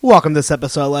Welcome to this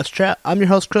episode of Let's Chat. I'm your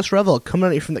host, Chris Revel, coming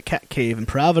at you from the Cat Cave in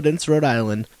Providence, Rhode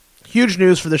Island. Huge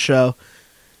news for the show.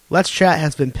 Let's Chat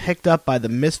has been picked up by the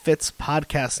Misfits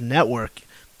Podcast Network.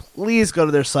 Please go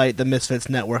to their site,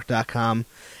 themisfitsnetwork.com.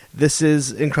 This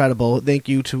is incredible. Thank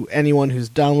you to anyone who's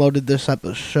downloaded this type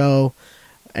of show,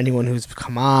 anyone who's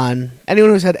come on,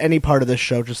 anyone who's had any part of this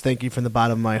show. Just thank you from the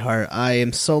bottom of my heart. I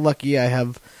am so lucky. I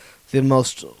have the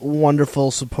most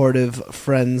wonderful, supportive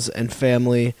friends and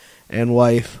family and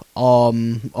wife, all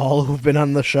who've been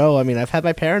on the show. I mean, I've had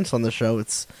my parents on the show.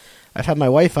 I've had my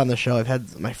wife on the show. I've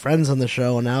had my friends on the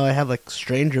show, and now I have like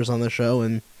strangers on the show.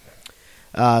 And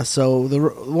so the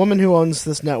woman who owns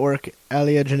this network,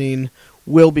 Alia Janine,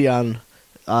 will be on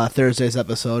Thursday's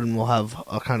episode, and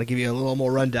I'll kind of give you a little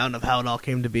more rundown of how it all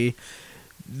came to be.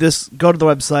 Go to the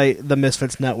website,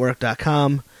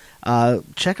 themisfitsnetwork.com.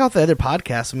 Check out the other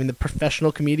podcasts. I mean, the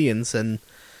professional comedians and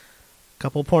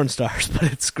couple porn stars, but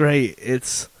it's great.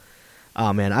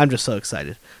 Oh man, I'm just so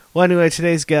excited. Well, anyway,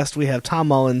 today's guest, we have Tom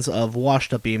Mullins of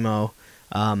Washed Up Emo.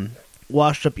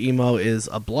 Washed Up Emo is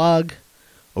a blog,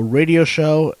 a radio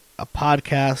show, a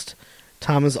podcast.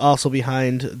 Tom is also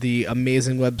behind the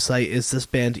amazing website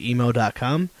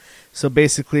isthisbandemo.com. So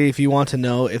basically, if you want to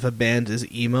know if a band is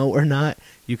emo or not,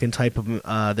 you can type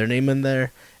their name in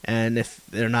there, and if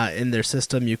they're not in their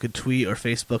system, you could tweet or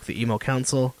Facebook the Emo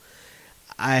Council.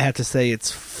 I have to say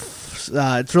it's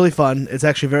really fun. It's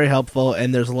actually very helpful,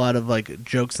 and there's a lot of like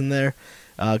jokes in there.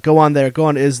 Go on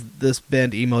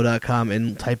isthisbandemo.com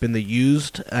and type in the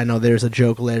used. I know there's a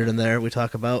joke later in there we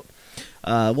talk about.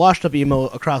 Washed Up Emo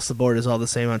across the board is all the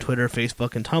same on Twitter,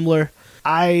 Facebook, and Tumblr.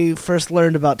 I first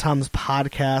learned about Tom's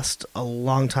podcast a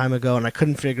long time ago, and I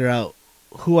couldn't figure out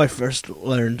who I first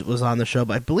learned was on the show,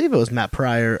 but I believe it was Matt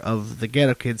Pryor of the Get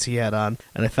Up Kids he had on,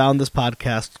 and I found this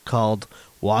podcast called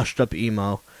Washed Up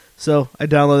Emo. So I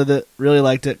downloaded it, really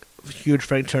liked it, huge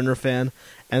Frank Turner fan,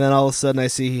 and then all of a sudden I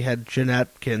see he had Jen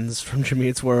Atkins from Jimmy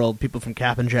Eats World, people from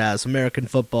Cap and Jazz, American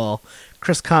Football,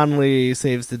 Chris Conley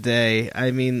Saves the Day.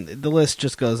 I mean, the list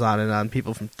just goes on and on.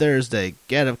 People from Thursday,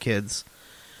 Get Up Kids.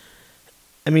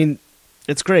 I mean,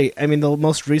 it's great. I mean, the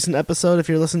most recent episode, if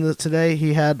you're listening to it today,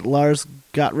 he had Lars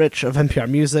Gottrich of NPR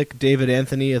Music, David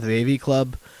Anthony of the AV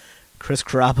Club, Chris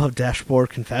Carrabba of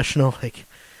Dashboard Confessional. Like,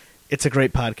 it's a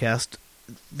great podcast.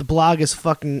 The blog is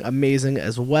fucking amazing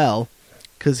as well,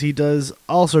 because he does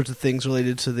all sorts of things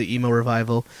related to the emo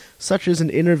revival, such as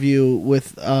an interview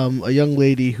with a young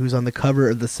lady who's on the cover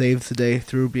of the Save Today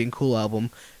Through Being Cool album,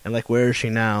 and like, where is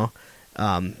she now?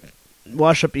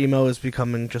 Wash Up Emo is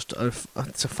becoming just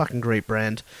it's a fucking great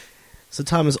brand. So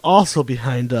Tom is also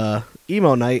behind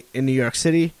Emo Night in New York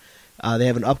City. They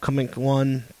have an upcoming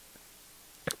one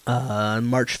on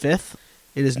March 5th.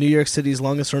 It is New York City's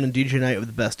longest-running DJ night with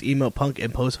the best emo, punk,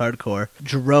 and post-hardcore.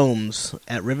 Jerome's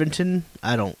at Rivington.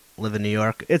 I don't live in New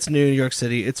York. It's New York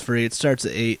City. It's free. It starts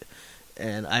at 8,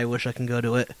 and I wish I can go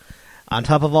to it. On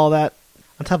top of all of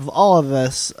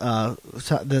this,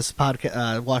 this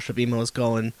podcast, Wash Up Emo, is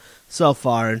going so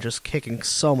far and just kicking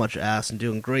so much ass and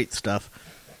doing great stuff.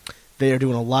 They are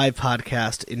doing a live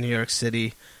podcast in New York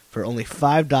City for only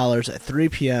 $5 at 3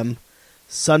 p.m.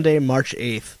 Sunday, March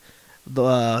 8th.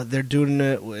 They're doing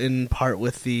it in part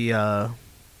with the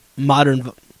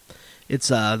Modern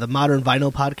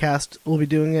Vinyl podcast will be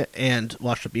doing it, and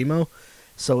Washed Up Emo.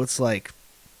 So it's like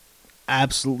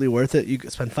absolutely worth it. You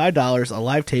can spend $5, a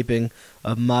live taping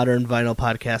of Modern Vinyl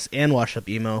podcast and Washed Up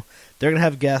Emo. They're gonna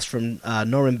have guests from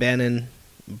Norman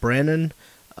Brannon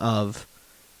of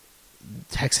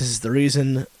Texas Is the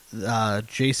Reason,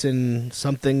 Jason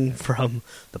something from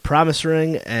The Promise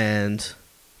Ring, and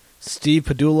Steve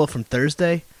Padula from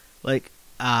Thursday. Like,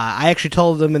 I actually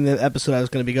told them in the episode I was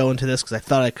going to be going to this because I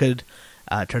thought I could.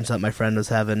 Turns out my friend was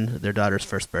having their daughter's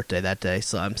first birthday that day,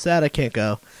 so I'm sad I can't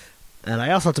go. And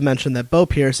I also have to mention that Bo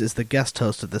Pierce is the guest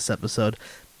host of this episode.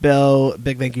 Bo,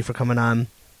 big thank you for coming on.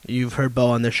 You've heard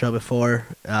Bo on this show before.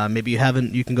 Maybe you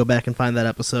haven't. You can go back and find that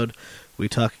episode. We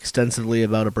talk extensively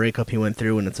about a breakup he went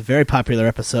through, and it's a very popular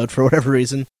episode for whatever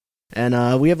reason.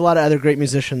 And we have a lot of other great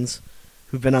musicians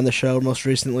who've been on the show. Most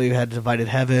recently, we had Divided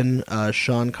Heaven,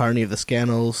 Sean Carney of the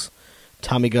Scandals,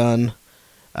 Tommy Gunn.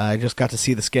 I just got to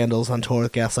see the Scandals on tour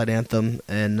with Gaslight Anthem,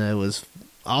 and it was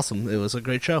awesome. It was a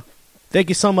great show. Thank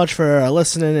you so much for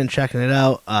listening and checking it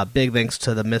out. Big thanks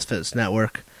to the Misfits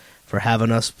Network for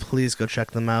having us. Please go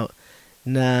check them out.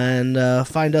 And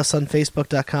find us on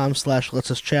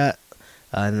Facebook.com/Let'sUsChat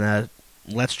and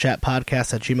Let's Chat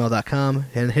Podcast at gmail.com,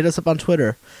 and hit us up on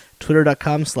Twitter,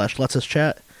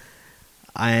 Twitter.com/Let'sUsChat.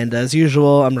 And as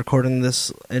usual, I'm recording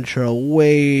this intro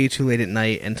way too late at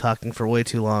night and talking for way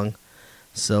too long.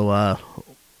 So,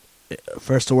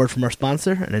 first a word from our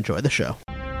sponsor, and enjoy the show.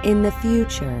 In the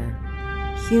future,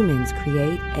 humans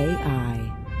create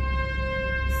AI.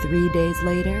 3 days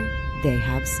later, they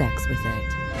have sex with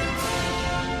it.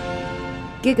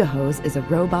 Gigahose is a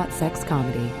robot sex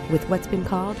comedy with what's been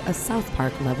called a South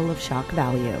Park level of shock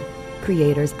value.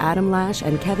 Creators Adam Lash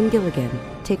and Kevin Gilligan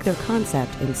take their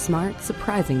concept in smart,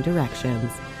 surprising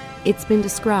directions. It's been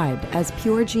described as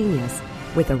pure genius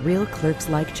with a real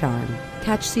Clerks-like charm.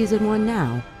 Catch season 1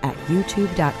 now at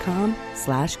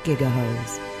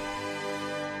youtube.com/gigahose.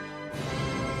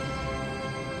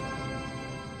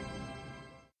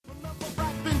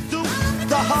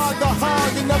 The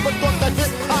hard, you never thought that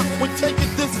hip-hop would take it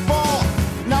this far.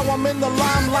 Now I'm in the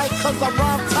limelight cause I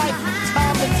rhyme tight.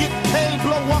 Time to get paid,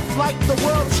 blow up like the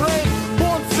world trade.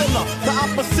 Born sinner, the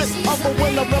opposite of a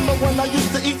winner. Remember when I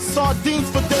used to eat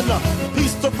sardines for dinner?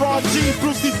 Peace to Ron G,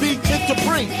 Brucey B, Kid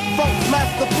Capri. Funk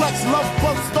Master Flex, Love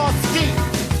Bug, Star Ski.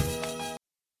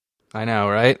 I know,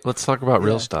 right? Let's talk about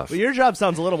real stuff. Well, your job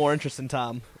sounds a little more interesting,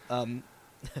 Tom. I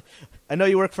know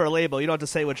you work for a label. You don't have to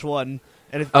say which one.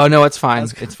 And Oh, no, it's fine.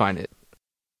 It's fine.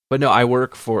 But no, I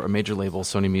work for a major label,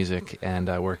 Sony Music, and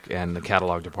I work in the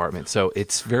catalog department. So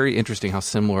it's very interesting how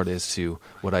similar it is to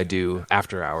what I do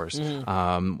after hours.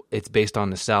 Mm-hmm. It's based on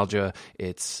nostalgia.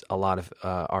 It's a lot of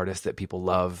artists that people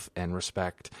love and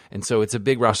respect. And so it's a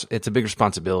big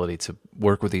responsibility to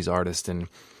work with these artists and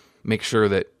make sure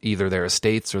that either their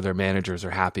estates or their managers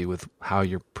are happy with how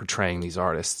you're portraying these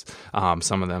artists.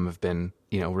 Some of them have been,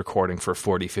 recording for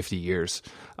 40, 50 years.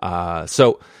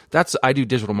 So I do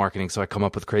digital marketing, so I come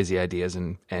up with crazy ideas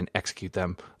and execute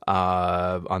them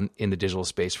in the digital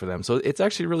space for them. So it's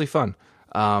actually really fun.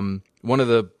 I've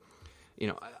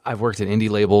worked at indie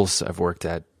labels, I've worked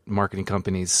at marketing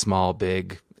companies, small,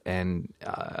 big, and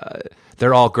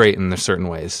they're all great in their certain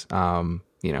ways.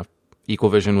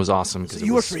 Equalvision was awesome because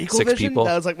you worked for Equalvision? 6 people.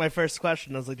 That was like my first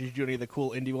question. I was like, did you do any of the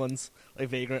cool indie ones, like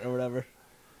Vagrant or whatever?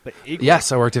 But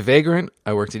Yes, I worked at Vagrant.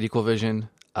 I worked at Equalvision.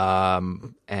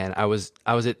 And I was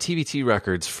at TVT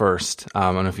Records first.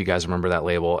 I don't know if you guys remember that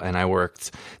label. And I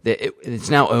worked. It's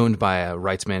now owned by a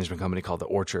rights management company called The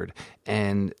Orchard.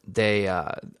 And they,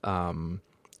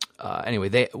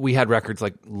 we had records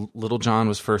like Little John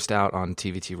was first out on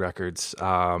TVT Records.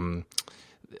 Who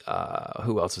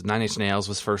else was 9 Inch Nails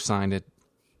was first signed at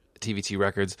TVT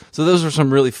Records. So those were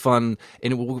some really fun.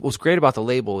 And what was great about the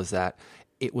label is that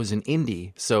it was an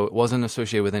indie, so it wasn't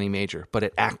associated with any major, but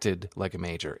it acted like a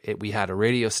major. We had a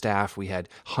radio staff, we had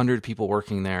 100 people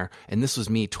working there, and this was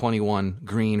me, 21,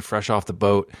 green, fresh off the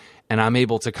boat, and I'm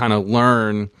able to kind of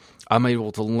learn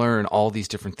all these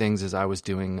different things as I was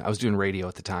doing radio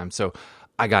at the time. So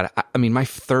my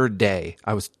third day,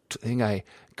 I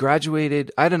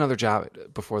graduated. I had another job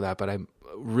before that, but I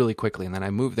really quickly, and then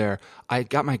I moved there. I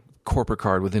got my corporate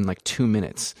card within like 2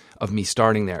 minutes of me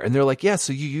starting there, and they're like, "Yeah,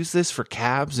 so you use this for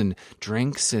cabs and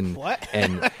drinks and what?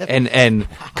 and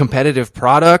competitive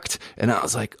product?" And I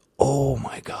was like, "Oh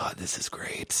my god, this is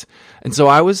great!" And so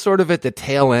I was sort of at the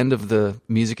tail end of the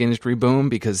music industry boom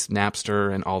because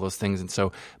Napster and all those things, and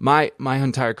so my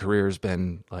entire career has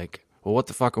been like, "Well, what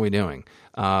the fuck are we doing?"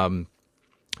 So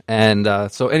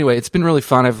anyway, it's been really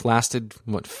fun. I've lasted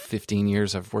 15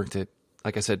 years. I've worked at,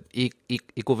 like I said,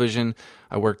 Equalvision.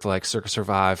 I worked like Circa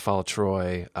Survive, Fall of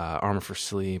Troy, Armor for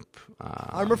Sleep.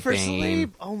 Armor for Bane.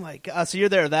 Sleep? Oh my god! So you're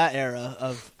there that era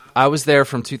of. I was there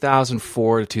from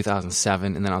 2004 to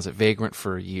 2007, and then I was at Vagrant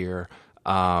for a year.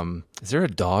 Is there a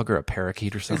dog or a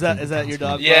parakeet or something? Is that your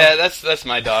dog? Yeah, that's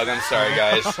my dog. I'm sorry,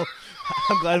 guys.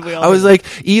 I'm glad we all. I was like,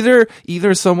 either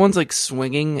someone's like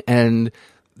swinging and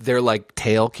their like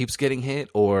tail keeps getting hit,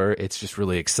 or it's just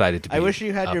really excited to be. I wish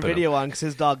you had up your and video up. on because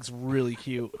his dog's really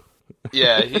cute.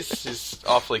 Yeah, he's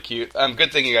awfully cute.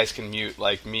 Good thing you guys can mute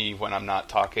like me when I'm not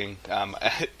talking.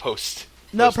 Post.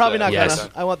 No, probably not yes.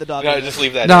 gonna. I want the dog. No, in just there.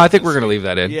 leave that. No, in. I think we're gonna leave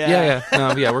that in. Yeah.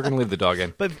 No, yeah, we're gonna leave the dog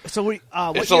in. But so we.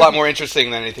 It's a lot more interesting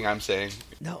than anything I'm saying.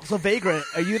 No, so Vagrant.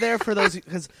 Are you there for those?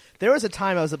 Because there was a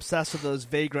time I was obsessed with those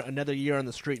Vagrant Another Year on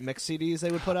the Street mix CDs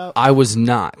they would put out. I was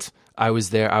not. I was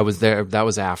there. That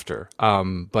was after.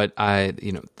 But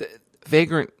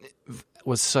Vagrant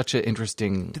was such an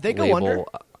interesting. Did they go label. under?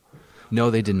 No,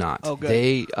 they did not. Oh, good.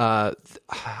 They. I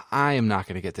am not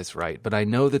going to get this right, but I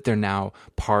know that they're now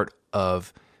part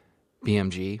of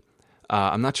BMG.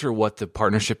 I'm not sure what the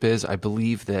partnership is. I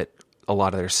believe that a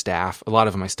lot of their staff, a lot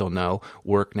of them I still know,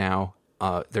 work now.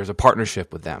 There's a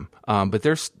partnership with them, but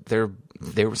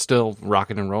they were still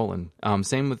rocking and rolling.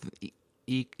 Same with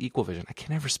Equalvision. I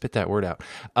can never spit that word out.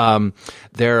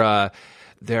 They're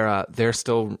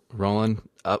still rolling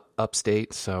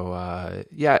upstate. So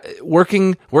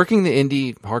working the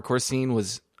indie hardcore scene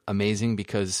was amazing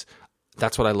because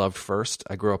that's what I loved first.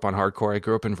 I grew up on hardcore. I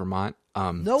grew up in Vermont.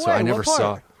 No so I way, never what part?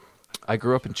 saw. I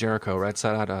grew up in Jericho,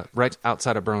 right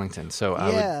outside of Burlington. So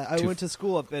I went to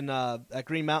school up in at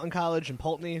Green Mountain College in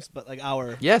Pulteney, but like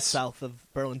hour south of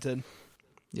Burlington.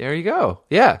 There you go.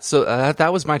 Yeah. So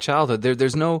that was my childhood. There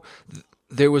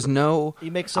was no.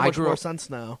 You make so much more sense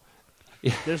now.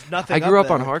 Yeah. There's nothing. I grew up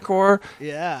there. on hardcore.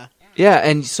 Yeah. Yeah,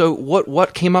 and so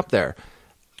what came up there?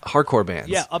 Hardcore bands.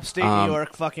 Yeah, upstate New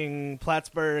York, fucking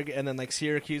Plattsburgh, and then like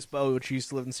Syracuse, which used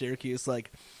to live in Syracuse,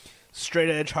 like straight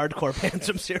edge hardcore bands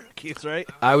from Syracuse, right?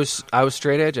 I was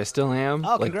straight edge. I still am.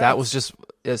 Oh, like that was just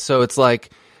so. It's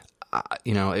like,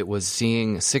 it was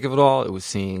seeing Sick of It All. It was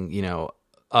seeing a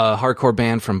hardcore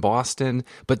band from Boston.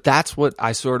 But that's what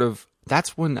I sort of.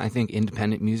 That's when I think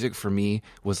independent music for me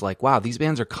was like, wow, these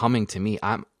bands are coming to me.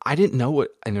 I didn't know what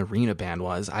an arena band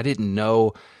was. I didn't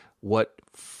know what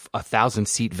a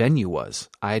 1,000-seat venue was.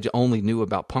 I only knew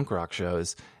about punk rock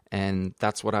shows, and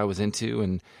that's what I was into.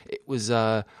 And it was,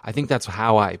 I think that's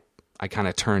how I kind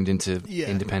of turned into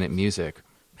independent music.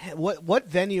 Man, what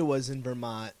venue was in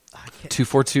Vermont?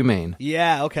 242 Main.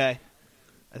 Yeah, okay.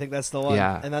 I think that's the one.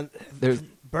 Yeah. And then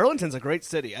Burlington's a great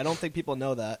city. I don't think people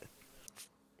know that.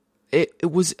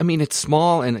 It was. I mean, it's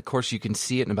small, and of course you can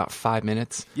see it in about 5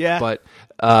 minutes. Yeah. But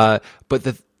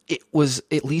it was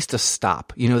at least a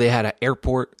stop. They had an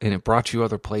airport, and it brought you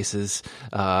other places.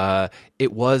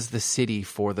 It was the city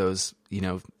for those.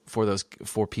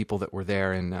 For people that were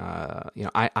there, and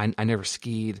I never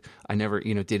skied. I never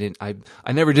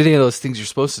I never did any of those things you're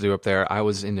supposed to do up there. I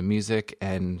was into music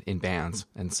and in bands,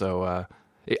 and so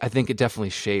I think it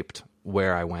definitely shaped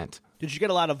where I went. Did you get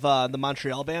a lot of the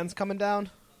Montreal bands coming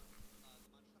down?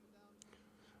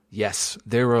 Yes,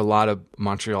 there were a lot of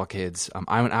Montreal kids.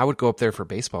 I would go up there for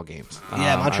baseball games.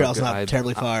 Yeah, Montreal's not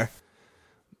terribly far.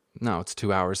 No, it's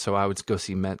 2 hours, so I would go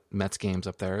see Mets games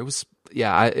up there. It was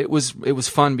it was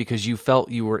fun because you felt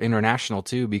you were international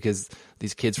too, because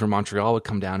these kids from Montreal would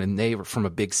come down and they were from a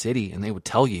big city and they would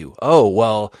tell you, "Oh,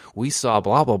 well, we saw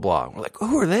blah blah blah." We're like,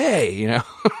 "Who are they?"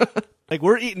 Like,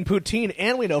 we're eating poutine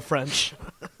and we know French.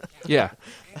 Yeah,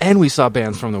 and we saw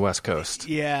bands from the West Coast.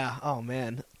 Yeah. Oh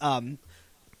man.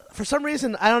 For some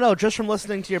reason, I don't know, just from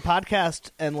listening to your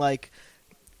podcast, and like,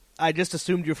 I just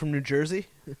assumed you're from New Jersey.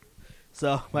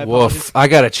 So, my apologies. Woof, I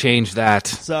gotta change that.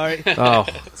 Sorry. I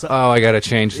gotta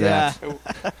change that.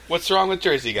 What's wrong with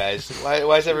Jersey, guys?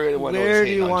 Why is everyone always Where do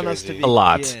hating you on want Jersey? us to begin? A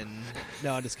lot.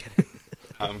 No, I'm just kidding.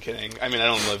 I'm kidding. I mean, I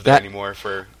don't live there anymore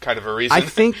for kind of a reason. I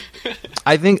think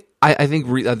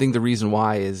the reason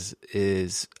why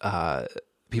is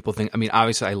people think. I mean,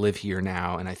 obviously, I live here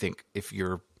now, and I think if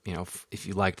you're if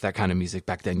you liked that kind of music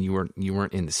back then, you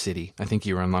weren't in the city. I think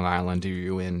you were in Long Island, or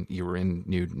you were in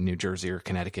New Jersey or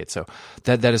Connecticut. So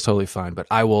that is totally fine. But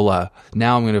I will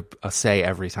now I'm going to say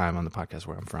every time on the podcast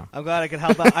where I'm from. I'm glad I could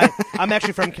help out. I'm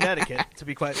actually from Connecticut, to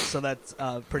be quite. So that's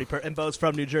pretty. And Bo's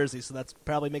from New Jersey, so that's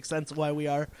probably makes sense why we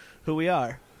are who we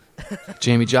are.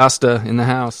 Jamie Josta in the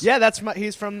house. Yeah,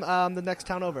 he's from the next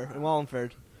town over in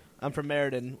Wallingford. I'm from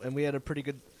Meriden, and we had a pretty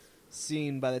good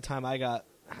scene by the time I got.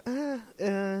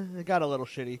 It got a little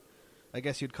shitty, I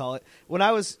guess you'd call it. When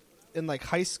I was in like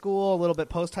high school, a little bit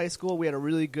post high school, we had a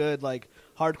really good like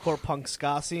hardcore punk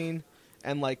ska scene,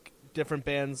 and like different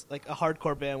bands, like a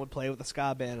hardcore band would play with a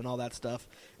ska band and all that stuff.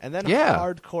 And then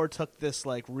hardcore took this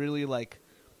like really like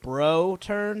bro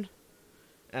turn,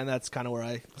 and that's kind of where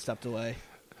I stepped away.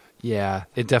 Yeah,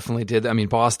 it definitely did. I mean,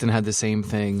 Boston had the same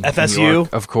thing. FSU, New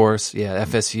York, of course. Yeah,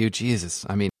 FSU. Jesus,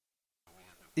 I mean.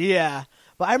 Yeah.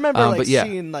 But I remember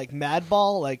seeing like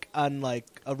Madball like on like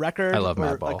a record or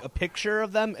Madball. like a picture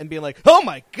of them and being like, "Oh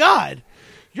my god,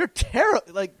 you're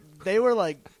terrible!" Like they were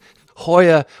like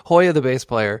Hoya, the bass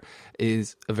player,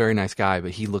 is a very nice guy, but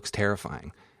he looks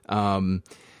terrifying. I mean,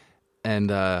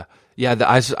 I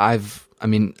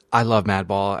love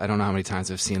Madball. I don't know how many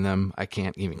times I've seen them. I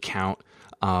can't even count.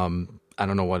 I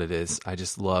don't know what it is. I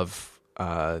just love,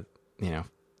 I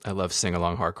love sing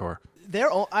along hardcore.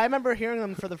 I remember hearing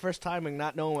them for the first time and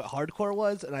not knowing what hardcore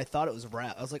was, and I thought it was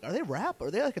rap. I was like, "Are they rap?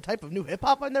 Are they like a type of new hip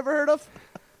hop I've never heard of?"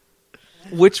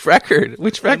 Which record?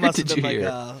 Which record must did have you been hear?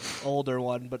 Like older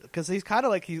one, but because he's kind of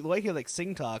like the way he like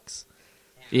sing talks.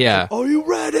 Yeah. Like, "Are you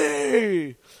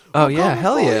ready?" Oh yeah,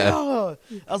 hell yeah!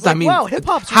 I was like, "Wow, hip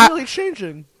hop's really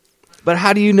changing." But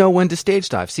how do you know when to stage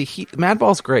dive? See,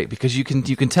 Madball's great because you can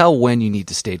tell when you need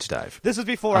to stage dive. This is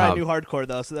before I knew hardcore,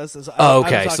 though. So this is.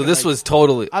 Okay, so this was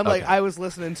totally. I'm like, I was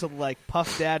listening to like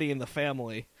Puff Daddy and the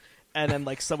Family, and then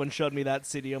like someone showed me that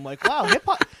CD. I'm like, wow, hip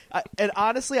hop. And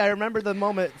honestly, I remember the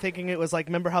moment thinking it was like,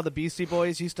 remember how the Beastie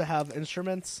Boys used to have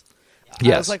instruments?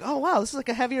 Yes. I was like, oh wow, this is like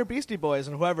a heavier Beastie Boys,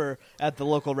 and whoever at the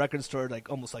local record store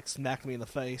like almost like smacked me in the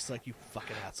face, like, you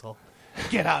fucking asshole.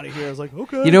 get out of here. I was like,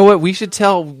 okay. You know what? We should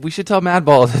tell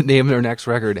Madball to name their next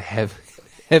record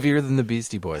Heavier Than the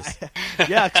Beastie Boys.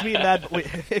 Yeah, it's me and Mad.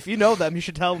 If you know them, you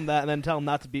should tell them that, and then tell them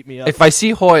not to beat me up. If I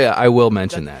see Hoya, I will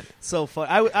mention that. So fun.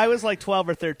 I was like 12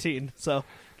 or 13, so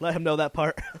let him know that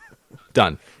part.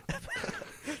 Done.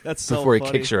 That's so Before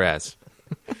funny. he kicks your ass.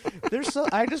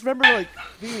 I just remember like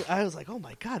I was like, oh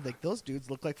my god, like those dudes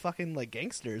look like fucking like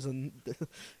gangsters, and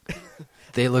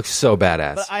They look so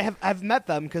badass. but I've met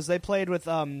them because they played with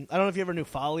I don't know if you ever knew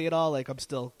Folly at all. Like I'm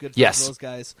still good friends Yes. with those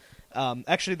guys.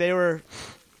 Actually, they were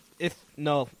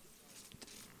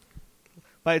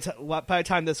by the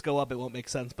time this go up, it won't make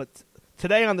sense. But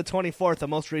today on the 24th, the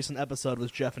most recent episode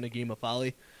was Jeff and Agima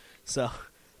Folly. So.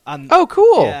 Oh,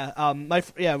 cool.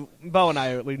 Yeah, Bo and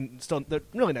I, they're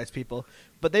really nice people,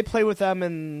 but they played with them,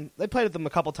 and they played with them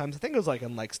a couple times. I think it was like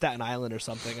in like Staten Island or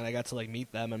something, and I got to like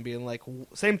meet them and being like,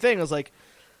 same thing. I was like,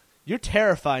 you're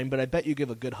terrifying, but I bet you give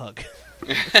a good hug.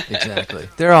 Exactly.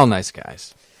 They're all nice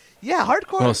guys. Yeah,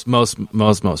 hardcore.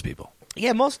 Most people.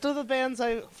 Yeah, most of the bands,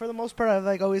 for the most part, I've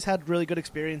like always had really good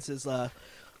experiences.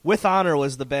 With Honor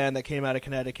was the band that came out of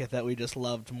Connecticut that we just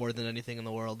loved more than anything in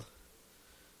the world.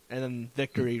 And then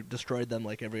Victory destroyed them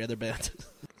like every other band.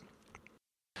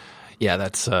 Yeah,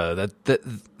 that's that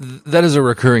is a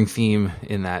recurring theme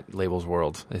in that label's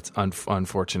world. It's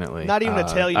unfortunately Not even a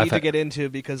tale you I've need to get into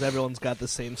because everyone's got the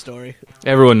same story.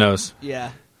 Everyone knows.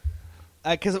 Yeah.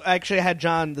 Because actually I had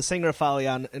John, the singer of Folly,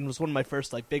 on, and was one of my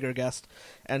first like bigger guests.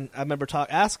 And I remember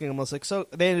asking him, I was like, so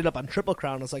they ended up on Triple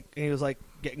Crown. I was like, and he was like,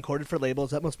 getting courted for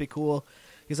labels. That must be cool.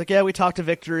 He's like, yeah, we talked to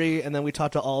Victory, and then we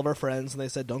talked to all of our friends, and they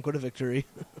said, don't go to Victory.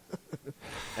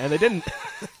 And they didn't.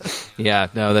 Yeah,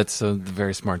 no, that's a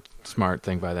very smart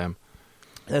thing by them.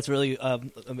 That's really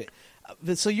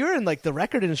so you're in like the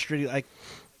record industry. Like,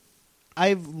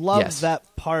 I loved Yes.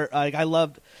 that part. Like, I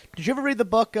loved. Did you ever read the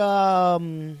book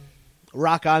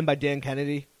Rock On by Dan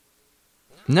Kennedy?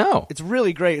 No. It's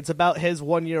really great. It's about his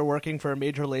 1 year working for a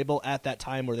major label at that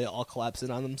time where they all collapsed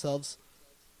in on themselves.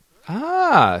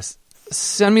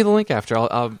 Send me the link after.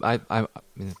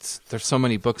 There's so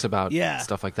many books about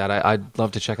stuff like that. I'd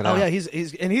love to check it out. Oh yeah,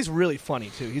 he's really funny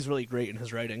too. He's really great in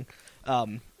his writing.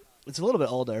 It's a little bit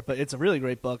older, but it's a really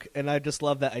great book, and I just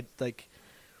love that.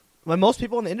 Most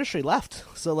people in the industry left,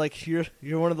 so like you're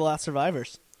one of the last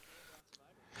survivors.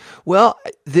 Well,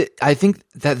 I think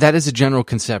that is a general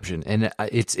conception, and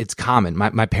it's common.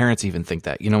 My parents even think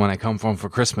that. You know, when I come home for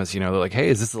Christmas, you know, they're like, "Hey,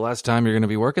 is this the last time you're going to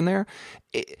be working there?"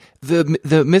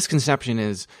 The misconception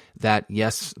is that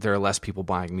yes, there are less people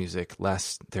buying music,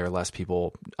 there are less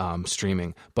people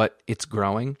streaming, but it's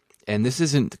growing. And this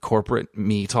isn't corporate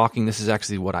me talking. This is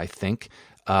actually what I think.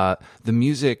 The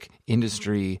music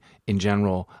industry in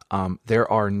general,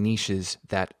 there are niches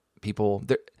that people.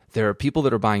 There are people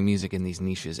that are buying music in these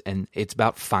niches, and it's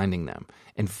about finding them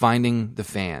and finding the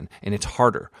fan. And it's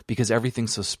harder because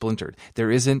everything's so splintered.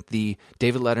 There isn't the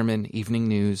David Letterman evening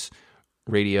news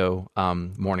radio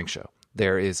morning show.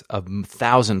 There is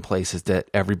 1,000 places that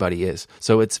everybody is.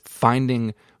 So it's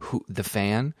finding the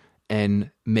fan and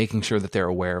making sure that they're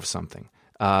aware of something.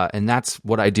 And that's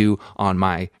what I do on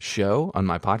my show, on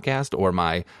my podcast, or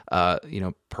my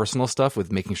personal stuff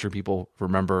with making sure people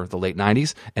remember the late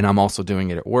 90s. And I'm also doing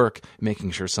it at work,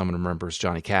 making sure someone remembers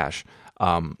Johnny Cash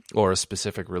or a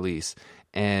specific release.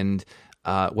 And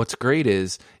what's great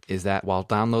is that while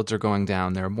downloads are going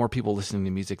down, there are more people listening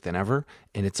to music than ever.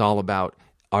 And it's all about,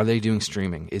 are they doing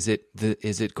streaming? Is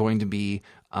it going to be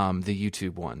the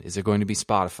YouTube one? Is it going to be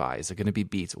Spotify? Is it going to be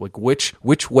Beats? Like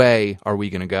which way are we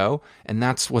going to go? And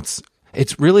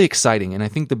it's really exciting. And I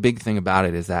think the big thing about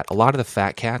it is that a lot of the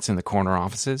fat cats in the corner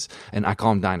offices, and I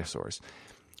call them dinosaurs,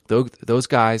 those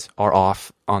guys are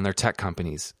off on their tech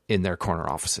companies in their corner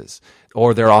offices,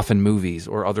 or they're off in movies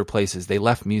or other places. They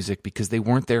left music because they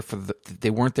weren't there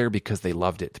because they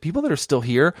loved it. The people that are still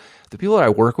here, the people that I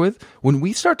work with, when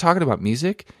we start talking about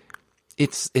music,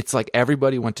 it's like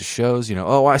everybody went to shows, you know,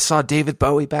 oh, I saw David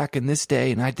Bowie back in this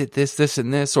day and I did this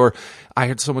and this, or I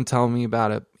heard someone telling me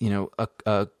about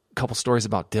a couple stories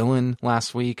about Dylan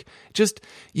last week. Just,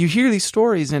 you hear these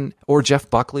stories, or Jeff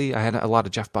Buckley. I had a lot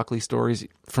of Jeff Buckley stories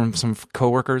from some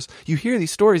coworkers. You hear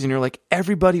these stories and you're like,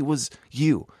 everybody was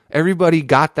you. Everybody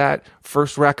got that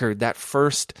first record, that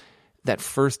first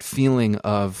feeling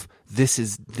of this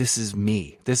is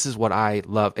me. This is what I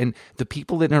love. And the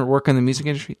people that don't work in the music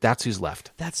industry, that's who's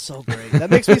left. That's so great. That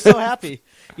makes me so happy.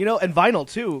 You know, and vinyl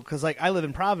too, because like I live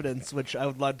in Providence, which I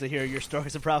would love to hear your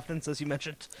stories of Providence, as you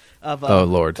mentioned. Oh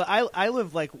Lord! But I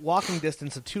live like walking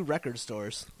distance of 2 record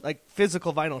stores, like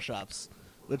physical vinyl shops,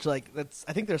 which like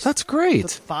I think that's great.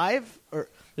 There's 5 or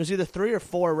there's either 3 or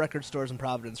 4 record stores in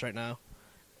Providence right now,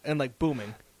 and like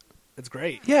booming. It's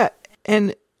great. Yeah,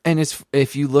 and it's,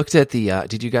 if you looked at the,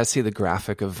 did you guys see the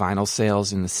graphic of vinyl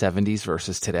sales in the 70s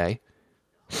versus today?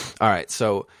 All right,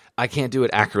 so I can't do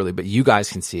it accurately, but you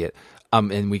guys can see it,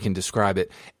 and we can describe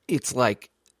it. It's like,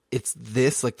 it's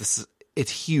this, like this,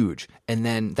 it's huge, and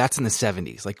then that's in the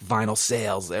 70s, like vinyl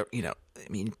sales, you know, I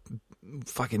mean,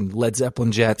 fucking Led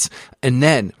Zeppelin jets, and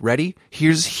then, ready?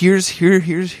 Here's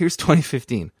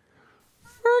 2015.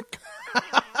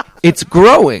 It's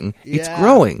growing. It's Yeah.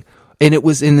 growing. And it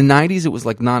was in the 90s, it was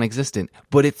like non-existent,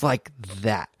 but it's like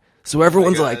that. So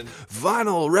everyone's God. like,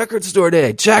 vinyl record store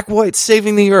day, Jack White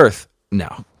saving the earth.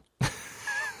 No.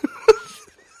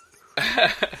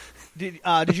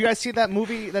 Did you guys see that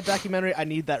movie, that documentary, I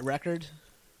Need That Record?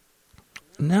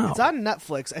 No. It's on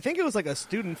Netflix. I think it was like a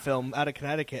student film out of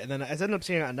Connecticut, and then I ended up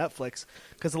seeing it on Netflix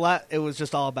because it was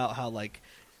just all about how like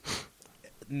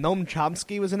Noam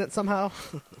Chomsky was in it somehow.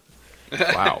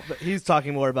 Wow. But he's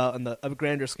talking more about in a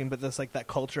grander scheme, but this like that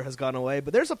culture has gone away.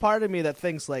 But there's a part of me that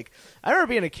thinks like I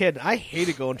remember being a kid, I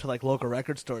hated going to like local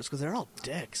record stores because they're all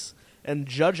dicks and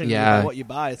judging you Yeah. by what you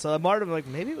buy. So I'm part of like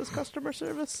maybe it was customer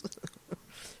service.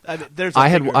 I mean, there's I a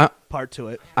had- bigger part to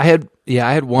it. I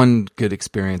had one good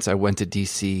experience. I went to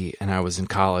DC and I was in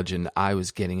college and I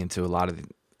was getting into a lot of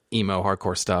emo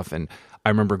hardcore stuff, and I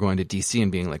remember going to DC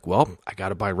and being like, well, I got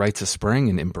to buy Rites of Spring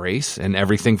and Embrace and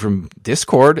everything from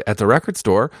Discord at the record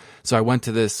store. So I went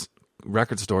to this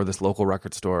record store, this local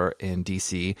record store in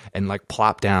DC, and like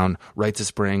plopped down Rites of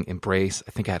Spring, Embrace.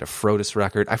 I think I had a Frodis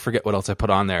record. I forget what else I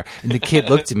put on there. And the kid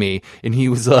looked at me and he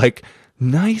was like,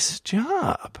 nice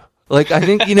job. Like, I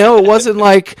think, you know, it wasn't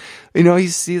like, you know, he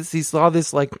saw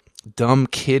this like dumb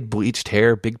kid, bleached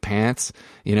hair, big pants.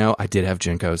 You know, I did have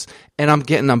Jinkos, and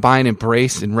I'm buying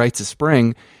Embrace and Rites of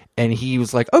Spring, and he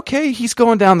was like, okay, he's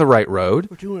going down the right road.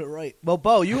 We're doing it right. Well,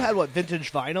 Bo, you had what,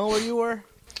 vintage vinyl where you were?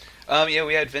 Yeah,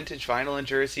 we had vintage vinyl in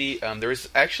Jersey. There was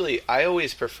actually, I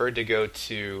always preferred to go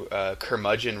to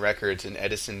Curmudgeon Records in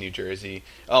Edison, New Jersey.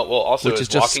 Oh, well, also Which it is was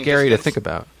just walking scary distance. to think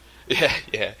about. Yeah,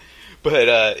 yeah.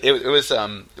 But it was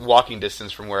walking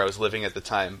distance from where I was living at the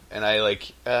time. And I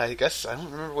guess, I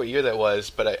don't remember what year that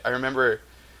was, but I remember,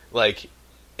 like,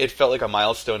 it felt like a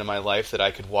milestone in my life that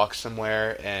I could walk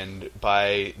somewhere and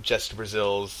buy Jester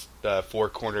Brazil's Four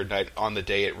Cornered Night on the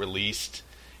day it released,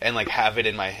 and, like, have it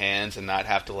in my hands and not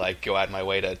have to, like, go out of my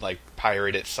way to, like,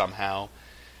 pirate it somehow.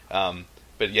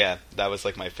 But, yeah, that was,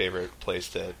 like, my favorite place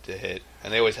to hit.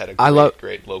 And they always had a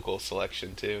great local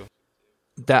selection, too.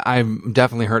 That I've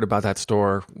definitely heard about that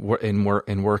store in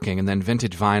working, and then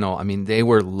vintage vinyl. I mean, they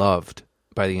were loved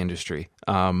by the industry.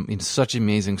 It's such an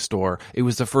amazing store. It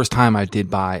was the first time I did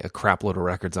buy a crap load of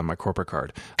records on my corporate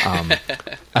card. I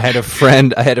had a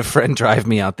friend drive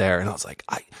me out there, and I was like,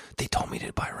 they told me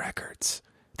to buy records.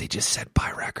 They just said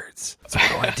buy records. So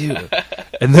what do I do?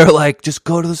 And they're like, just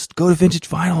go to vintage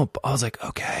vinyl. I was like,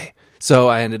 okay. So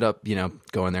I ended up, you know,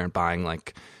 going there and buying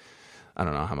like, I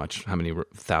don't know how many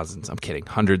thousands, I'm kidding,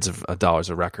 hundreds of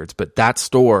dollars of records. But that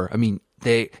store, I mean,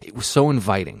 it was so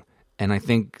inviting. And I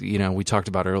think, you know, we talked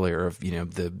about earlier of,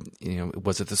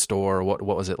 was it the store or what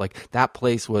was it? Like that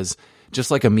place was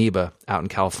just like Amoeba out in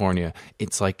California.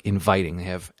 It's like inviting. They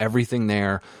have everything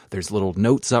there. There's little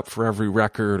notes up for every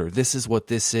record, or this is what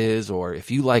this is, or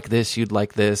if you like this, you'd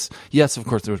like this. Yes, of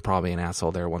course, there was probably an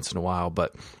asshole there once in a while,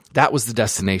 but that was the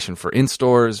destination for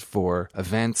in-stores, for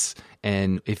events.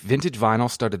 And if vintage vinyl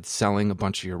started selling a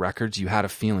bunch of your records, you had a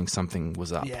feeling something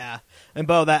was up. Yeah. And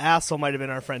Bo, that asshole might have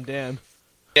been our friend Dan.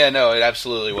 Yeah, no, it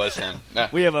absolutely was him. No.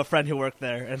 We have a friend who worked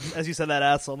there, and as you said, that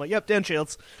asshole, I'm like, yep, Dan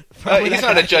Shields. He's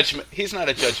not a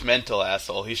judgmental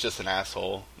asshole. He's just an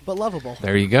asshole. But lovable.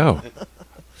 There you go.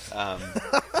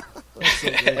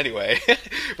 Anyway,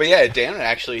 but yeah, Dan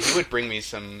actually, he would bring me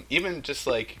some, even just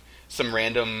like some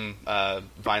random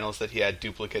vinyls that he had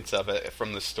duplicates of it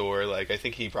from the store. Like I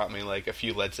think he brought me like a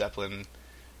few Led Zeppelin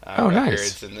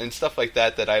records and stuff like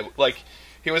that. That I like.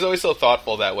 He was always so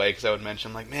thoughtful that way, because I would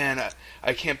mention, like, man,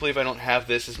 I can't believe I don't have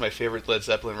this as my favorite Led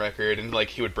Zeppelin record, and like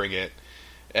he would bring it,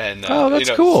 and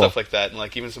that's cool. Stuff like that, and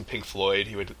like even some Pink Floyd,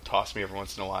 he would toss me every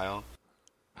once in a while.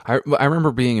 I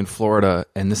remember being in Florida,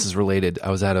 and this is related. I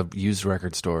was at a used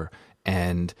record store,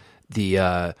 and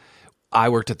I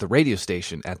worked at the radio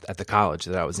station at the college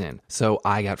that I was in, so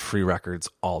I got free records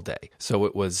all day. So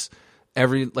it was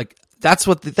that's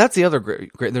the other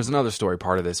great. There's another story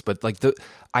part of this, but like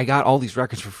I got all these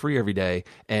records for free every day,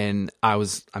 and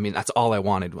that's all I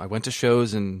wanted. I went to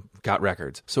shows and got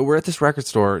records. So we're at this record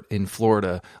store in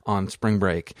Florida on spring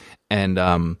break, and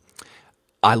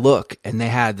I look, and they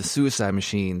had the Suicide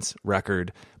Machines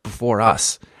record before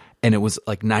us, and it was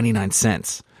like 99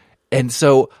 cents. And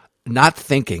so not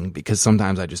thinking, because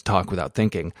sometimes I just talk without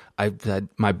thinking. I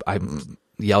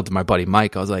yelled to my buddy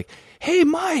Mike. I was like, "Hey,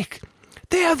 Mike,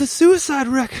 they have the Suicide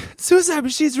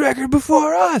Machines record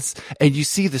before us." And you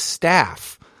see the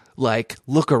staff like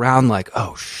look around like,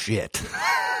 "Oh shit."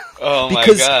 Oh my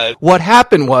Because god! what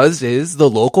happened is the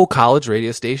local college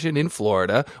radio station in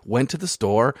Florida went to the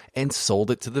store and sold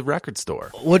it to the record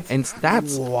store. And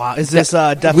that's Wow. Is this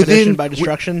Definition by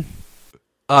Destruction?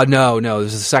 no,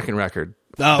 this is the second record,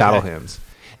 Oh, Battle okay. Hymns.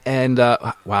 And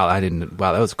wow,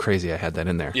 that was crazy. I had that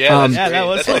in there. Yeah, that's Yeah, great. that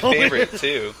was That's my so favorite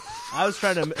too. I was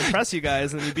trying to impress you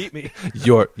guys, and you beat me.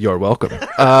 You're welcome.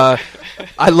 I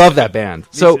love that band.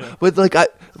 So, too.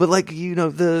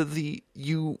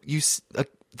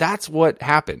 that's what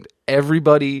happened.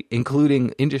 Everybody, including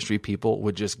industry people,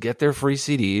 would just get their free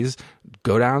CDs,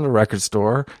 go down to the record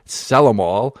store, sell them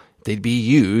all. They'd be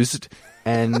used.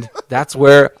 And that's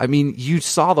where, I mean, you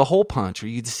saw the hole punch, or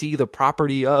you'd see the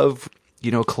property of,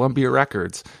 Columbia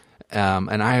Records.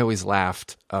 And I always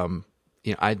laughed.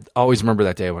 I always remember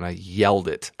that day when I yelled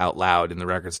it out loud in the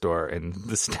record store, and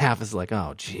the staff is like,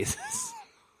 "Oh, Jesus."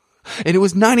 And it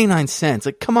was 99 cents.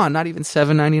 Like, come on, not even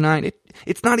 $7.99.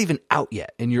 It's not even out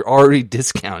yet, and you're already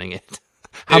discounting it.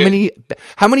 How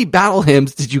many Battle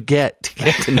Hymns did you get to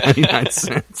get to 99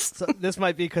 cents? So this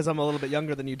might be because I'm a little bit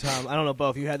younger than you, Tom. I don't know, Bo,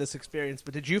 if you had this experience,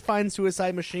 but did you find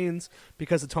Suicide Machines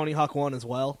because of Tony Hawk 1 as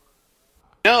well?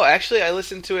 No, actually, I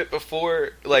listened to it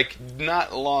before, like,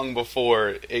 not long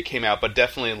before it came out, but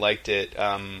definitely liked it.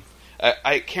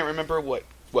 I can't remember what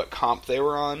comp they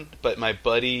were on, but my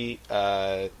buddy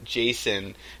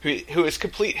Jason, who is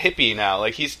complete hippie now,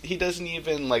 like he doesn't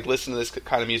even like listen to this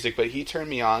kind of music, but he turned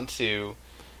me on to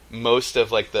most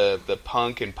of like the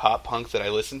punk and pop punk that I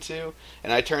listened to,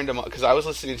 and I turned him on because I was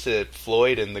listening to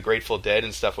Floyd and the Grateful Dead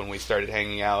and stuff when we started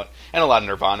hanging out, and a lot of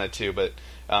Nirvana too, but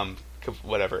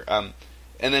whatever.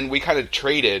 And then we kind of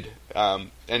traded,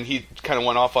 and he kind of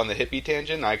went off on the hippie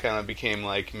tangent, and I kind of became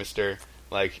like Mr.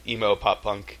 like emo pop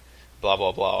punk, blah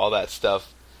blah blah, all that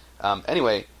stuff.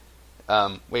 Anyway,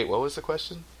 wait, what was the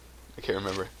question? I can't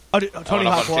remember. Tony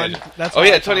Hawk 1. That's Oh why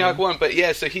yeah, I Tony found Hawk 1. But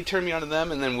yeah, so he turned me on to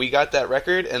them, and then we got that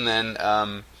record, and then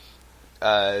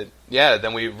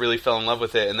then we really fell in love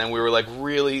with it, and then we were like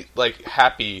really like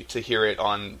happy to hear it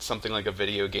on something like a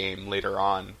video game later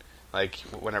on, like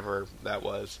whenever that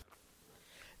was.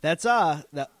 That's God,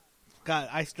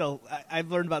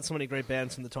 I've learned about so many great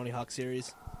bands from the Tony Hawk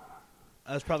series.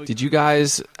 I was probably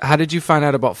How did you find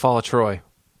out about Fall of Troy?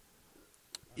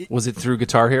 Was it through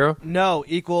Guitar Hero? No,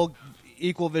 Equal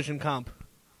Vision Comp.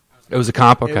 It was a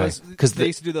comp, okay. Because they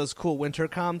used to do those cool winter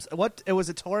comps. It was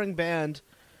a touring band.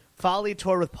 Folly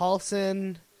toured with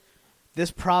Paulson, This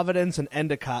Providence, and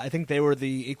Endicott. I think they were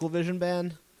the Equal Vision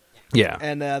band. Yeah.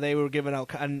 And they were giving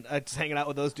out, and just hanging out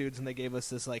with those dudes, and they gave us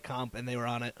this like comp, and they were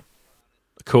on it.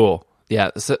 Cool.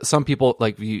 Yeah, so some people,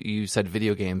 like you said,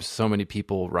 video games. So many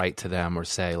people write to them or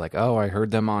say like, "Oh, I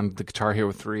heard them on the Guitar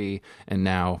Hero 3, and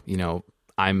now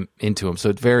I'm into them." So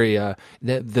it's very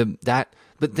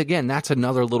But again, that's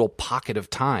another little pocket of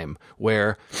time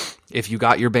where if you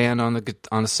got your band on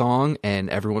a song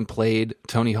and everyone played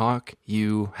Tony Hawk,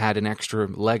 you had an extra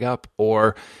leg up.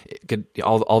 Or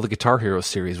all the Guitar Hero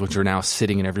series, which are now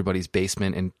sitting in everybody's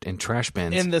basement and trash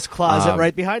bins in this closet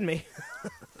right behind me.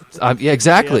 Yeah,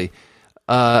 exactly.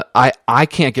 Yeah. I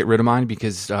can't get rid of mine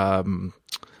because I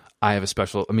have a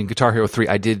special. I mean, Guitar Hero 3.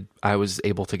 I was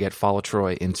able to get Fall of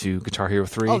Troy into Guitar Hero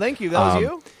 3. Oh, thank you. That was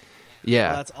you.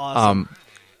 Yeah, oh, that's awesome.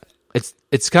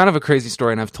 It's kind of a crazy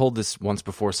story, and I've told this once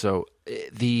before. So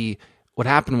what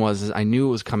happened was I knew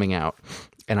it was coming out,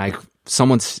 and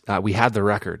we had the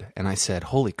record, and I said,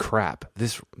 "Holy crap!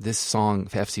 This song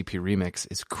FCP Remix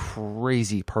is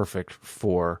crazy perfect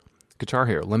for Guitar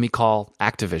Hero. Let me call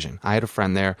Activision." I had a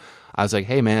friend there. I was like,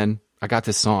 "Hey man, I got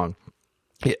this song.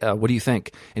 What do you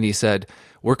think?" And he said,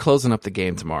 "We're closing up the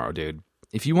game tomorrow, dude.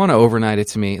 If you want to overnight it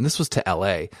to me," and this was to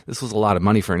LA. This was a lot of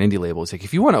money for an indie label. It's like,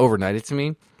 "If you want to overnight it to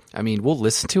me, I mean, we'll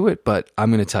listen to it, but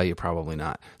I'm going to tell you probably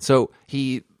not." So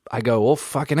I go, "Well,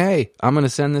 fucking A, I'm going to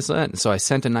send this in." So I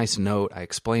sent a nice note. I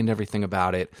explained everything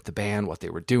about it, the band, what they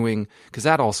were doing, because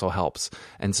that also helps.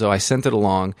 And so I sent it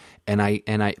along, and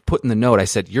I put in the note, I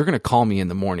said, "You're going to call me in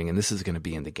the morning, and this is going to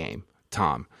be in the game,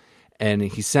 Tom." And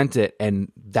he sent it,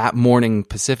 and that morning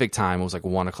Pacific time, it was like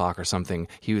 1 o'clock or something.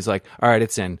 He was like, "All right,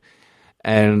 it's in."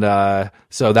 And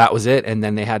so that was it. And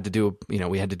then they had to do,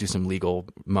 we had to do some legal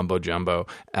mumbo jumbo.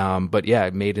 But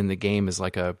yeah, Made in the Game is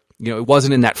like it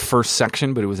wasn't in that first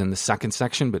section, but it was in the second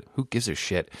section. But who gives a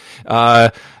shit?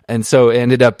 And so it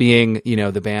ended up being,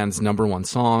 the band's #1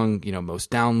 song,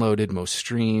 most downloaded, most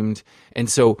streamed. And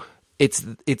so it's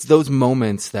those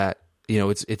moments that,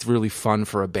 it's really fun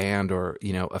for a band or,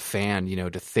 a fan,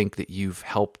 to think that you've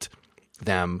helped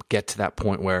them get to that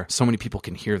point where so many people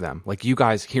can hear them. Like you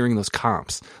guys hearing those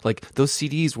comps, like those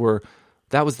CDs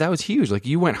that was huge. Like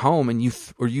you went home and you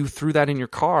threw that in your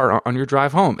car on your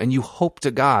drive home, and you hope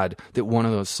to God that one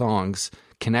of those songs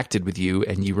connected with you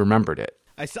and you remembered it.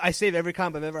 I save every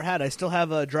comp I've ever had. I still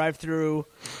have a drive-through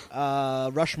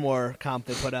Rushmore comp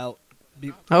they put out.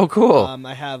 Oh, cool.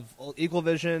 I have Equal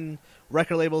Vision,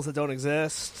 record labels that don't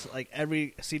exist. Like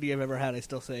every CD I've ever had, I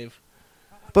still save.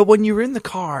 But when you were in the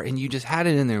car and you just had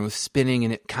it in there, it was spinning,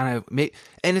 and it kind of made,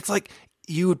 and it's like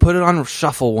you would put it on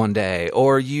shuffle one day,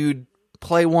 or you'd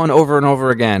play one over and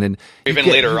over again, and even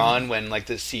later on when like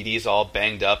the CD's all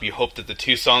banged up, you hope that the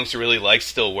two songs you really like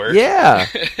still work. Yeah.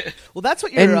 Well, that's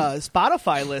what your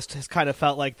Spotify list has kind of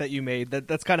felt like that you made.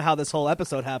 That's kind of how this whole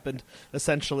episode happened.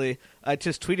 Essentially, I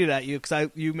just tweeted at you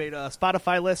because you made a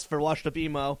Spotify list for Washed Up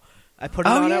Emo. I put it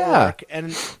on at work,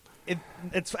 and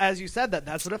it's as you said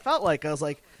that's what it felt like. I was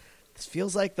like, this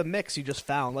feels like the mix you just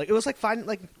found. Like it was like finding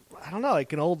like, I don't know,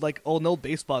 like an old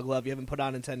baseball glove you haven't put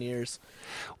on in 10 years.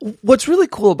 What's really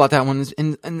cool about that one is,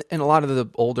 and a lot of the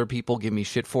older people give me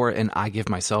shit for it, and I give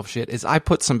myself shit, is I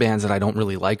put some bands that I don't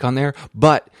really like on there,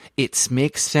 but it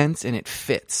makes sense and it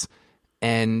fits.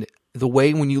 And the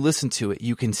way when you listen to it,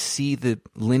 you can see the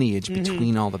lineage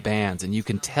between all the bands, and you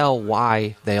can tell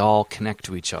why they all connect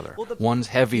to each other. Well, one's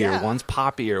heavier, one's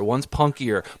poppier, one's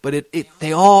punkier, but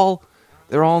they're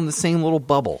all in the same little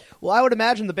bubble. Well, I would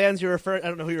imagine the bands you're referring, I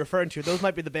don't know who you're referring to, those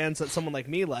might be the bands that someone like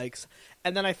me likes,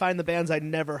 and then I find the bands I'd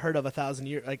never heard of 1,000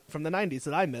 years, like from the 90s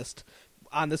that I missed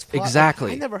on this plot. Exactly.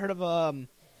 Like, I never heard of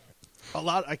a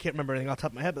lot, I can't remember anything off the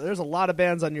top of my head, but there's a lot of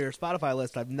bands on your Spotify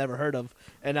list I've never heard of,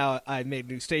 and now I made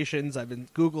new stations, I've been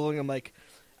Googling, I'm like,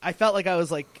 I felt like I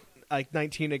was like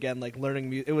 19 again, like learning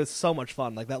music. It was so much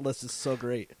fun, like that list is so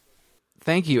great.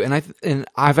 Thank you, and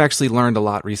I've actually learned a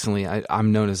lot recently.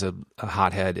 I'm known as a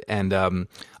hothead, and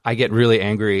I get really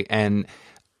angry and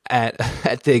at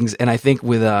things. And I think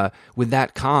with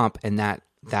that comp and that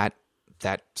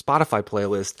Spotify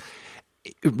playlist,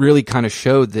 it really kind of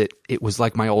showed that it was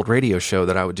like my old radio show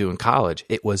that I would do in college.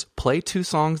 It was play two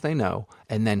songs they know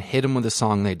and then hit them with a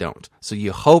song they don't. So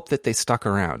you hope that they stuck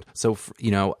around. So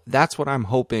that's what I'm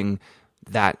hoping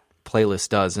that playlist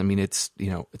does. I mean, it's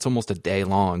almost a day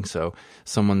long, so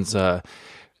someone's I've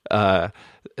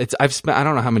spent, I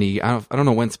don't know how many, I don't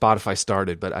know when Spotify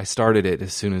started, but I started it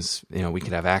as soon as we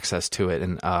could have access to it,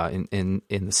 and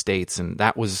in the States, and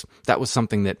that was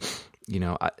something that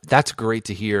that's great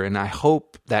to hear, and I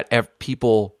hope that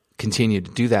people continue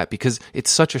to do that, because it's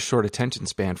such a short attention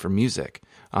span for music.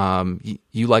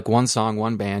 You like one song,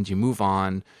 one band, you move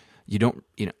on. You don't,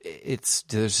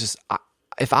 there's just.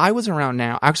 If I was around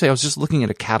now, actually, I was just looking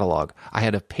at a catalog. I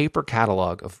had a paper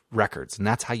catalog of records, and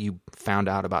that's how you found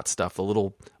out about stuff, the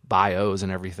little bios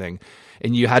and everything.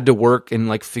 And you had to work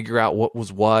and figure out what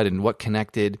was what and what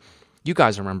connected. You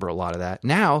guys remember a lot of that.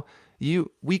 Now, you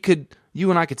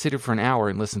and I could sit here for an hour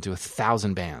and listen to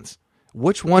 1,000 bands.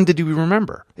 Which one did we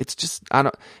remember? It's just, I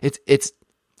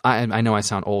know I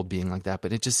sound old being like that,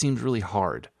 but it just seems really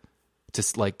hard to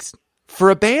for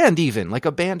a band, even like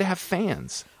a band to have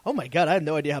fans. Oh my God, I had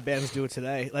no idea how bands do it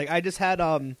today. Like I just had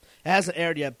it hasn't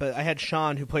aired yet, but I had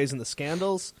Sean, who plays in the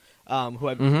Scandals, who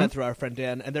I've met through our friend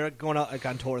Dan, and they're going out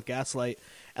on tour with Gaslight,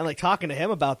 and talking to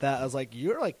him about that, I was like,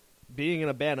 you're being in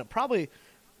a band. Probably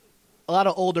a lot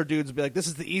of older dudes would be like, this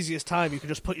is the easiest time. You can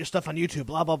just put your stuff on YouTube,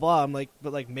 blah blah blah. I'm like,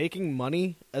 but making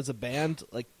money as a band,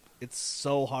 it's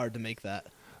so hard to make that.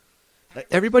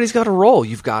 Everybody's got a role.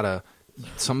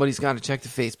 Somebody's got to check the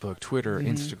Facebook, Twitter,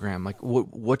 Instagram.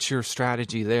 What's your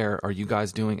strategy there? Are you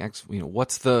guys doing X?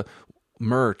 What's the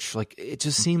merch? It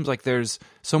just seems like there's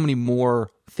so many more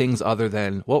things other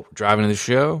than driving to the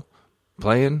show,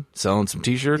 playing, selling some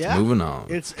T-shirts, moving on.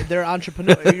 They're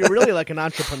entrepreneur. You're really like an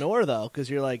entrepreneur though, because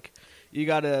you're you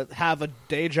got to have a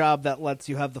day job that lets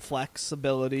you have the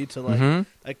flexibility to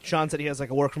like Sean said, he has a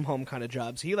work from home kind of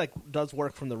job. So he does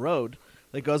work from the road.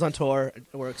 Goes on tour,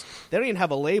 works. They don't even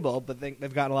have a label, but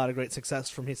they've gotten a lot of great success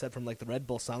from the Red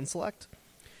Bull Sound Select,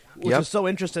 which is so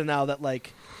interesting now that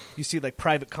you see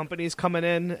private companies coming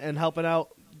in and helping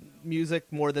out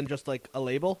music more than just a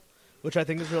label, which I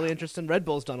think is really interesting. Red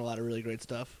Bull's done a lot of really great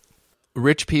stuff.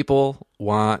 Rich people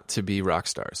want to be rock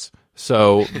stars.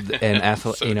 So and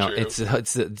so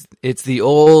it's the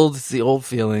old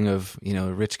feeling of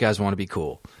rich guys want to be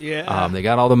cool. Yeah. They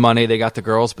got all the money, they got the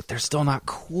girls, but they're still not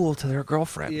cool to their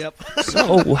girlfriend. Yep.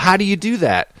 So how do you do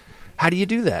that?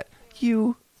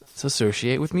 You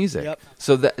associate with music. Yep.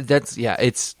 So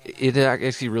it's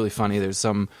actually really funny. There's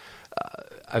some.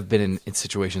 I've been in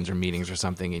situations or meetings or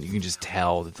something, and you can just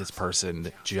tell that this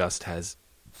person just has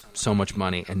so much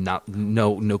money and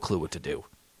no clue what to do.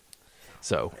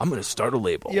 So I'm going to start a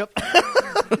label. Yep.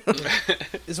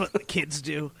 Is what the kids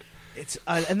do. It's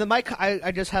and then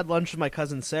I just had lunch with my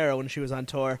cousin Sarah when she was on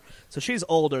tour. So she's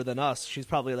older than us. She's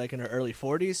probably like in her early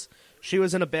 40s. She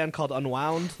was in a band called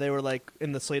Unwound. They were like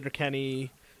in the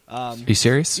Slater-Kenny. Are you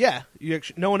serious? Yeah.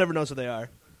 No one ever knows who they are.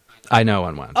 I know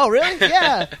Unwound. Oh, really?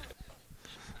 Yeah.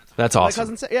 That's My awesome.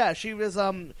 cousin Sarah, yeah, she was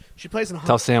she plays in.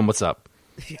 Tell Sam what's up.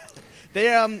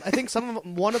 They I think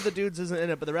one of the dudes isn't in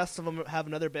it, but the rest of them have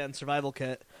another band, Survival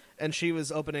Kit, and she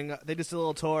was opening. They just did a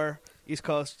little tour East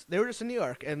Coast. They were just in New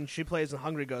York, and she plays in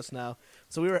Hungry Ghost now.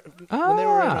 So when they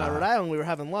were in Rhode Island, we were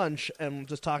having lunch and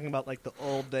just talking about like the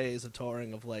old days of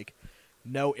touring, of like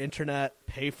no internet,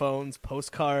 payphones,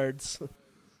 postcards.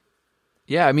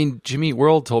 Yeah, I mean, Jimmy Eat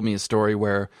World told me a story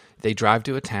where they drive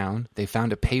to a town, they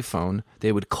found a payphone,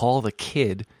 they would call the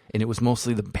kid, and it was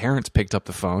mostly the parents picked up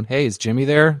the phone. Hey, is Jimmy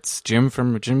there? It's Jim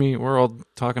from Jimmy Eat World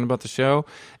talking about the show.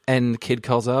 And the kid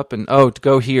calls up and,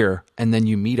 go here. And then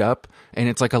you meet up, and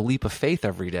it's like a leap of faith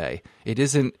every day. It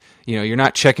isn't, you're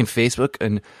not checking Facebook.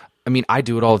 And I mean, I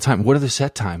do it all the time. What are the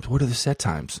set times? What are the set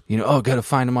times? Got to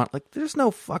find them on. Like, there's no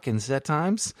fucking set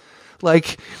times.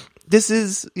 Like, this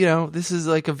is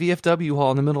like a VFW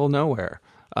hall in the middle of nowhere.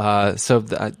 So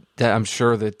that I'm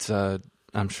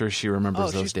sure she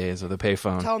remembers those days of the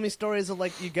payphone. Telling me stories of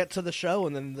like you get to the show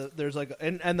and then there's like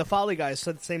and the Folly guys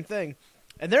said the same thing,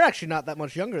 and they're actually not that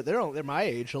much younger. They're my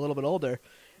age, a little bit older,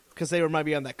 because they were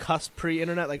maybe on that cusp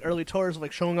pre-internet, like early tours,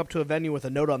 like showing up to a venue with a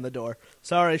note on the door.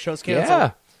 Sorry, show's canceled.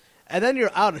 Yeah. And then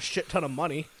you're out a shit ton of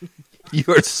money. You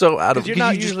are so out of. You're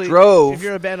not you usually just drove. If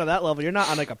you're a band on that level, you're not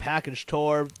on like a package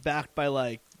tour backed by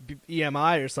like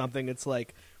EMI or something. It's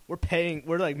like we're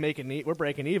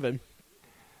breaking even.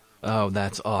 Oh,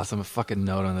 that's awesome! A fucking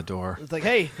note on the door. It's like,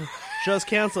 hey, show's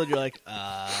canceled. You're like,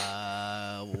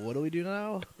 what do we do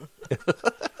now?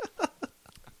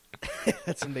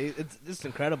 That's amazing. It's just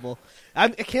incredible. I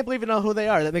can't believe you know who they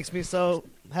are. That makes me so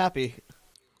happy.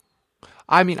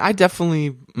 I mean,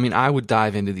 I would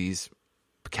dive into these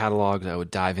catalogs. I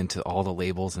would dive into all the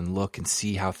labels and look and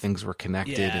see how things were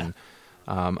connected. Yeah.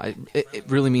 And it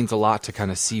really means a lot to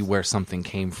kind of see where something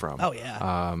came from. Oh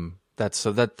yeah. That's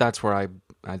where I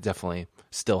definitely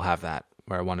still have that,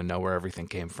 where I want to know where everything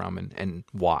came from and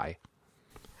why.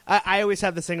 I always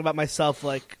have this thing about myself,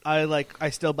 I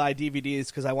still buy DVDs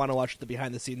because I want to watch the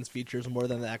behind the scenes features more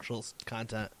than the actual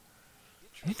content.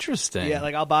 Interesting. Yeah,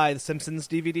 like I'll buy the Simpsons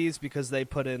DVDs because they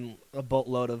put in a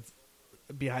boatload of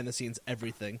behind the scenes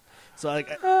everything. So like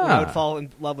when I would fall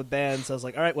in love with bands, I was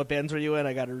like, all right, what bands were you in?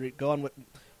 I got to go on with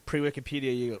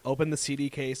pre-Wikipedia. You open the CD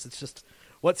case. It's just,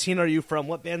 what scene are you from?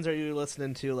 What bands are you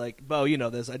listening to? Like, Bo, you know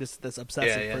this. This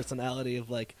obsessive personality of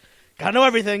like, gotta know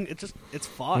everything. It's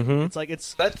fun. Mm-hmm. It's like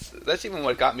that's even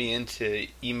what got me into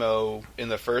emo in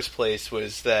the first place,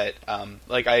 was that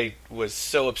like I was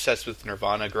so obsessed with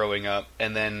Nirvana growing up,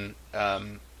 and then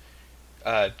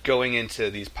going into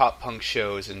these pop punk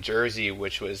shows in Jersey,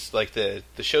 which was like the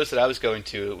shows that I was going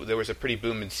to. There was a pretty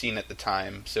booming scene at the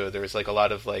time, so there was like a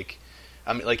lot of like.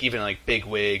 Like even like Big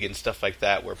Wig and stuff like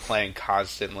that were playing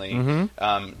constantly.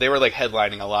 Mm-hmm. They were like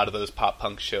headlining a lot of those pop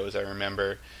punk shows, I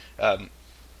remember. So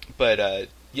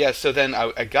then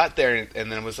I got there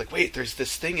and then I was like, wait, there's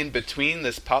this thing in between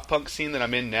this pop punk scene that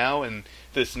I'm in now and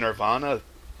this Nirvana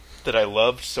that I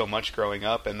loved so much growing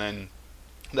up. And then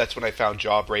that's when I found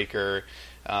Jawbreaker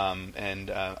and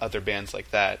other bands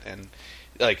like that. And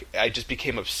like I just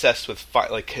became obsessed with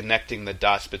connecting the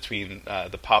dots between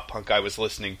the pop punk I was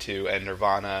listening to and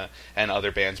Nirvana and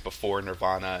other bands before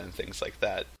Nirvana and things like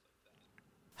that.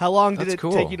 How long did it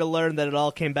take you to learn that it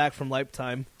all came back from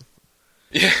Lifetime?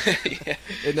 Yeah.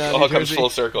 It all comes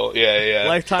full circle. Yeah.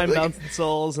 Lifetime, Bouncing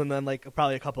Souls, and then like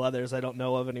probably a couple others I don't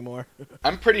know of anymore.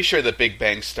 I'm pretty sure the Big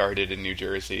Bang started in New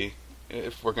Jersey,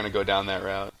 if we're going to go down that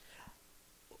route.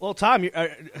 Well, Tom,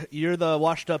 you're the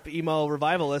washed-up emo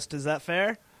revivalist. Is that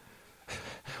fair?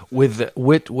 Wait,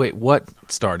 what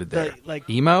started there? Like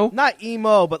emo? Not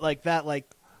emo, but like that, like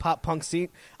pop punk scene.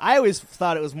 I always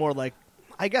thought it was more like,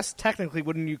 I guess technically,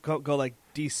 wouldn't you go like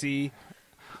DC?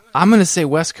 I'm going to say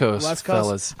West Coast,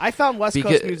 fellas. I found West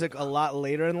Coast music a lot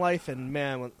later in life, and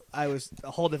man, when I was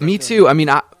a whole different. Me too. I mean,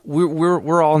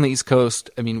 we're all on the East Coast.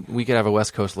 I mean, we could have a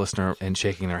West Coast listener and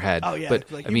shaking their head. Oh yeah, but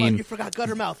like, I mean, you forgot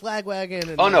Guttermouth, Lagwagon.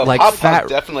 And, oh no, like pop punk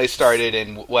definitely started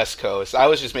in West Coast. I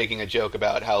was just making a joke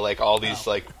about how like all these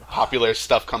like popular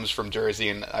stuff comes from Jersey,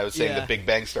 and I was saying the Big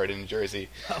Bang started in Jersey.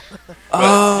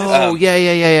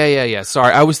 Yeah.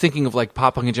 Sorry, I was thinking of like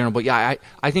pop punk in general, but yeah,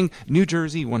 I think New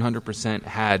Jersey 100%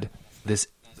 had this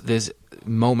this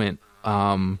moment,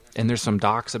 and there's some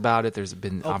docs about it. There's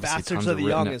been obviously Bastards tons of the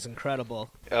Young written. is incredible.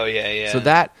 Oh yeah. So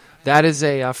that is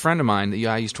a friend of mine that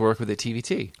I used to work with at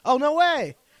TVT Oh, no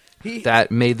way!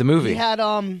 that made the movie. He had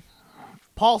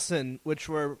Paulson, which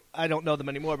were, I don't know them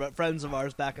anymore, but friends of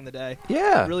ours back in the day.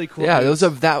 Yeah, Really cool Yeah, dudes.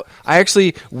 those are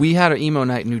that. We had an emo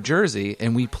night in New Jersey,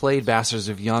 and we played Bastards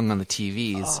of Young on the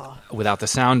TVs without the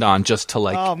sound on, just to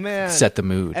Oh, man. set the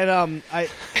mood. And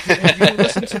have you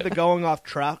listened to the Going Off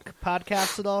Track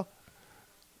podcast at all?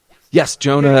 Yes,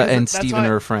 Jonah Yeah, 'cause and that's Steven why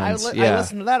are friends. I Yeah,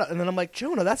 listened to that, and then I'm like,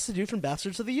 Jonah, that's the dude from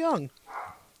Bastards of the Young.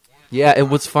 yeah. And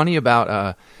what's funny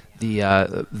about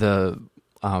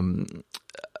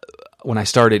when I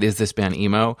started Is This Band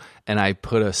Emo, and I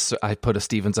put a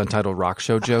Steven's Untitled Rock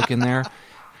Show joke in there.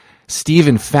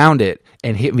 Steven found it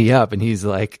and hit me up, and he's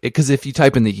like, because if you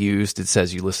type in the used, it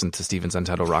says you listen to Steven's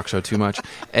Untitled Rock Show too much,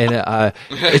 and love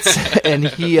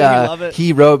it?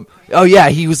 he wrote, oh yeah,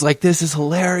 he was like, this is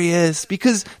hilarious,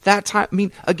 because that time, I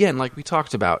mean, again, like we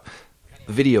talked about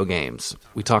video games,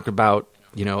 we talked about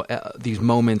these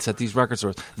moments at these record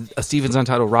stores. A Steven's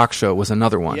Untitled Rock Show was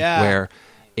another one where.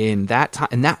 In that time,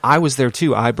 and that I was there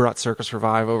too. I brought Circus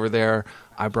Revive over there.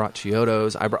 I brought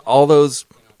Chiodos. I brought all those,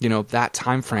 that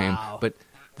time frame. Wow. But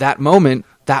that moment,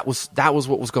 that was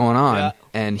what was going on, Yeah.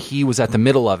 and he was at the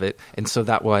middle of it. And so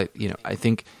that why, I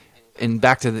think, and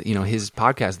back to his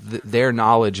podcast, their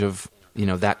knowledge of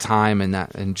that time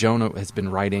and Jonah has been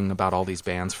writing about all these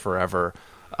bands forever.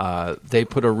 They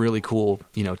put a really cool,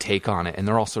 take on it, and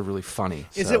they're also really funny.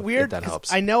 Is so it weird? That 'Cause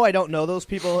helps. I know I don't know those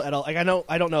people at all. Like I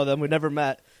don't know them. We've never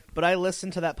met. But I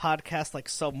listen to that podcast like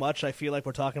so much. I feel like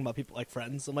we're talking about people like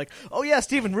friends. I'm like, oh yeah,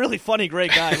 Steven, really funny,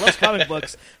 great guy, loves comic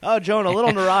books. Oh, Jonah, a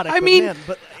little neurotic.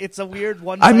 But it's a weird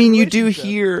one. I mean, you do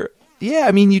hear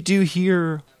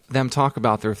them talk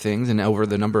about their things, and over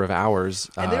the number of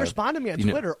hours, and they respond to me on you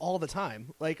know- Twitter all the time.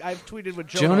 Like I've tweeted with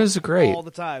Jonah Jonah's great. all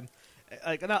the time.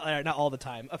 Like not all the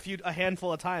time, a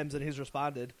handful of times, and he's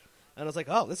responded. And I was like,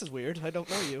 oh, this is weird. I don't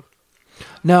know you.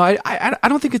 No, I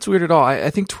don't think it's weird at all. I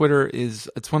think Twitter it's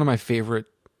one of my favorite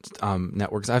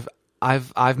networks.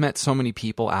 I've met so many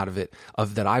people out of it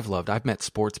that I've loved. I've met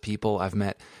sports people. I've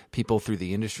met people through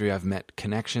the industry. I've met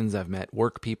connections. I've met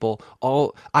work people.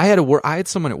 I had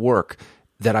someone at work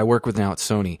that I work with now at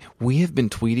Sony. We have been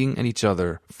tweeting at each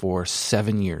other for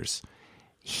 7 years.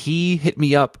 He hit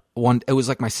me up it was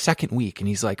like my second week, and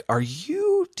he's like,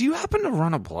 do you happen to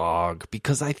run a blog?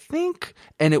 Because I think,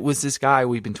 and it was this guy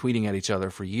we've been tweeting at each other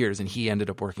for years, and he ended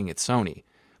up working at Sony.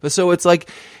 But so it's like,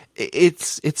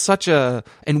 it's such a,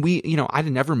 and we,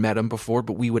 I'd never met him before,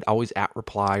 but we would always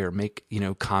reply or make,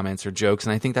 comments or jokes.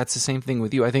 And I think that's the same thing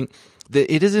with you. I think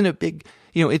that it isn't a big,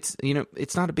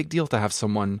 it's not a big deal to have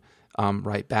someone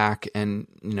write back and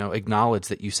acknowledge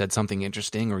that you said something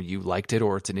interesting or you liked it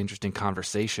or it's an interesting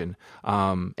conversation,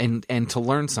 and to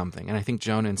learn something. And I think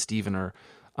Jonah and Steven are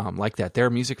like that.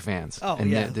 They're music fans. Oh and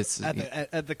yeah,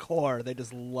 at the core, they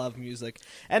just love music,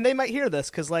 and they might hear this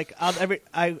because like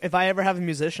if I ever have a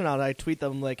musician on, I tweet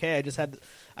them like, hey, I just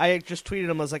tweeted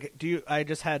him. I was like, I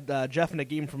just had Jeff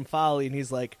Nagim from Folly, and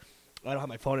he's like, I don't have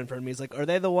my phone in front of me. He's like, are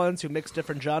they the ones who mix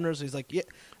different genres? He's like, yeah.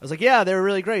 I was like, yeah, they were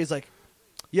really great. He's like,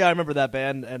 yeah, I remember that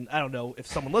band, and I don't know if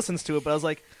someone listens to it, but I was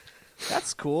like,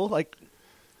 that's cool. Like,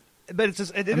 but it's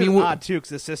just it's odd too because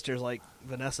his sister's like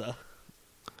Vanessa.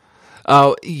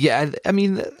 Oh yeah, I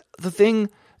mean the thing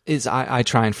is, I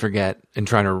try and forget and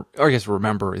try to, or I guess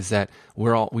remember, is that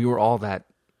we were all that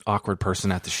awkward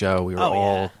person at the show. We were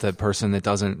all the person that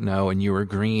doesn't know, and you were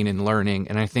green and learning.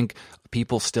 And I think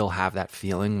people still have that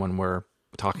feeling when we're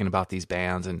talking about these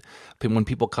bands, and when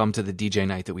people come to the DJ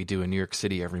night that we do in New York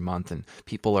City every month, and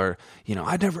people are,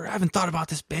 I haven't thought about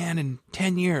this band in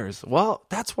 10 years. Well,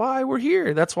 that's why we're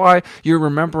here. That's why you're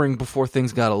remembering before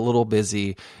things got a little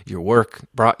busy, your work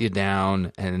brought you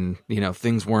down, and,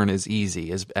 things weren't as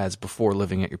easy as before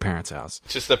living at your parents' house.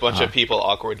 Just a bunch of people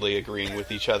awkwardly agreeing with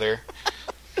each other.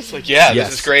 It's like, yeah,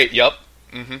 Yes. this is great. Yup.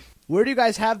 Mm-hmm. Where do you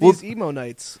guys have these emo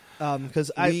nights?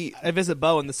 Because I visit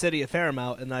Bo in the city a fair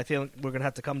amount, and I feel like we're going to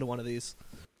have to come to one of these.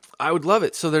 I would love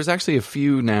it. So there's actually a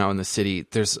few now in the city.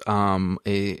 There's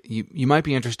you might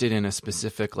be interested in a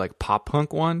specific like pop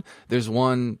punk one. There's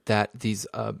one that these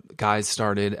guys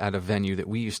started at a venue that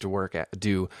we used to work at.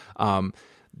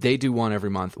 They do one every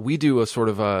month. We do a sort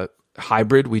of a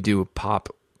hybrid. We do pop,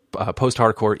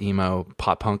 post-hardcore, emo,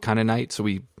 pop punk kind of night. So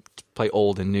we play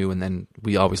old and new, and then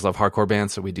we always love hardcore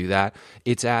bands, so we do that.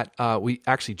 It's at we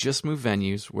actually just moved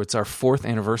venues. It's our 4th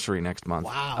anniversary next month.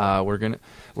 Wow. We're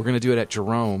gonna do it at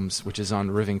Jerome's, which is on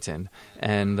Rivington,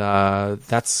 and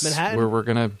that's Manhattan? where we're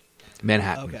gonna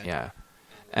Manhattan. Okay. Yeah,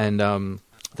 and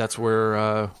That's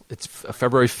where it's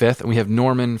February 5th, and we have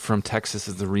Norman from Texas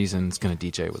is the reason is going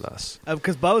to DJ with us.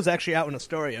 Because Bo's actually out in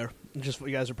Astoria. Just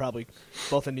you guys are probably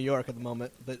both in New York at the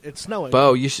moment, but it's snowing.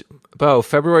 Bo,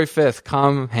 February 5th,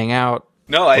 come hang out.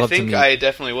 No, I think I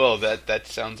definitely will. That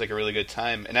sounds like a really good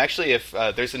time. And actually, if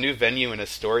there's a new venue in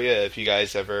Astoria, if you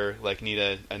guys ever need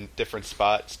a different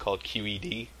spot, it's called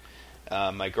QED.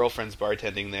 My girlfriend's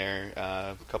bartending there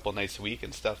a couple nights a week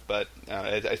and stuff, but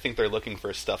I think they're looking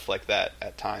for stuff like that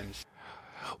at times.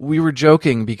 We were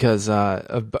joking because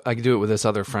I do it with this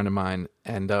other friend of mine,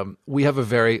 and we have a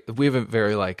very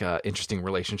interesting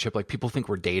relationship. Like, people think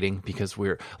we're dating because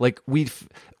we're like we've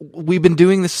been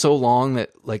doing this so long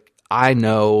that I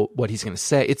know what he's going to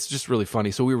say. It's just really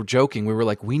funny. So we were joking. We were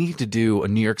like, we need to do a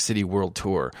New York City world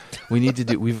tour.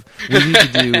 We've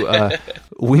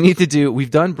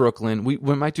done Brooklyn. We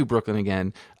might do Brooklyn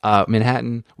again.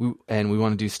 Manhattan. And we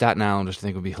want to do Staten Island, which I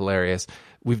think would be hilarious.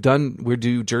 We'll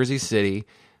do Jersey City.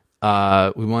 We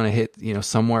want to hit,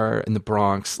 somewhere in the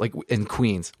Bronx, like in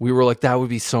Queens. We were like, that would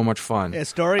be so much fun.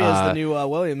 Astoria is the new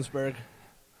Williamsburg.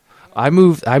 I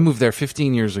moved there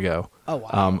 15 years ago. Oh wow.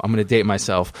 I'm going to date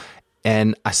myself.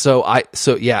 And so I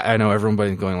know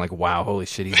everybody's going like, wow, holy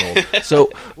shit, he's old.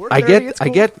 So I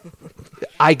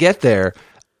get there,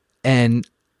 and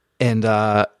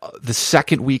the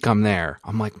second week I'm there,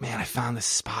 I'm like, man, I found this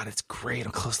spot. It's great.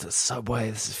 I'm close to the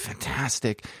subway. This is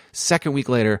fantastic. Second week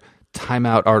later, Time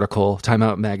Out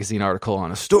magazine article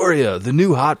on Astoria, the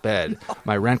new hotbed.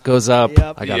 My rent goes up.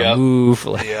 Yep. I gotta move.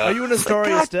 Are you in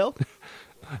Astoria still?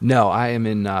 No, I am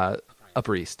in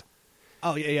Upper East.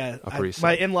 Oh yeah. Upper East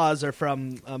My Side. in-laws are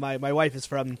from. My wife is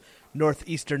from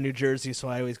northeastern New Jersey, so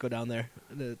I always go down there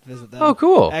to visit them. Oh,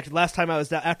 cool. Actually, last time I was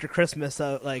down after Christmas,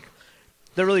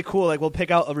 they're really cool. Like, we'll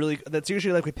pick out that's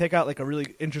usually we pick out a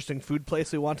really interesting food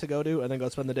place we want to go to, and then go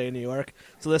spend the day in New York.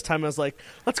 So this time I was like,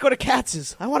 let's go to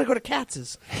Katz's. I want to go to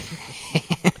Katz's.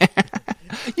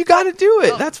 You got to do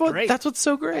it. Oh, That's great. what's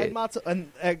so great.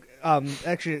 And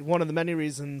actually, one of the many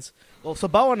reasons. Well, so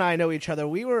Bo and I know each other.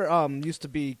 We were used to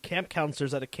be camp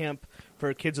counselors at a camp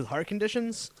for kids with heart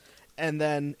conditions, and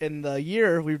then in the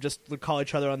year we would call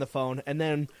each other on the phone, and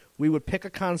then we would pick a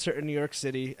concert in New York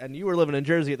City. And you were living in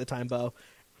Jersey at the time, Bo,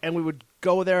 and we would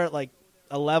go there at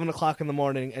 11 o'clock in the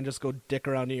morning and just go dick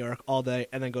around New York all day,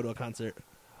 and then go to a concert.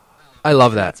 I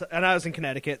love that. And I was in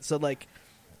Connecticut, so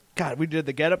God, we did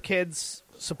the Get Up Kids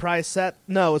surprise set.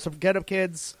 No, it's Get Up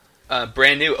Kids.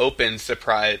 Brand new open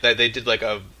surprise. That they did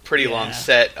a pretty long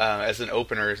set as an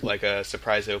opener, like a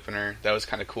surprise opener. That was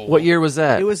kind of cool. What year was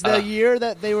that? It was the year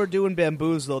that they were doing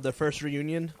Bamboozle, the first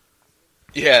reunion.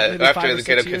 Yeah, Maybe after 5 or the Get 6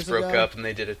 Up Kids years broke ago. up and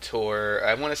they did a tour.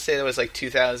 I want to say that was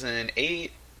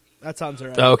 2008. That sounds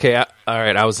right. Okay, all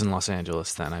right. I was in Los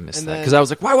Angeles then. I missed And that then- because I was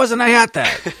like, why wasn't I at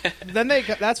that? Then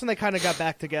that's when they kind of got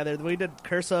back together. We did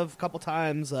Cursive a couple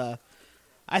times.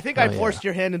 I think I forced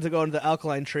your hand into going to the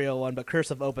Alkaline Trio one, but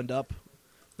Cursive opened up.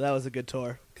 That was a good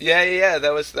tour. Yeah.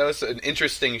 That was an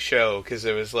interesting show because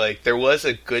it was there was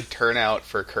a good turnout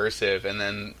for Cursive, and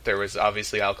then there was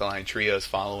obviously Alkaline Trios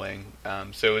following.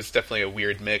 So it was definitely a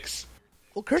weird mix.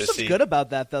 Well, Cursive's good about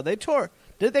that though.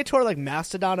 Did they tour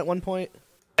Mastodon at one point?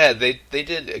 Yeah, they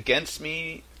did Against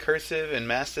Me, Cursive, and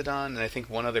Mastodon, and I think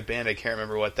one other band. I can't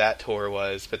remember what that tour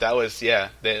was, but that was they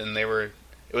were.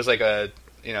 It was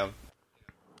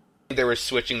they were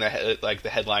switching the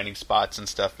headlining spots and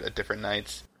stuff at different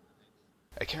nights.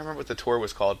 I can't remember what the tour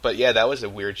was called, but yeah, that was a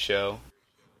weird show.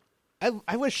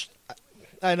 I wish.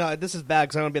 I know this is bad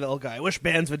because I want to be the old guy. I wish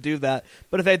bands would do that,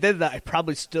 but if they did that, I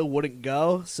probably still wouldn't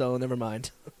go. So never mind.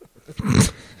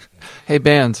 Hey,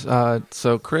 bands.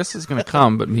 So Chris is going to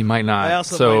come, but he might not. I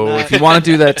also so might not. if you want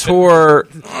to do that tour,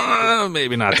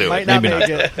 maybe not do Might it. not Maybe make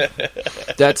not.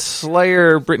 it. That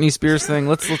Slayer, Britney Spears thing.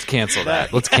 Let's cancel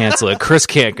that. Let's cancel it. Chris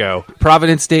can't go.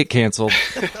 Providence State canceled.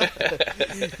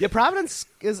 Yeah, Providence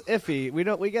is iffy.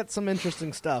 We get some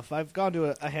interesting stuff. I've gone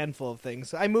to a handful of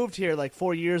things. I moved here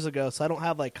 4 years ago, so I don't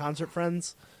have concert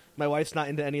friends. My wife's not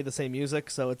into any of the same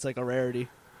music, so it's a rarity.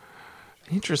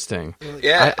 Interesting.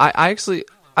 Yeah, I actually.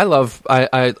 I love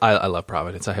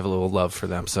Providence. I have a little love for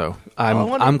them, so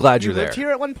I'm glad you're you lived there.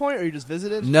 here at one point, or you just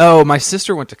visited? No, my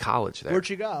sister went to college there. Where'd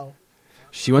you go?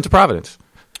 She went to Providence.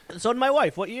 So did my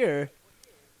wife. What year?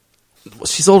 Well,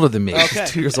 she's older than me. Okay.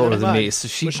 She's 2 years older than Never me. mind.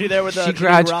 So Was she there with she Gene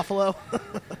Garofalo?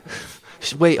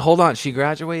 Wait, hold on. She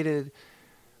graduated.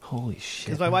 Holy shit!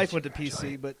 Because my wife went to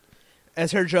PC, but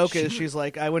as her joke is, she's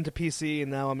like, I went to PC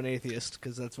and now I'm an atheist,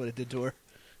 because that's what it did to her.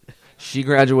 She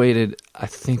graduated. I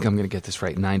think I'm going to get this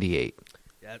right. 98.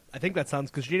 Yeah, I think that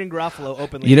sounds because Gene Garofalo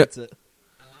openly admits it.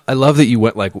 I love that you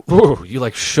went like, "Ooh," you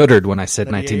like shuddered when I said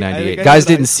 98. 1998. I think I Guys said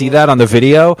high didn't see school. that on the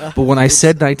video, but when I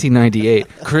said 1998,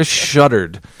 Chris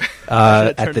shuddered I should've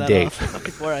at turned the that date. off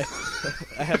before I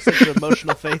have such an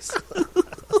emotional face.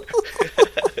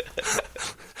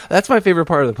 That's my favorite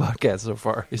part of the podcast so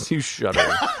far, is you shuddering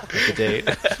at the date.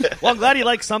 Well, I'm glad you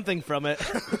like something from it.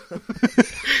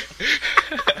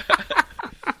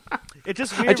 It's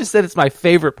just weird. I just said it's my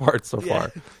favorite part so Yeah,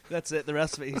 far. that's it. The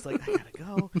rest of it, he's like, I gotta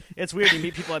go. It's weird. You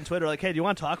meet people on Twitter like, hey, do you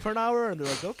want to talk for an hour? And they're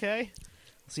like, okay.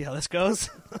 See how this goes.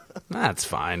 That's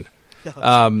fine.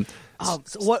 So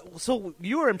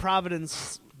you were in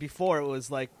Providence before. It was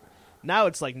like, now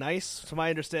it's like nice. To my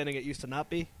understanding, it used to not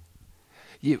be.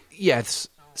 Yes.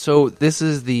 So this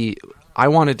is I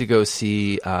wanted to go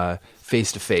see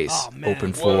Face to Face Oh, man.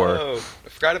 open for. Whoa, I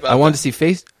forgot about I wanted that. to see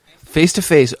Face to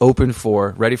Face open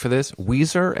for. Ready for this?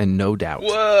 Weezer and No Doubt.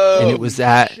 Whoa. And it was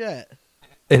at Shit.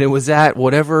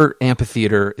 whatever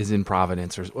amphitheater is in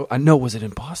Providence, or I know, was it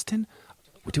in Boston?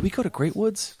 Did we go to Great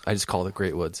Woods? I just call it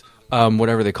Great Woods.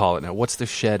 Whatever they call it now. What's the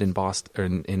shed in Boston or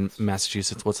in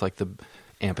Massachusetts? What's like the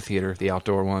amphitheater, the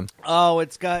outdoor one? Oh,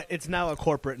 it's now a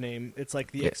corporate name. It's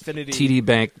like the Xfinity. TD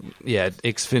Bank,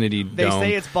 Xfinity They Dome.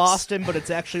 say it's Boston, but it's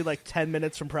actually like 10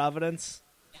 minutes from Providence.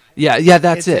 Yeah,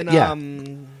 that's It's it.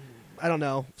 in, I don't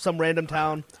know, some random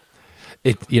town.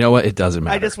 You know what? It doesn't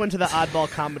matter. I just went to the Oddball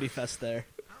Comedy Fest there.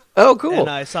 Oh, cool. And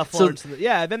I saw Florence.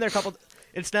 I've been there a couple.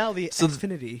 It's now the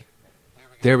Xfinity.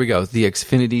 There we go. The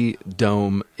Xfinity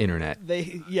Dome Internet.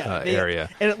 Area.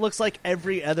 And it looks like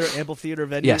every other amphitheater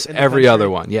venue. Yes, in the every country. other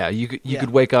one. Yeah, you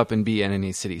could wake up and be in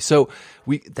any city. So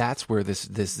that's where this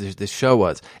show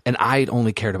was, and I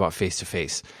only cared about Face to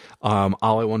Face. All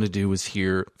I wanted to do was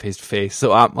hear Face to Face.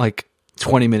 So I'm like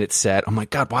 20 minutes set. I'm like,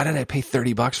 God, why did I pay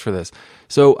 $30 for this?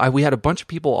 So we had a bunch of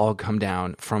people all come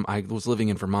down from. I was living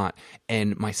in Vermont,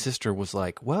 and my sister was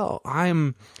like, "Well,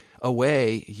 I'm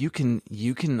away. You can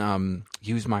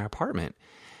use my apartment."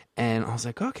 And I was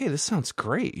like, okay, this sounds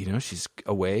great. You know, she's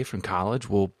away from college.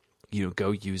 We'll,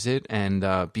 go use it and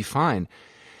be fine.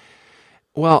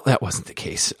 Well, that wasn't the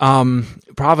case.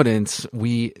 Providence,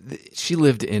 she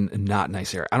lived in a not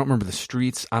nice area. I don't remember the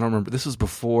streets. I don't remember. This was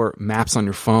before maps on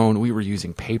your phone. We were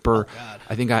using paper. Oh,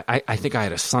 I think I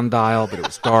had a sundial, but it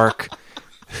was dark.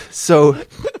 So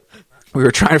we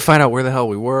were trying to find out where the hell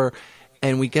we were.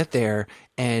 And we get there,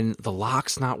 and the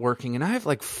lock's not working. And I have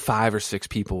like 5 or 6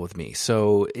 people with me,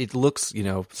 so it looks,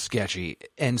 sketchy.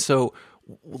 And so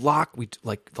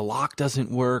the lock doesn't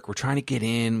work. We're trying to get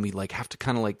in. We have to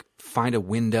kind of find a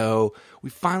window. We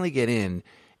finally get in,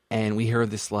 and we hear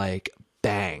this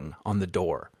bang on the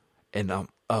door, and I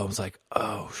was like,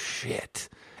 oh shit.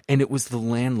 And it was the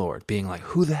landlord being like,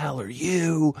 who the hell are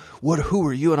you? Who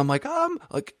are you? And I'm like,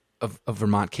 a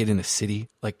Vermont kid in a city,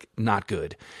 not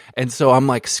good. And so I'm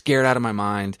scared out of my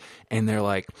mind. And they're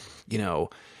like,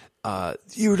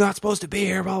 you're not supposed to be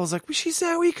here. But I was like, well, she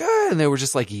said we could. And they were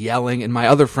just yelling. And my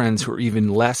other friends who are even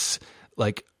less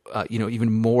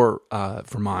even more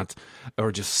Vermont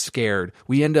or just scared.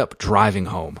 We end up driving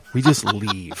home. We just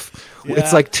leave.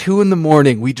 Yeah. It's 2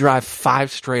 a.m. We drive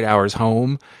 5 straight hours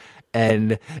home.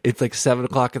 And it's 7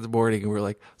 o'clock in the morning. And we're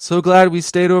like, so glad we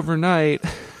stayed overnight.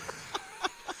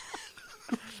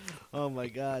 Oh my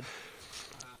god!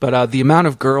 But the amount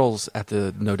of girls at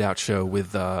the No Doubt show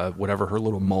with whatever her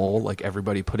little mole,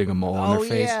 everybody putting a mole on their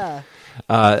face. Yeah.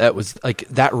 That was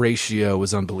that ratio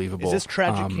was unbelievable. Is this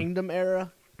Tragic Kingdom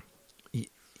era?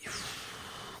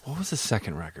 What was the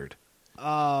second record?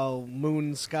 Oh,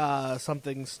 Moon Ska,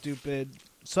 something stupid,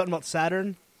 something about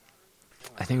Saturn.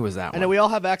 I think it was that I one. know we all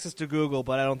have access to Google,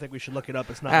 but I don't think we should look it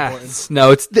up. It's not important. No,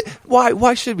 it's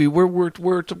why should we? We're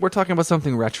talking about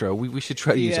something retro. We should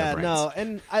try to use our brains. No,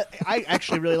 and I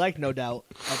actually really liked No Doubt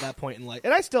at that point in life,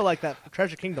 and I still like that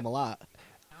Treasure Kingdom a lot.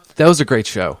 That was a great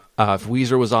show.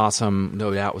 Weezer was awesome.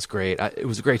 No Doubt was great. It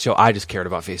was a great show. I just cared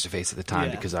about Face to Face at the time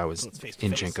because I was It's Face to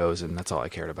in Face. Jinkos, and that's all I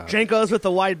cared about. Jinkos with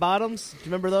the wide bottoms. Do you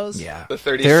remember those? Yeah, The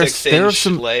there are 36-inch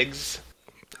some legs.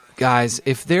 guys.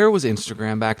 If there was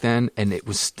Instagram back then, and it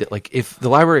was still if the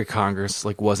Library of Congress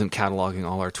wasn't cataloging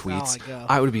all our tweets, my God.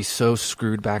 I would be so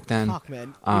screwed back then. Fuck,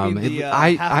 man. You mean the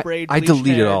I half-braid, I bleached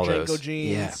deleted hair, all Janko those.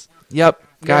 jeans, Yeah. Yep,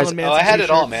 guys. Marilyn Manson Oh, I had it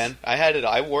all, t-shirts. man. I had it.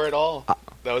 I wore it all.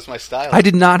 That was my style. I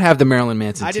did not have the Marilyn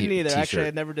Manson. I didn't either. T-shirt. Actually,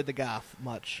 I never did the goth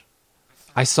much.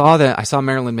 I saw that. I saw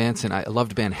Marilyn Manson. I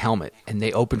loved the band Helmet, and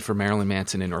they opened for Marilyn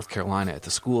Manson in North Carolina at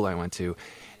the school I went to,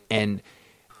 and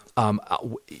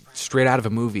straight out of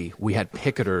a movie, we had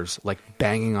picketers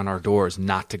banging on our doors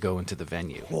not to go into the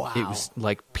venue. Wow. It was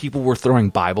people were throwing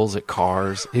Bibles at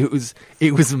cars. It was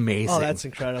amazing. Oh, that's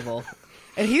incredible.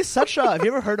 And he's such a. Have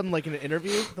you ever heard him in an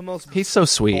interview? The most He's so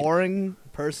sweet. boring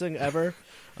person ever.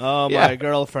 Oh, Yeah. my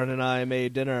girlfriend and I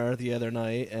made dinner the other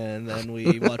night, and then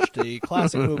we watched a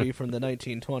classic movie from the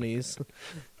 1920s.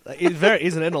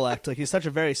 He's an intellect. Like, he's such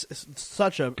a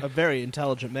very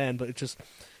intelligent man, but it just,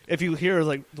 if you hear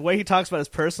like the way he talks about his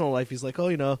personal life, he's like, oh,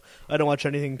 I don't watch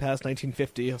anything past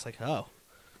 1950. I was like, oh,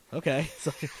 okay.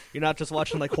 So you're not just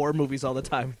watching like horror movies all the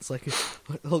time. It's like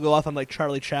he'll go off on like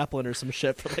Charlie Chaplin or some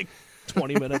shit for like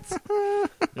 20 minutes.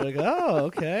 You're like, oh,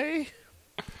 okay.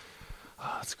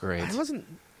 Oh, that's great. I wasn't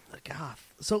like,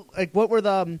 so like, what were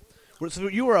the? So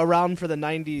you were around for the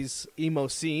 '90s emo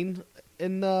scene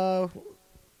in the.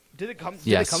 Did it come? Did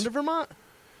Yes. it come to Vermont?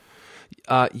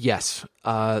 Yes.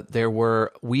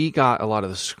 We got a lot of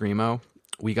the screamo.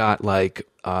 We got like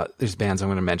there's bands I'm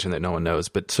going to mention that no one knows,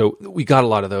 but so we got a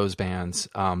lot of those bands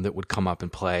that would come up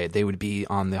and play. They would be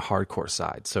on the hardcore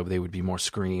side, so they would be more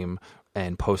scream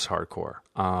and post-hardcore,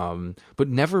 but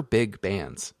never big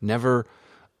bands. Never.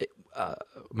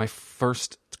 My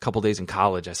first couple days in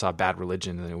college, I saw Bad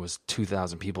Religion, and there was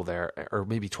 2,000 people there, or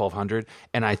maybe 1,200,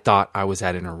 and I thought I was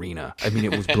at an arena. I mean,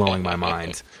 it was blowing my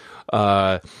mind.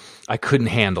 I couldn't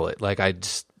handle it. Like,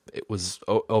 it was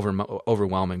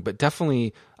overwhelming. But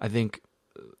definitely, I think,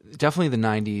 the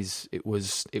 90s, it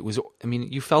was. I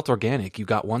mean, you felt organic. You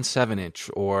got 1 7-inch,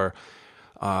 or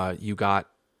you got.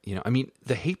 I mean,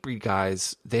 the Hatebreed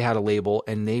guys, they had a label,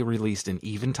 and they released an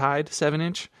Eventide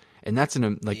 7-inch. And that's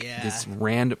this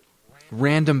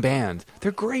random band.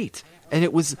 They're great, and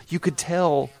it was, you could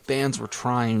tell bands were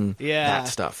trying that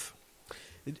stuff.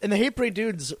 And the Hatebreed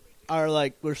dudes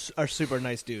are super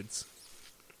nice dudes.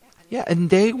 Yeah,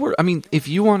 and they were. I mean, if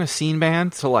you want a scene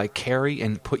band to like carry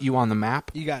and put you on the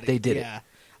map, You got it. They did it.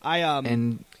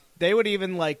 And they would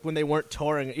even when they weren't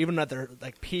touring, even at their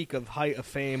peak of height of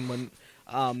fame, when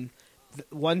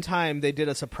one time they did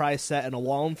a surprise set in a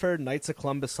Wallingford, Knights of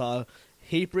Columbus saw.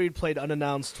 Hatebreed played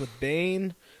unannounced with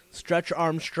Bane, Stretch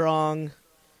Armstrong,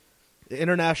 the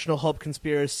International Hope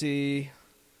Conspiracy,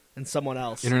 and someone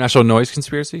else. International Noise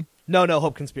Conspiracy? No,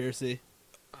 Hope Conspiracy.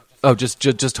 Oh, just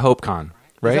HopeCon,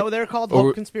 right? Is that what they're called?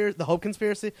 The Hope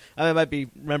Conspiracy? I might be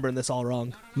remembering this all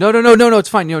wrong. No, it's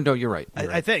fine. No, you're right.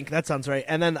 I think that sounds right.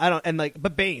 And then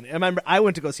but Bane. I remember I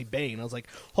went to go see Bane. I was like,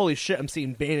 holy shit, I'm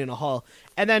seeing Bane in a hall.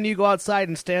 And then you go outside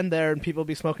and stand there, and people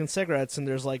be smoking cigarettes, and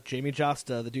there's like Jamie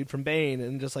Josta, the dude from Bane,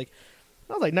 and just like,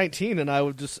 I was like 19, and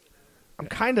I'm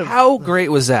kind of. How great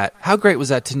was that? How great was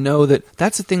that to know that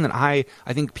that's the thing that I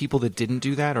think people that didn't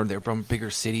do that, or they're from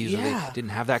bigger cities, or they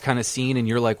didn't have that kind of scene, and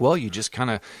you're like, well, you just kind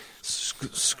of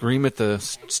scream at the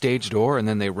stage door, and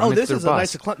then they run into their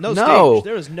bus. Stage.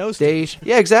 There was no stage.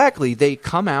 Yeah, exactly. They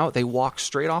come out, they walk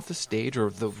straight off the stage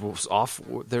or off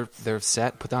their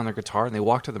set, put down their guitar, and they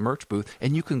walk to the merch booth,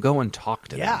 and you can go and talk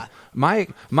to them.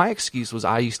 My excuse was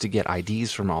I used to get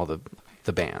IDs from all the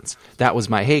bands. That was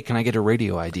my, hey, can I get a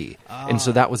radio ID? And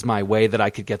so that was my way that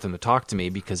I could get them to talk to me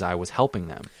because I was helping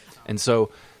them. And so,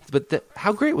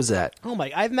 how great was that? Oh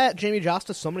my! I've met Jamie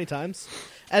Josta so many times.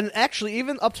 And actually,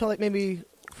 even up to maybe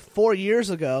 4 years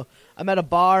ago, I'm at a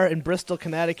bar in Bristol,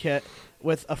 Connecticut,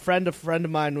 with a friend of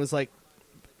mine was like,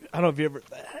 I don't know if you ever,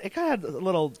 it kind of had a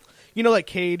little, like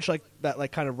Cage, like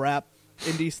that kind of rap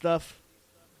indie stuff,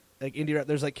 like indie rap.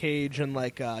 There's like Cage and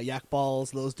like Yak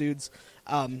Balls, those dudes.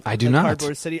 I do not.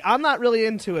 Cardboard City. I'm not really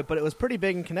into it, but it was pretty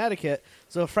big in Connecticut.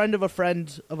 So a friend of a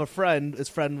friend of a friend, his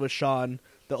friend was Sean,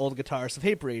 the old guitarist of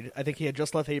Hatebreed. I think he had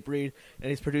just left Hatebreed, and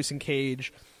he's producing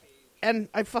Cage. And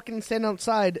I fucking stand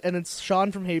outside, and it's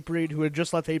Sean from Hatebreed, who had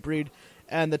just left Hatebreed,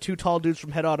 and the 2 tall dudes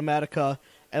from Head Automatica,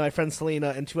 and my friend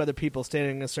Selena, and 2 other people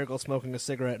standing in a circle smoking a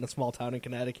cigarette in a small town in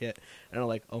Connecticut. And I'm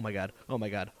like, oh my god, oh my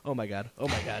god, oh my god, oh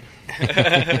my god.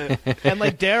 And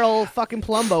like Daryl fucking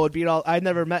Palumbo would be all. I'd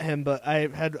never met him, but I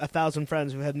had 1,000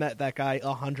 friends who had met that guy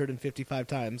 155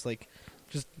 times. Like,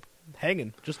 just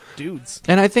hanging, just dudes.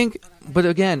 And I think, but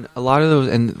again, a lot of those,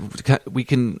 and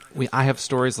I have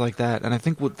stories like that, and I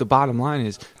think what the bottom line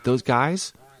is, those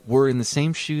guys were in the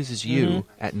same shoes as you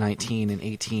at 19 and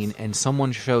 18, and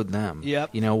someone showed them.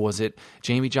 Yep. Was it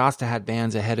Jamie Josta had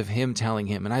bands ahead of him telling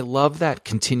him, and I love that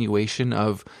continuation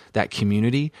of that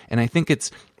community, and I think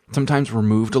it's sometimes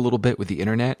removed a little bit with the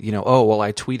internet. Oh, well,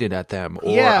 I tweeted at them,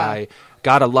 or I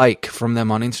got a like from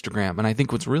them on Instagram, and I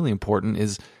think what's really important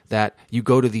is that you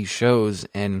go to these shows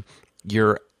and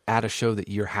you're at a show that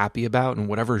you're happy about, and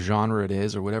whatever genre it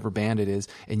is or whatever band it is,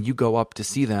 and you go up to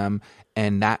see them,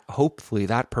 and that hopefully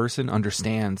that person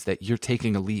understands that you're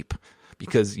taking a leap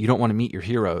because you don't want to meet your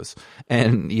heroes,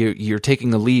 and you're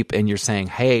taking a leap and you're saying,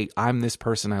 hey, I'm this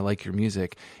person, I like your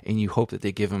music, and you hope that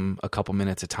they give them a couple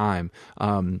minutes of time.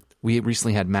 We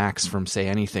recently had Max from Say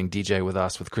Anything DJ with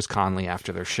us with Chris Conley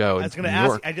after their show. I was going to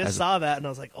ask, I just saw that and I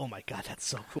was like, oh my god, that's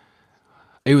so cool.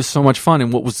 It was so much fun,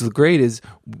 and what was great is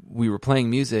we were playing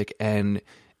music, and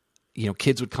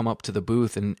kids would come up to the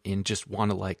booth and just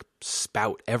want to like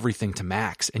spout everything to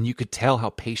Max, and you could tell how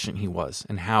patient he was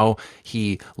and how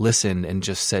he listened and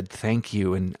just said thank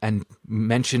you and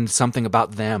mentioned something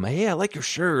about them. Hey, I like your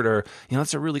shirt, or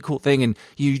that's a really cool thing, and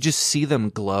you just see them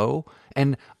glow.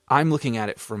 And I'm looking at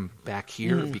it from back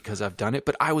here because I've done it,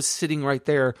 but I was sitting right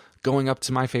there going up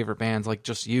to my favorite bands like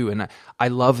just you, and I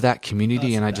love that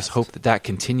community. And I just hope that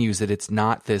continues, that it's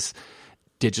not this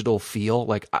digital feel.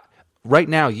 Like right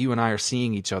now, you and I are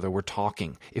seeing each other, we're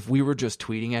talking. If we were just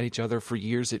tweeting at each other for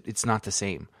years, it's not the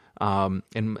same. And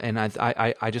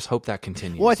I just hope that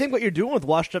continues. Well, I think what you're doing with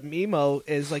Washed Up Emo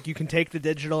is like you can take the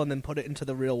digital and then put it into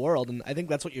the real world, and I think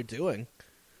that's what you're doing.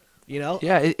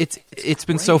 Yeah, it's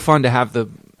been so fun to have the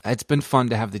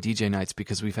DJ nights,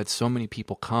 because we've had so many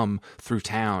people come through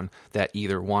town that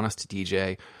either want us to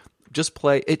DJ, just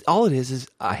play it. All it is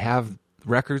I have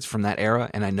records from that era,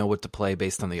 and I know what to play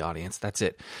based on the audience. That's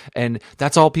it, and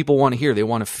that's all people want to hear. They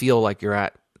want to feel like you're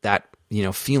at that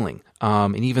feeling.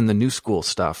 And even the new school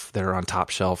stuff that are on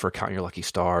Top Shelf or Count Your Lucky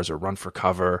Stars or Run for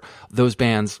Cover, those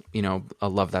bands, I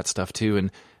love that stuff too,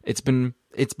 and it's been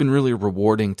really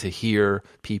rewarding to hear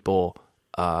people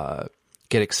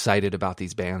get excited about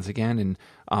these bands again.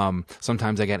 And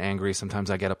sometimes I get angry,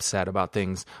 sometimes I get upset about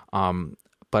things.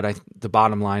 But the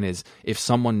bottom line is, if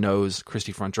someone knows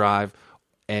Christie Front Drive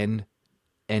and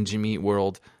Jimmy Eat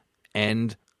World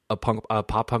and a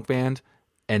pop punk band,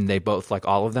 and they both like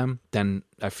all of them, then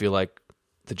I feel like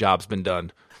the job's been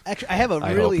done. Actually, I have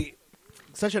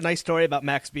such a nice story about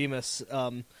Max Bemis.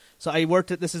 So I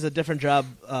this is a different job.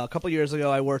 A couple years ago,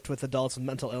 I worked with adults with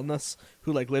mental illness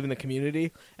who like live in the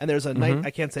community. And there's I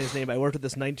can't say his name, but I worked with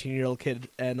this 19-year-old kid,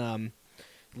 and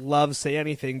loves Say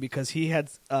Anything because he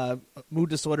had mood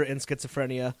disorder and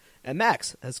schizophrenia, and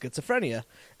Max has schizophrenia.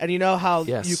 And you know how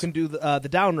you can do the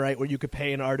downright, where you could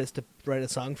pay an artist to write a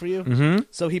song for you? Mm-hmm.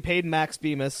 So he paid Max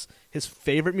Bemis, his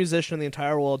favorite musician in the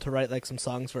entire world, to write like some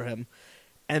songs for him.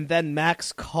 And then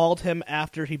Max called him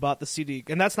after he bought the CD.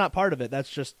 And that's not part of it. That's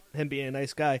just him being a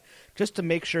nice guy, just to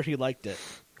make sure he liked it.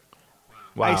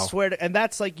 Wow. I swear and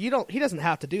that's like, he doesn't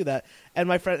have to do that. And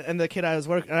my friend and the kid I was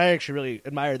working, and I actually really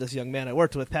admired this young man I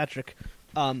worked with, Patrick.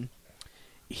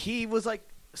 He was like,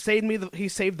 he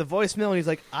saved the voicemail, and he's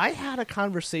like, I had a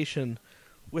conversation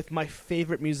with my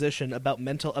favorite musician about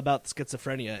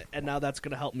schizophrenia, and now that's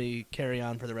going to help me carry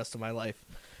on for the rest of my life.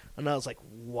 And I was like,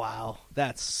 wow,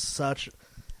 that's such.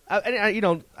 I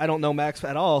don't know Max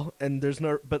at all, and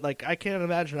but like I can't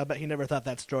imagine. I bet he never thought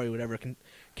that story would ever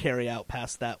carry out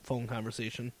past that phone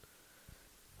conversation.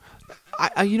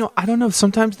 I don't know.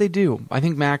 Sometimes they do. I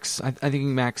think Max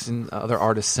and other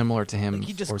artists similar to him,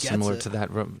 or similar to that,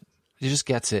 he just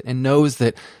gets it and knows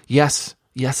that yes,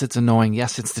 it's annoying.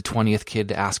 Yes, it's the 20th kid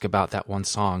to ask about that one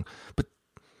song, but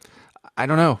I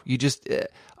don't know. You just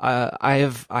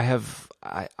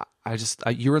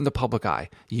you're in the public eye.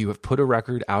 You have put a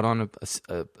record out on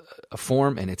a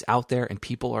form, and it's out there, and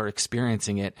people are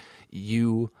experiencing it.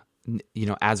 You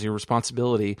as your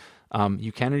responsibility,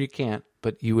 you can or you can't,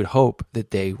 but you would hope that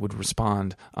they would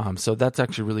respond. So that's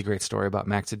actually a really great story about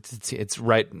Max. It's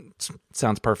right. It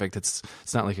sounds perfect. It's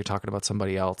not like you're talking about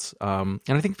somebody else. And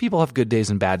I think people have good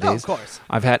days and bad days. Oh, of course.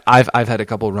 I've had a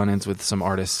couple run-ins with some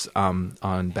artists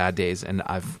on bad days, and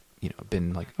I've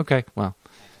been like, okay, well,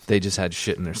 they just had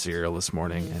shit in their cereal this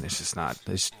morning, and it's just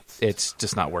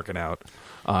not working out.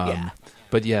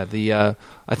 But yeah,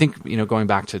 I think going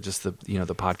back to just the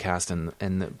the podcast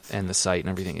and the site and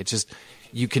everything, it's just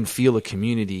you can feel a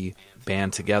community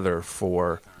band together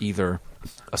for either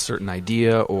a certain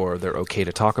idea or they're okay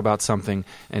to talk about something,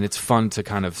 and it's fun to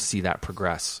kind of see that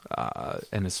progress.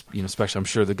 And it's, especially I'm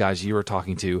sure the guys you were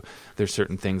talking to, there's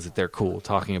certain things that they're cool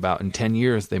talking about. In 10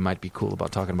 years, they might be cool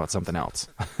about talking about something else.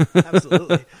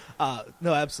 Absolutely.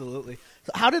 No, absolutely.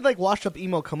 So how did Washed Up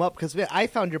Emo come up? Because I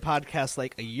found your podcast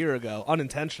like a year ago,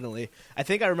 unintentionally. I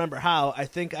think I remember how. I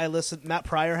think I listened. Matt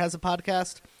Pryor has a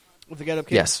podcast with the Get Up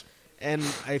Kids. Yes. And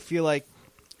I feel like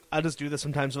I'll just do this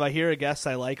sometimes. If I hear a guest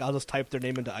I like, I'll just type their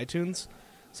name into iTunes.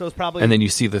 So it's probably, and then you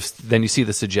see the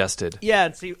suggested. Yeah,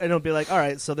 and it'll be like, all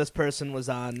right, so this person was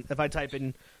on. If I type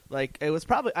in it was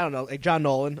probably, I don't know, like John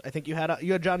Nolan. I think you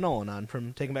had John Nolan on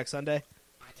from Taking Back Sunday.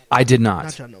 I did not.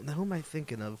 Not John Nolan. Who am I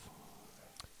thinking of?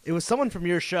 It was someone from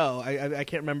your show. I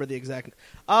can't remember the exact.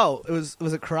 Oh, was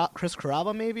it Chris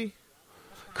Carrabba maybe?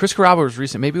 Chris Carrabba was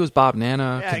recent. Maybe it was Bob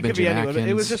Nana. Yeah, it could be anyone.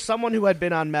 It was just someone who had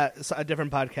been on a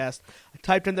different podcast. I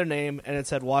typed in their name, and it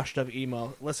said Washed Up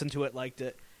Emo. Listened to it, liked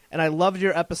it. And I loved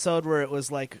your episode where it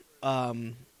was like,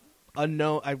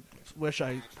 unknown. I wish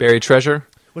I... Buried Treasure?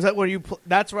 Was that where you?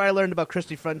 That's where I learned about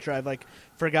Christie Front Drive, like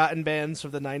forgotten bands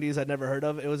from the '90s I'd never heard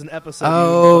of. It was an episode.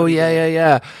 Oh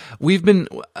yeah. We've been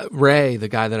Ray, the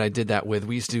guy that I did that with.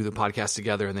 We used to do the podcast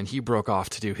together, and then he broke off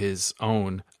to do his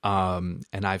own. And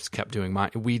I've kept doing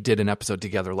mine. We did an episode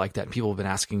together like that. People have been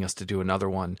asking us to do another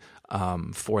one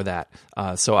for that.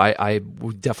 So I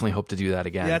would definitely hope to do that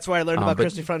again. Yeah, that's where I learned about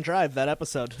Christie Front Drive. That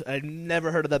episode. I'd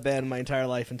never heard of that band in my entire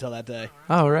life until that day.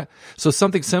 Oh, right. So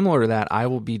something similar to that, I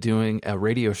will be doing a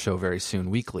radio show very soon,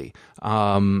 weekly.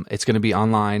 It's going to be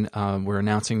online. We're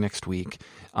announcing next week.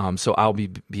 So I'll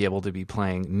be able to be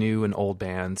playing new and old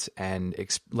bands and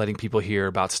letting people hear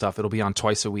about stuff. It'll be on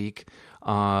twice a week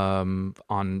on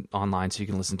online, so you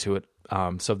can listen to it.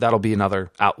 So that'll be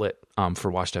another outlet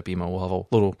for Washed Up Emo. We'll have a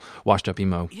little Washed Up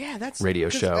Emo radio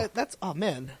show. That's oh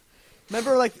man,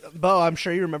 remember like Bo? I'm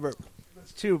sure you remember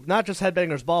too. Not just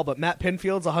Headbangers Ball, but Matt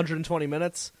Pinfield's 120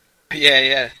 minutes.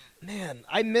 Yeah. Man,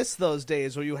 I miss those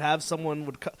days where you have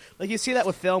someone like you see that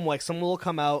with film, like someone will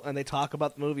come out and they talk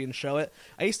about the movie and show it.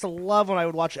 I used to love when I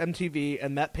would watch MTV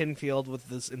and Matt Pinfield with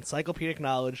this encyclopedic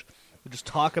knowledge would just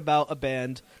talk about a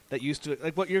band that used to,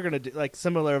 like what you're going to do, like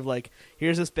similar of like,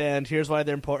 here's this band, here's why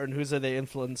they're important, who's are they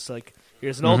influenced, like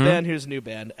here's an old band, here's a new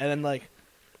band. And then like,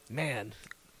 man,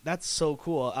 that's so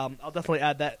cool. I'll definitely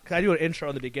add that. I do an intro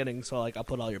in the beginning, so like I'll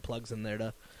put all your plugs in there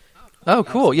to... Oh,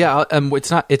 cool! Yeah,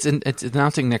 it's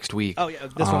announcing next week. Oh yeah,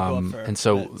 this won't go up for and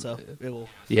so it will.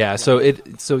 Yeah,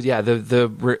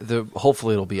 the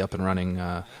hopefully it'll be up and running.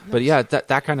 But yeah,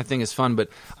 that kind of thing is fun. But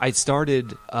I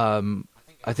started.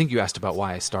 I think you asked about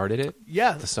why I started it.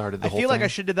 Yeah, the start of the whole I feel like thing. I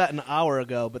should have did that an hour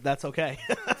ago, but that's okay.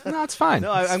 No, it's fine.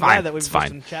 No, I'm fine. glad that we've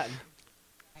just been chatting.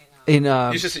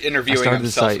 He's just interviewing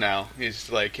himself now.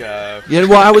 He's like, yeah.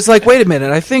 Well, I was like, wait a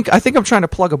minute. I think I'm trying to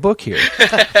plug a book here.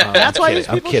 That's why these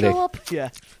people I'm kidding. show up. Yeah,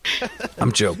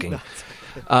 I'm joking.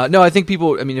 No, I think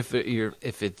people. I mean, if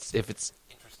it's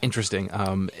interesting.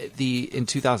 In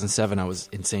 2007, I was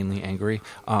insanely angry.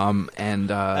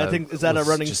 And I think is that a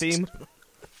running theme?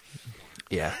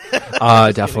 Yeah,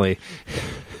 definitely.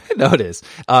 No, it is.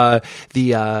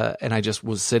 And I just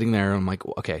was sitting there and I'm like,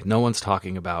 okay, no one's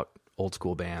talking about old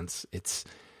school bands. It's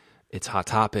Hot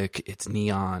Topic. It's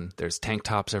Neon. There's tank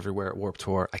tops everywhere at Warped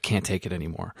Tour. I can't take it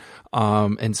anymore.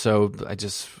 And so I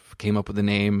just came up with a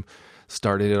name,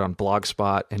 started it on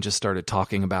Blogspot, and just started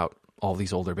talking about all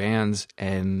these older bands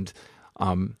and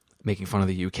making fun of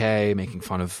the UK, making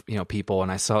fun of people.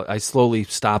 And I slowly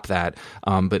stopped that.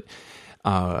 But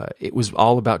it was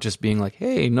all about just being like,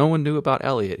 hey, no one knew about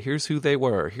Elliot. Here's who they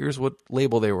were. Here's what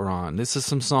label they were on. This is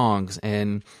some songs.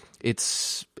 And it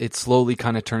slowly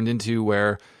kind of turned into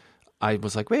where I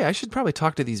was like, wait, I should probably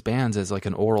talk to these bands as like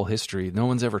an oral history. No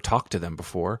one's ever talked to them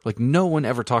before. Like no one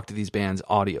ever talked to these bands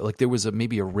audio. Like there was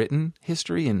maybe a written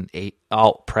history in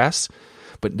alt press,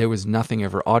 but there was nothing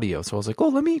ever audio. So I was like,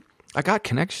 oh, I got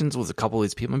connections with a couple of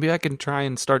these people. Maybe I can try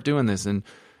and start doing this. And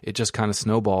it just kind of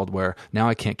snowballed where now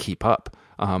I can't keep up.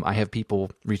 I have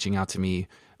people reaching out to me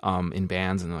in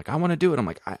bands and they're like, I want to do it. I'm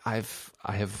like, I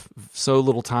have so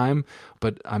little time,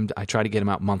 but I try to get them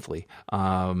out monthly.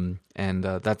 And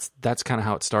that's kind of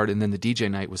how it started. And then the DJ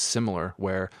night was similar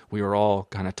where we were all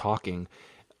kind of talking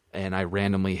and I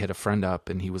randomly hit a friend up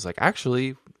and he was like,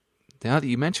 actually, now that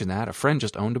you mention that, a friend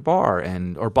just owned a bar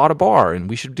or bought a bar and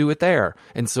we should do it there.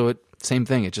 And so same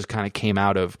thing. It just kind of came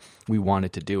out of, we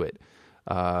wanted to do it.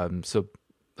 So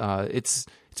it's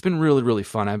been really, really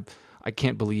fun. I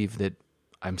can't believe that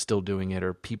I'm still doing it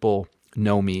or people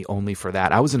know me only for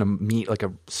that. I was in a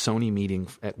Sony meeting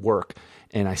at work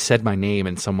and I said my name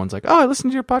and someone's like, oh, I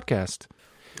listened to your podcast.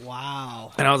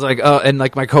 Wow. And I was like, oh, and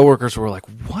like my coworkers were like,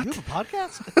 what? You have a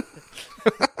podcast?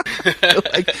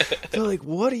 they're like,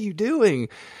 what are you doing?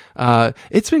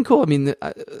 It's been cool. I mean,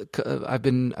 I've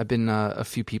been a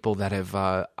few people that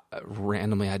have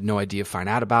randomly had no idea find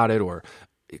out about it or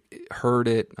heard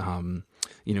it.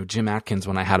 Jim Atkins,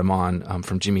 when I had him on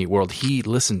from Jimmy Eat World, he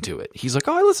listened to it. He's like,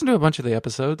 oh, I listened to a bunch of the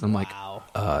episodes. I'm like,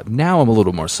 now I'm a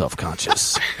little more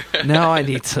self-conscious. Now I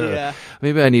need to,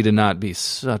 maybe I need to not be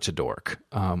such a dork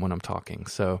when I'm talking.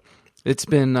 So it's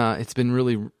been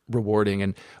really rewarding.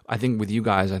 And I think with you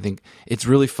guys, I think it's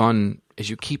really fun as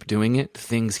you keep doing it,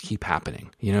 things keep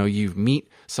happening. You meet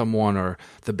someone or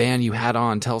the band you had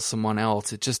on tells someone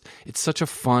else. It's such a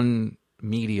fun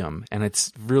medium, and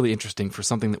it's really interesting for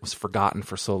something that was forgotten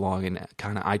for so long, and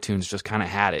kind of iTunes just kind of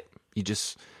had it.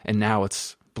 And now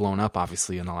it's blown up,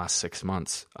 obviously, in the last 6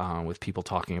 months with people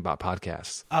talking about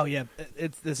podcasts. Oh yeah,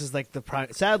 this is like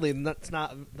sadly that's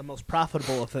not the most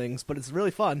profitable of things, but it's really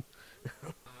fun.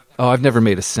 Oh, I've never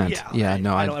made a cent. Yeah,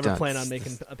 no, I don't ever plan on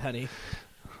making a penny.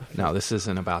 No, this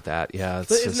isn't about that. Yeah,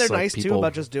 but isn't there nice too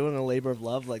about just doing a labor of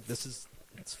love? Like this is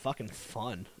It's fucking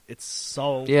fun. It's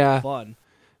so fun.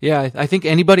 Yeah, I think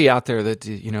anybody out there that,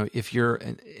 you know, if you're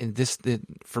in this,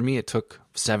 for me, it took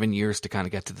 7 years to kind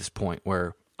of get to this point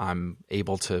where I'm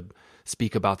able to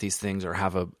speak about these things or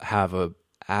have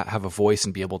a voice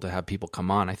and be able to have people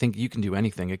come on. I think you can do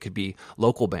anything. It could be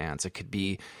local bands. It could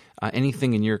be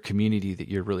anything in your community that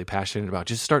you're really passionate about.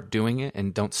 Just start doing it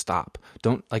and don't stop.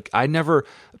 I don't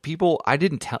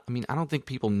think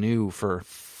people knew for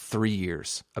 3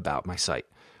 years about my site.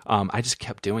 I just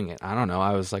kept doing it. I don't know.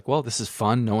 I was like, well, this is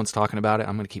fun. No one's talking about it.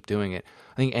 I'm going to keep doing it.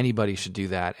 I think anybody should do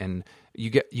that. And you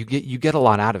get a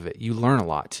lot out of it. You learn a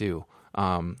lot too.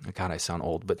 God, I sound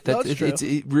old, but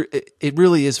it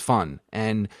really is fun.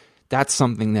 And that's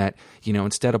something that, you know,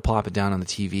 instead of plopping down on the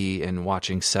TV and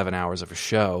watching 7 hours of a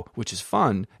show, which is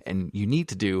fun and you need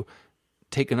to do,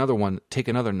 take another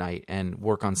night and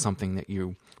work on something that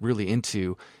you're really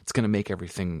into. It's going to make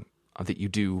everything that you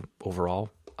do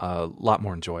overall a lot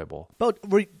more enjoyable. But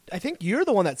I think you're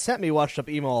the one that sent me Washed Up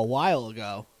Emo a while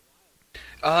ago.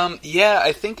 Yeah,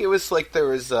 I think it was like there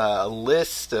was a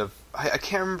list of, I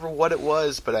can't remember what it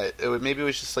was, but maybe it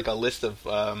was just like a list of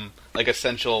like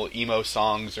essential emo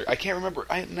songs, or I can't remember.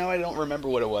 I don't remember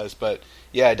what it was, but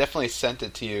yeah, I definitely sent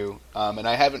it to you, and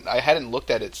I hadn't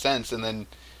looked at it since. And then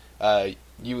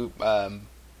you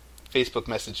Facebook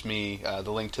messaged me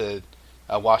the link to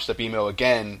Washed Up Emo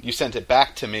again. You sent it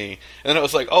back to me, and then I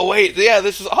was like, oh wait, yeah,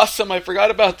 this is awesome. I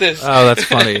forgot about this. Oh, that's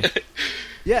funny.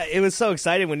 Yeah, it was so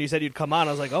exciting when you said you'd come on.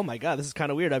 I was like, oh my god, this is kind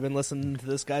of weird. I've been listening to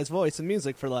this guy's voice and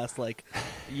music for the last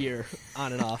year,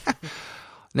 on and off.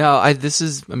 No,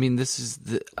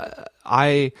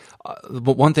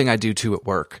 but one thing I do too at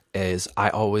work is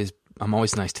I'm always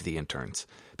nice to the interns,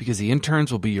 because the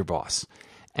interns will be your boss.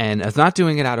 And it's not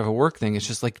doing it out of a work thing. It's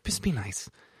just like, just be nice.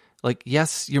 Like,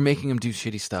 yes, you're making them do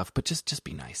shitty stuff, but just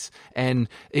be nice. And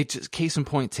it just, case in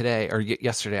point, today or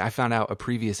yesterday, I found out a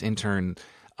previous intern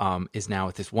is now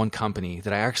at this one company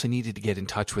that I actually needed to get in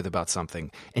touch with about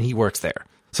something, and he works there.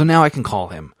 So now I can call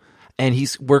him, and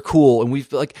we're cool, and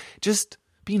we've just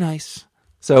be nice.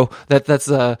 So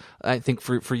that's I think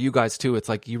for you guys too, it's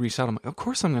like you reach out. I'm like, of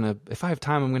course if I have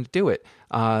time, I'm gonna do it.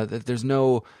 There's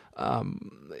no.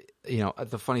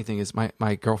 The funny thing is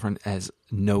my girlfriend has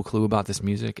no clue about this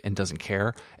music and doesn't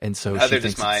care, and so she thinks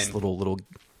it's this little.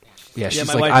 Yeah,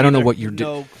 she's like, I don't know what you're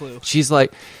doing. No clue. She's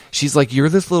like, you're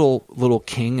this little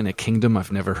king in a kingdom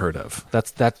I've never heard of.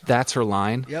 That's her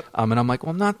line. Yep. And I'm like,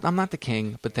 well, I'm not the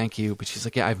king, but thank you. But she's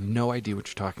like, yeah, I have no idea what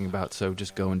you're talking about, so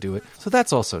just go and do it. So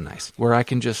that's also nice, where I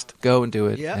can just go and do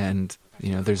it, yep. And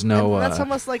there's no. And that's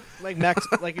almost like Max,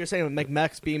 like you're saying, like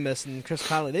Max Bemis and Chris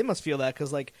Connolly. They must feel that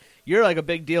because you're like a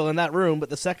big deal in that room, but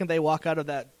the second they walk out of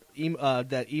that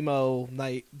emo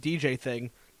night DJ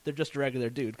thing, they're just a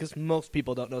regular dude, because most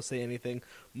people don't know Say Anything.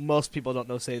 Most people don't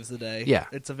know Saves the Day. Yeah.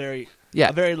 It's a very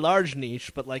large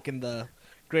niche, but in the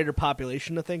greater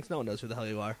population of things, no one knows who the hell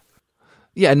you are.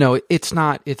 Yeah, no, it's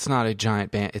not a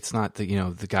giant band. It's not the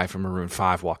guy from Maroon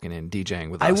 5 walking in DJing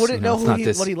with us. I wouldn't know what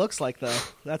he looks like, though.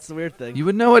 That's the weird thing. You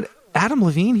would know it. Adam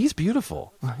Levine, he's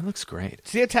beautiful. Oh, he looks great.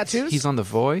 Does he have tattoos? He's on The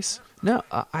Voice. No,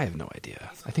 I have no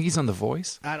idea. I think he's on The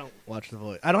Voice. I don't watch The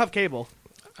Voice. I don't have cable.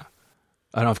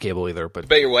 I don't have cable either, but I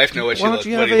bet your wife knows what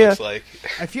he looks like.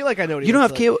 I feel like I know what he you don't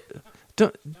looks have cable.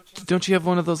 Don't you have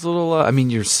one of those little?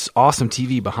 Your awesome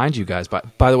TV behind you guys.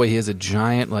 By the way, he has a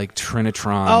giant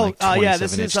Trinitron.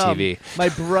 27-inch TV. My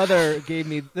brother gave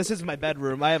me. This is my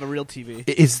bedroom. I have a real TV.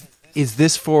 Is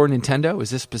this for Nintendo? Is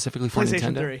this specifically for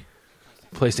PlayStation Nintendo? 3.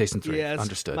 PlayStation 3. Yes,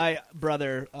 understood. My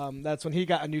brother. That's when he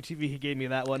got a new TV. He gave me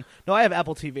that one. No, I have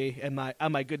Apple TV and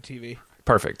on my good TV.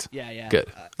 Perfect. Yeah.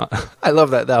 Good. I love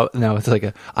that. No, it's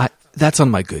like that's on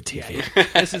my good TV.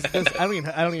 Yeah. This. I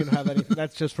don't even have anything.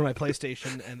 That's just for my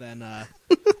PlayStation, and then.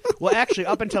 Well, actually,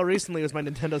 up until recently, it was my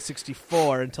Nintendo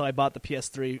 64 until I bought the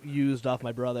PS3 used off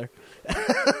my brother.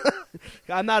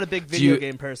 I'm not a big video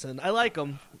game person. I like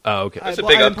them. Oh, okay. That's a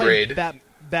big upgrade.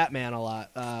 Batman a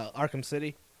lot. Arkham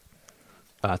City.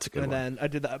 That's a good one. And then I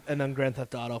did that, and then Grand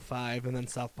Theft Auto 5, and then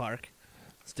South Park.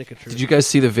 Stick of Truth. Did you guys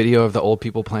see the video of the old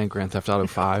people playing Grand Theft Auto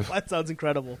 5? That sounds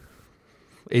incredible.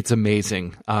 It's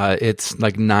amazing. It's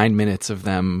 9 minutes of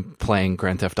them playing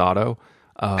Grand Theft Auto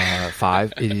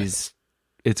 5.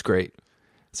 It's great.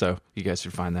 So you guys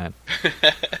should find that.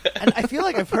 And I feel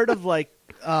like I've heard of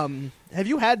have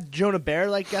you had Jonah Bear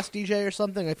guest DJ or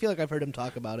something? I feel like I've heard him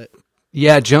talk about it.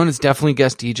 Yeah, Joan has definitely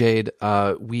guest DJ'd.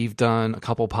 We've done a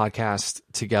couple podcasts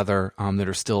together that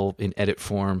are still in edit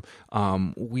form.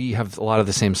 We have a lot of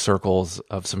the same circles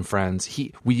of some friends.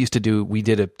 We did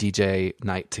a DJ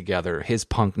night together, his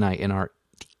punk night and our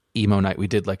emo night. We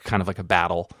did kind of a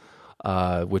battle,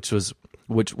 which was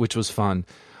fun.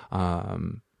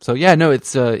 So yeah, no,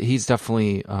 it's he's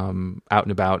definitely out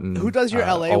and about. And Who does your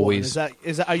LA always... one?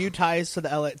 Is that are you ties to the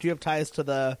LA? Do you have ties to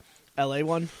the LA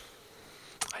one?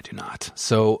 I do not.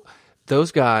 So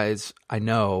those guys I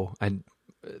know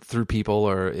through people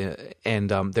and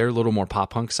they're a little more pop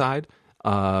punk side.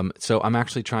 So I'm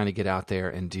actually trying to get out there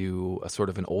and do a sort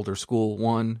of an older school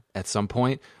one at some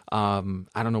point. I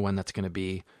don't know when that's going to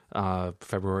be.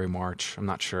 February, March. I'm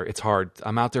not sure. It's hard.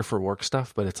 I'm out there for work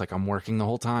stuff, but it's like I'm working the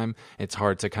whole time. It's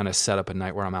hard to kind of set up a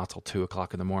night where I'm out till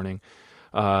 2:00 in the morning.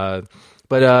 I'm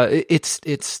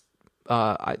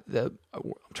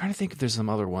trying to think if there's some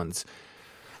other ones.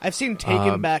 I've seen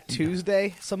Taken Back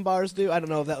Tuesday. Some bars do. I don't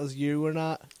know if that was you or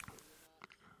not.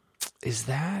 Is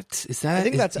that? I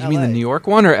think that's you LA. mean the New York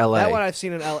one or LA? That one I've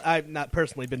seen in LA. I've not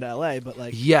personally been to LA, but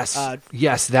like yes,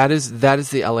 that is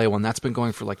the LA one. That's been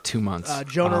going for like 2 months.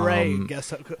 Jonah Ray,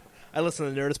 I listen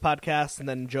to the Nerdist podcast, and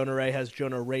then Jonah Ray has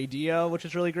Jonah Radio, which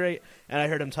is really great. And I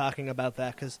heard him talking about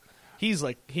that because he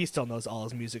still knows all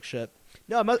his music shit.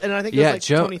 No, and I think it was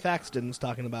Tony Thaxton was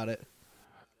talking about it.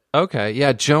 Okay,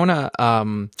 yeah, Jonah.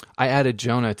 I added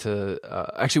Jonah to.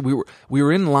 Actually, we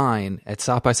were in line at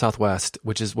South by Southwest,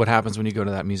 which is what happens when you go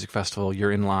to that music festival.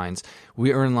 You're in lines.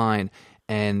 We were in line,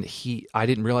 and I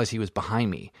didn't realize he was behind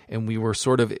me, and we were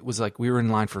it was like we were in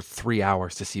line for 3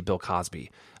 hours to see Bill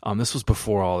Cosby. This was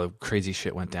before all the crazy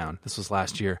shit went down. This was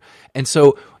last year. And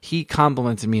so he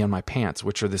complimented me on my pants,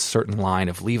 which are this certain line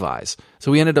of Levi's.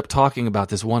 So we ended up talking about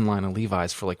this one line of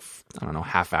Levi's for like, I don't know,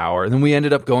 half hour. And then we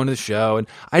ended up going to the show, and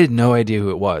I had no idea who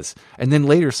it was. And then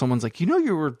later someone's like,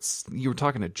 you were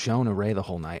talking to Jonah Ray the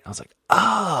whole night. I was like,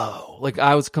 oh, like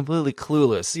I was completely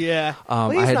clueless. Yeah.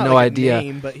 I had no idea.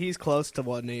 Name, but he's close to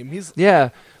one name.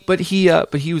 But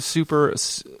he was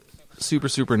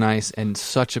super nice and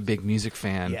such a big music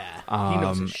fan. Yeah, he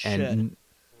knows his shit. And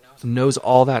knows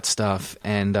all that stuff.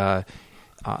 And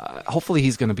hopefully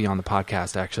he's going to be on the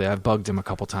podcast. Actually, I've bugged him a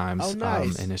couple times. Oh,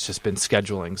 nice. And it's just been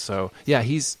scheduling. So yeah,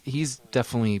 he's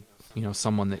definitely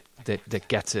someone that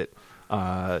gets it.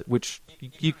 Which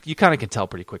you kind of can tell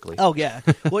pretty quickly. Oh yeah.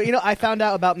 Well, I found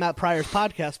out about Matt Pryor's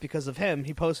podcast because of him.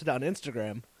 He posted it on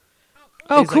Instagram.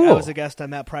 Oh, He's cool. Like, I was a guest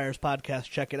on Matt Pryor's podcast.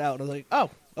 Check it out. And I was like,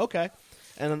 oh, okay.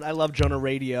 And I love Jonah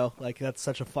Radio. Like, that's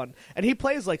such a fun. And he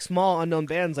plays like small unknown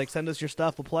bands. Like, send us your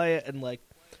stuff, we'll play it. And like,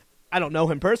 I don't know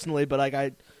him personally, but like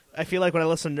I feel like when I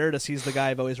listen to Nerdist, he's the guy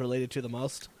I've always related to the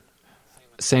most.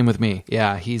 Same with me.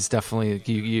 Yeah, he's definitely.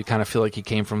 You kind of feel like he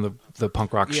came from the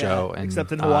punk rock show, and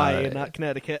except in Hawaii and not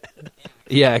Connecticut.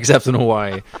 Yeah, except in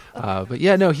Hawaii. But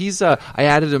yeah, no, he's. I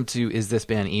added him to Is This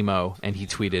Band Emo, and he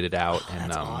tweeted it out. And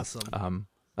that's awesome.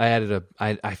 I added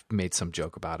I made some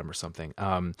joke about him or something.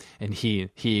 And he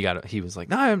was like,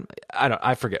 no,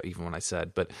 I forget even what I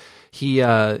said, but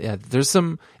there's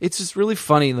some, it's just really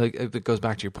funny. Like it goes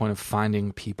back to your point of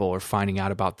finding people or finding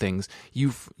out about things.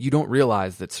 You don't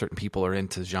realize that certain people are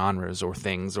into genres or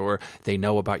things, or they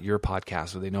know about your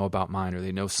podcast, or they know about mine, or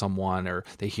they know someone, or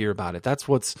they hear about it. That's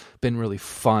what's been really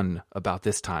fun about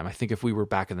this time. I think if we were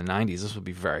back in the 90s, this would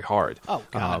be very hard. Oh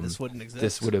God, this wouldn't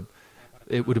exist.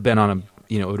 It would have been on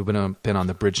been on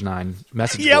the Bridge 9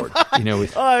 message yep. board.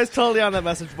 I was totally on that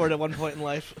message board at one point in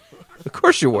life. Of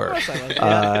course you were. Of course I was.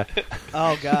 Yeah.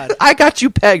 Oh God, I got you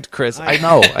pegged, Chris. I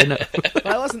know.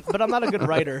 I wasn't, but I'm not a good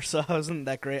writer, so I wasn't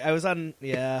that great. I was on,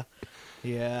 yeah.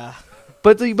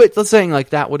 But let's saying like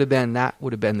that would have been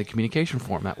the communication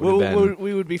format.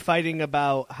 We would be fighting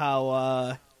about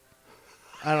how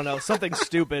I don't know, something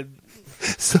stupid.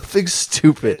 Something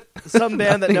stupid. Some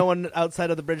band that no one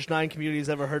outside of the Bridge 9 community has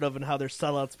ever heard of, and how they're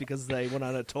sellouts because they went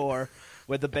on a tour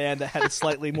with a band that had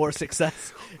slightly more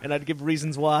success, and I'd give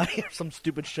reasons why or some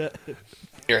stupid shit.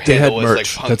 Your handle was merch. like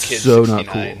Punk That's Kid so 69.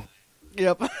 not cool.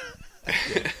 Yep.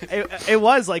 It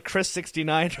was like Chris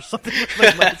 69 or something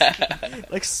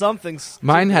like something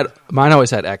stupid. Mine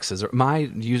always had X's. My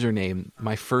username,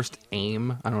 my first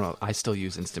AIM, I don't know, I still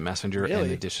use Instant Messenger in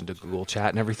addition to Google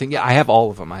Chat and everything. Yeah, I have all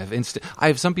of them. I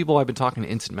have some people I've been talking to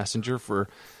Instant Messenger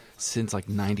since like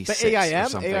 96 but AIM, or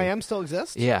something. AIM still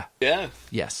exists? Yeah.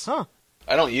 Yes. Huh.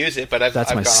 I don't use it, but that's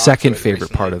I've my gone second onto it favorite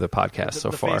recently. part of the podcast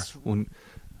so far. face-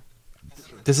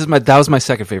 That was my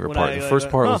second favorite When part. I, The like,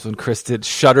 first part was when Chris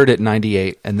shuttered at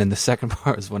 98, and then the second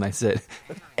part was when I said,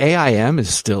 AIM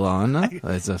is still on.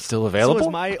 Is it still available? So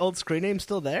is my old screen name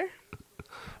still there?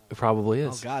 It probably Oh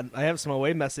is. God, I have some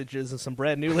away messages and some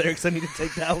brand new lyrics I need to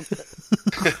take down. Just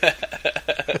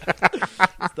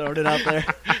throwing it out there.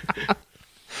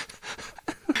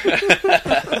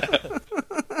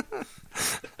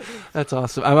 That's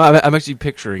awesome. I'm actually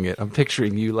picturing it. I'm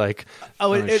picturing you like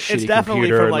Oh, on a it's shitty definitely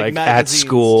computer, from like at magazines,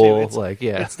 school. too. Like,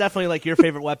 yeah. It's definitely like your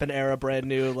favorite weapon era, brand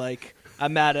new. Like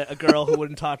I'm mad at a girl who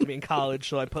wouldn't talk to me in college,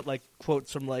 so I put like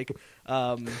quotes from like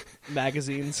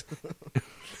magazines.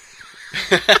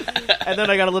 And then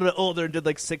I got a little bit older and did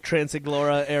like Sick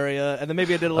Transiglora area, and then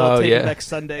maybe I did a little Taking Back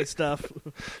Sunday stuff.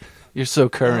 You're so Oh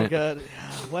current. god,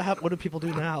 what do people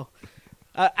do now?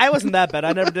 I wasn't that bad.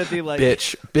 I never did the like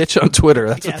bitch on Twitter.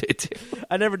 That's what they do.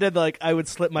 I never did like I would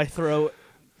slit my throat.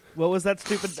 What was that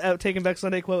stupid Taking Back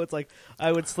Sunday quote? It's like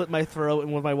I would slit my throat,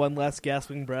 and with my one last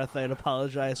gasping breath, I'd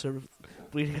apologize for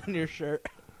bleeding on your shirt.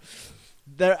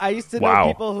 I used to know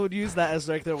people who would use that as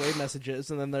like their way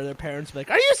messages, and then their parents would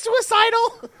be like, "Are you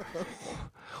suicidal?"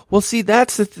 Well, see,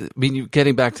 that's the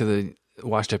getting back to the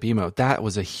washed up emo, that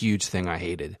was a huge thing I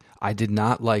hated. I did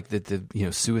not like that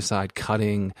the suicide,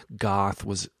 cutting, goth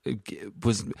was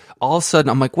all of a sudden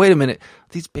I'm like, wait a minute,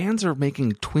 these bands are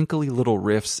making twinkly little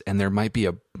riffs and there might be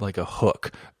a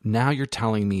hook. Now you're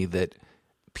telling me that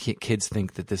kids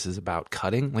think that this is about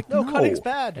cutting? Like, no, cutting's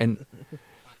bad.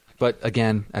 But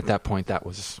again, at that point, that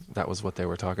was what they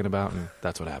were talking about, and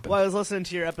that's what happened. Well, I was listening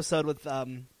to your episode with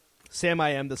Sam I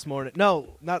Am this morning.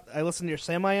 No, not. I listened to your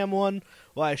Sam I Am one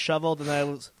while I shoveled, and then I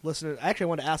was listening. Actually, I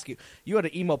wanted to ask you. You had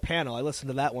an emo panel. I listened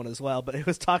to that one as well, but it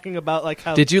was talking about like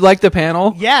how. Did you like the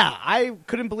panel? Yeah, I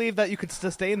couldn't believe that you could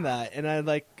sustain that, and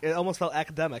it almost felt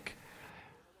academic.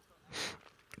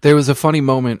 There was a funny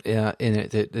moment in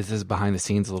it. This is behind the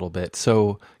scenes a little bit.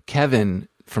 So Kevin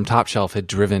from Top Shelf had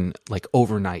driven like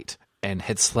overnight and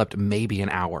had slept maybe an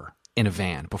hour in a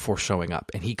van before showing up,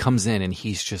 and he comes in and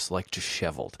he's just like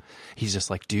disheveled. He's just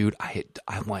like, dude,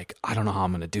 I'm like, I don't know how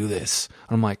I'm gonna do this.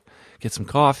 And I'm like, get some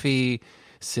coffee,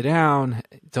 sit down,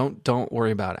 don't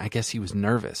worry about it. I guess he was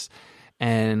nervous,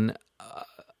 and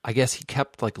I guess he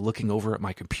kept like looking over at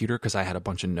my computer because I had a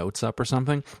bunch of notes up or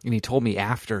something. And he told me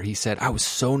after, he said, I was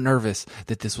so nervous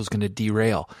that this was going to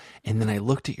derail. And then I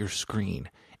looked at your screen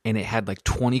and it had like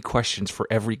 20 questions for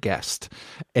every guest.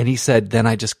 And he said, then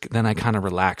I kind of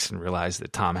relaxed and realized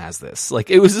that Tom has this.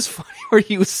 Like, it was just funny where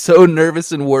he was so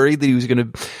nervous and worried that he was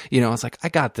going to, I was like, I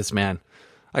got this, man.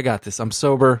 I got this. I'm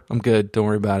sober. I'm good. Don't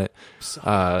worry about it.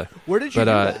 Where did you do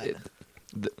that?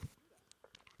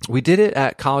 We did it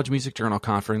at College Music Journal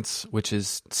Conference, which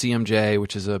is CMJ,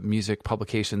 which is a music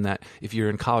publication that if you're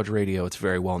in college radio, it's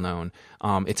very well known.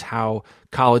 It's how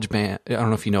college band. I don't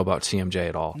know if you know about CMJ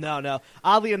at all. No.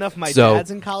 Oddly enough, my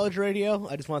dad's in college radio.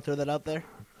 I just want to throw that out there.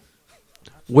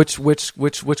 Which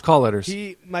call letters?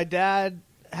 My dad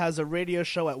has a radio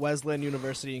show at Wesleyan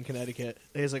University in Connecticut.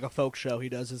 He has like a folk show he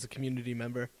does as a community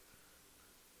member.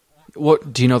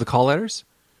 What do you know the call letters?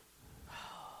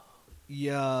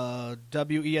 Yeah,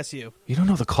 WESU. You don't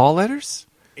know the call letters?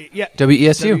 Yeah,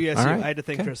 WESU. WESU. All right. I had to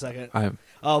think for a second.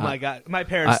 My God, my I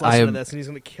parents listen to am, this, and he's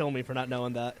going to kill me for not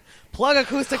knowing that. Plug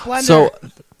Acoustic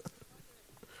Blender.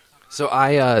 So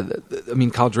I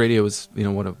mean, college radio was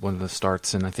one of the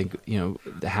starts, and I think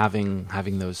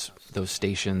having those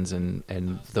stations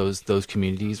and those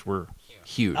communities were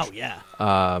huge. Oh yeah.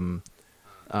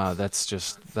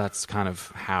 That's kind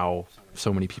of how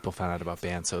so many people found out about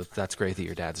bands. So that's great that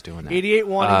your dad's doing that. 88.1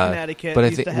 in Connecticut. But I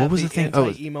used think to have what was the thing?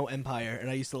 Anti-emo Empire, and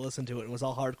I used to listen to it. It was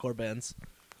all hardcore bands.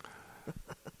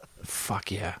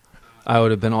 Fuck yeah. I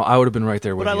would have been right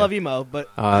there with you. But I love emo, but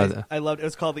I loved it. It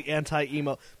was called the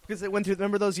anti-emo because it went through.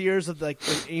 Remember those years of like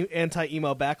the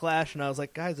anti-emo backlash, and I was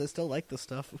like, guys, I still like this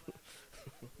stuff.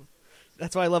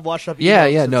 That's why I love Washed Up Emo.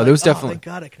 Yeah. No, there was definitely. Thank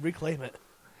God I can reclaim it.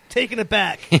 Taking it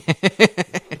back.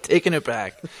 Taking it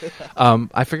back.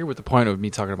 I forget what the point of me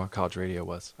talking about college radio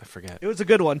was. I forget. It was a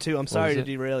good one too. I'm sorry to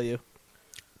derail you.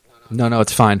 No,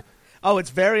 it's fine. Oh, it's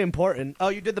very important. Oh,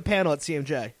 you did the panel at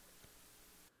CMJ.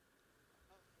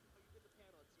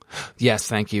 Yes,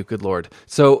 thank you. Good Lord.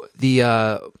 So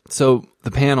the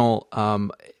panel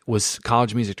was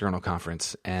College Music Journal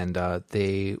Conference, and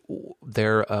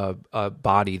they're a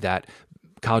body that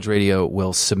college radio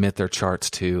will submit their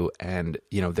charts to, and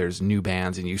there's new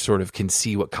bands, and you sort of can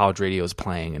see what college radio is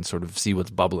playing and sort of see what's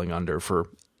bubbling under for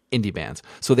indie bands.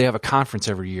 So they have a conference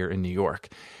every year in New York,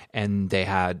 and they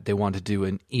wanted to do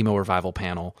an emo revival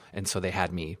panel, and so they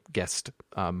had me guest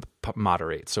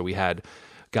moderate. So we had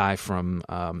guy from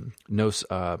No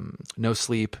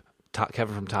Sleep,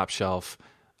 Kevin from Top Shelf,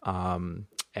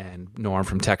 and Norm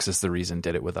from Texas The Reason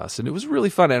did it with us, and it was really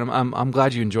fun. And I'm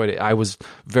glad you enjoyed it. I was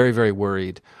very, very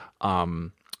worried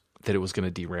that it was going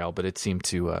to derail, but it seemed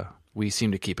to we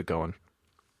seemed to keep it going.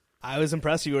 I was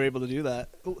impressed you were able to do that.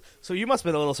 So you must have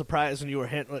been a little surprised when you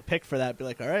were picked for that. Be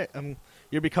like, all right,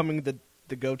 you're becoming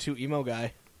the go-to emo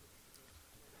guy.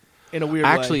 In a weird way.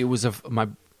 Actually, it was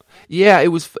Yeah,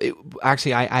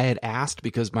 actually, I had asked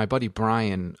because my buddy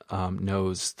Brian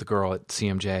knows the girl at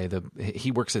CMJ.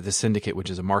 He works at the Syndicate, which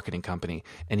is a marketing company,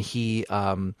 and he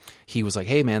was like,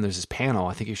 "Hey, man, there's this panel.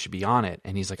 I think you should be on it."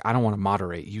 And he's like, "I don't want to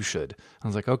moderate. You should." I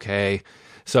was like, "Okay."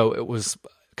 So it was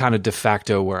kind of de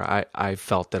facto where I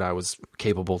felt that I was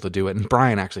capable to do it, and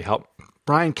Brian actually helped.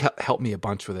 Brian helped me a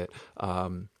bunch with it.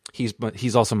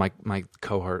 He's also my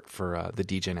cohort for the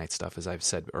DJ night stuff, as I've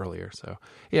said earlier. So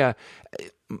yeah,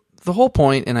 the whole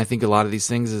point, and I think a lot of these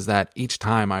things, is that each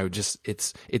time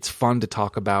it's fun to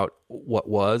talk about what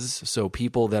was, so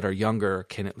people that are younger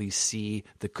can at least see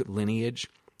the lineage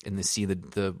and see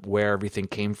the where everything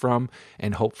came from,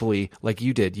 and hopefully, like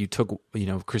you did, you took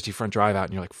Christie Front Drive out,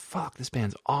 and you're like, "Fuck, this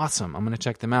band's awesome! I'm gonna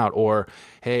check them out." Or,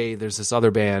 "Hey, there's this other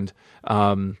band,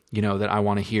 that I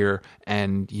want to hear,"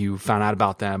 and you found out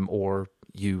about them, or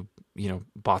you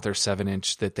bought their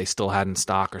 7-inch that they still had in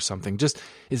stock or something. Just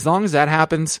as long as that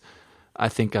happens, I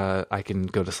think I can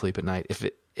go to sleep at night.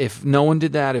 If no one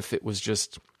did that, if it was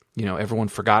just everyone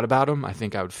forgot about them, I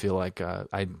think I would feel like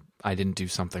I didn't do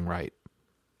something right.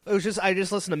 It was just I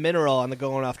just listened to Mineral on the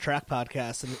Going Off Track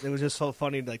podcast, and it was just so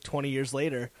funny. Like 20 years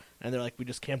later, and they're like, "We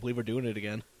just can't believe we're doing it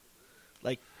again."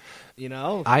 Like,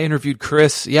 I interviewed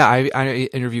Chris. Yeah, I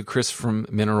interviewed Chris from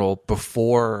Mineral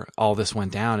before all this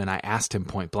went down, and I asked him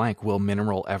point blank, "Will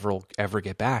Mineral ever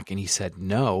get back?" And he said,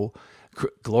 "No.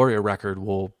 Gloria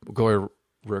Gloria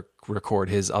record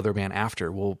his other band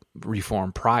after. Will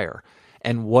reform prior."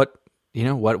 And what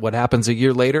happens a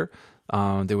year later?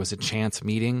 There was a chance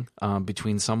meeting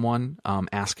between someone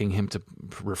asking him to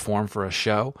reform for a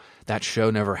show. That show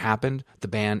never happened. The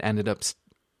band ended up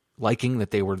liking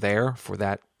that they were there for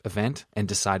that event and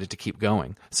decided to keep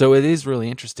going. So it is really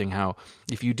interesting how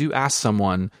if you do ask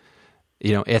someone,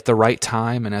 at the right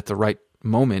time and at the right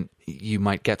moment, you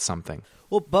might get something.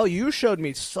 Well, Bo, you showed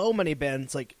me so many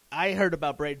bands. Like, I heard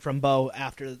about Braid from Bo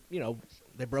after,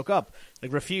 they broke up.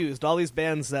 Like, Refused, all these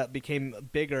bands that became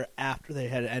bigger after they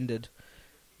had ended.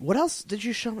 What else did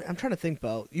you show me? I'm trying to think,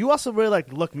 Bo. You also really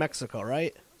like Look Mexico,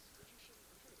 right?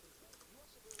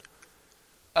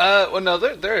 Well, no,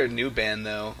 they're a new band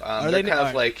though. They're kind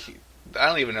of like, I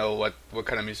don't even know what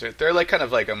kind of music. They're like kind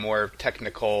of like a more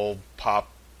technical pop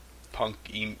punk.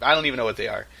 I don't even know what they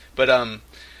are. But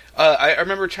I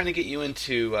remember trying to get you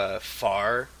into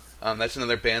Far. That's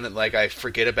another band that like I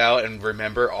forget about and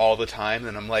remember all the time.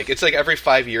 And I'm like, it's like every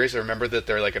 5 years I remember that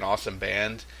they're like an awesome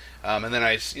band. And then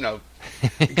I,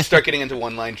 start getting into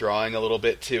one line drawing a little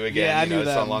bit too. Again, yeah, I knew it's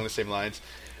that. along the same lines.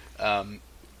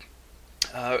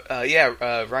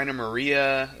 Rainer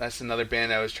Maria. That's another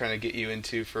band I was trying to get you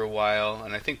into for a while,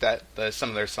 and I think that some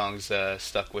of their songs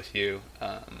stuck with you.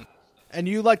 And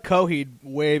you liked Coheed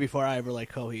way before I ever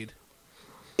liked Coheed.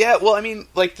 Yeah, well, I mean,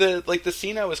 like the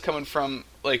scene I was coming from,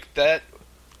 like that.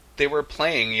 They were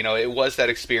playing, it was that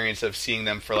experience of seeing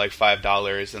them for like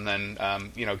 $5, and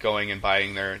then going and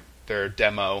buying their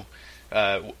demo,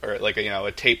 or like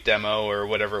a tape demo or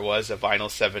whatever it was, a vinyl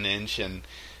 7-inch, and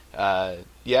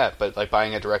but like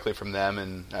buying it directly from them,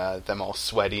 and them all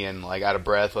sweaty and like out of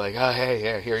breath, like, "Oh, hey,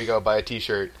 yeah, here you go, buy a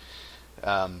T-shirt,"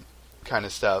 kind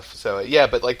of stuff. So yeah,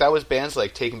 but like that was bands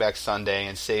like Taking Back Sunday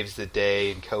and Saves the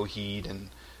Day and Coheed and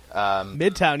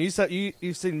Midtown.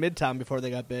 You've seen Midtown before they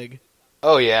got big.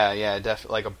 Oh yeah,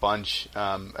 definitely, like a bunch.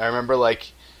 I remember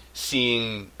like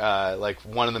seeing like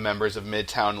one of the members of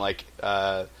Midtown like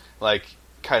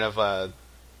kind of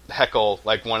heckle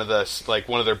like one of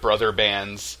their brother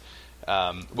bands,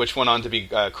 which went on to be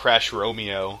Crash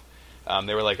Romeo.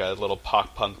 They were like a little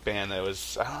pop punk band that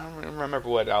was, I don't remember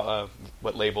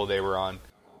what label they were on.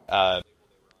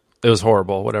 It was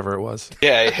horrible, whatever it was.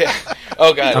 Yeah.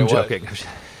 Oh god, I'm joking.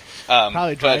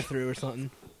 Probably Drive-Thru or something.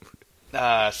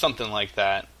 Something like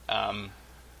that.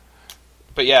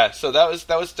 But yeah, so that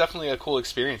was definitely a cool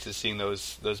experience, is seeing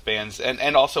those bands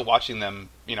and also watching them,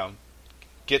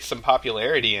 get some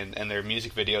popularity and their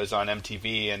music videos on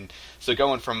MTV, and so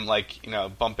going from like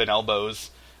bumping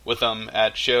elbows with them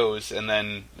at shows and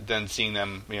then seeing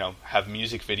them have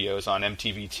music videos on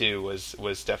MTV too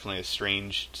was definitely a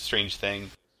strange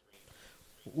thing.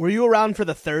 Were you around for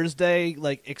the Thursday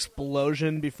like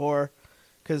explosion before?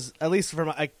 Because at least for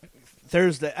my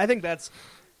Thursday, I think that's.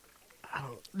 I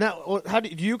don't now. How do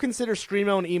you consider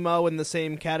screamo and emo in the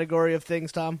same category of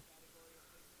things, Tom?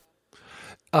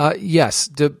 Yes.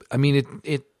 I mean,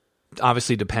 it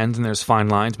obviously depends, and there's fine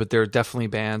lines, but there are definitely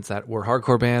bands that were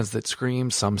hardcore bands that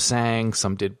screamed. Some sang,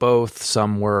 some did both,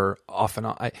 some were off and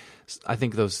on. I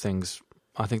think those things.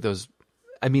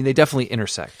 I mean, they definitely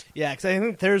intersect. Yeah, because I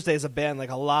think Thursday is a band like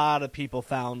a lot of people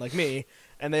found, like me,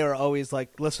 and they were always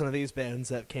like, listen to these bands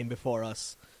that came before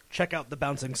us. check out the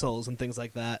Bouncing Souls and things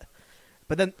like that.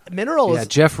 But then Mineral is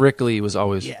Jeff Rickley was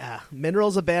always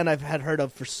Mineral's a band I've had heard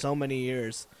of for so many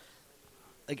years.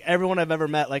 Like everyone I've ever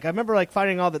met, like I remember like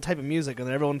finding all that type of music, and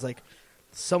then everyone's like,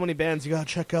 so many bands you gotta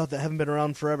check out that haven't been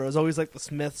around forever. It was always like the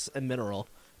Smiths and Mineral,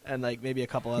 and like maybe a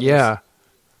couple others. Yeah,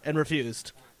 and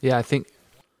Refused. Yeah, I think.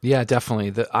 Yeah,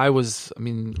 definitely.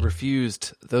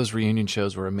 Refused. Those reunion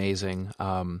shows were amazing.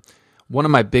 One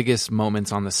of my biggest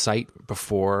moments on the site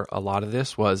before a lot of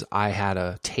this was I had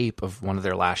a tape of one of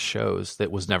their last shows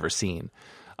that was never seen,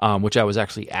 which I was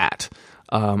actually at.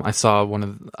 I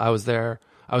was there.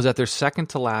 I was at their second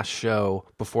to last show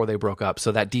before they broke up.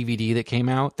 So that DVD that came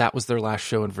out, that was their last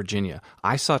show in Virginia.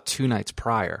 I saw 2 nights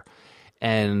prior,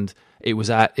 and it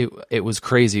was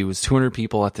crazy. It was 200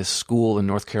 people at this school in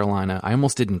North Carolina. I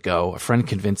almost didn't go. A friend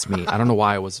convinced me. I don't know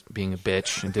why I was being a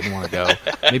bitch and didn't want to go.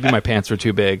 Maybe my pants were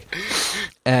too big.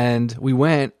 And we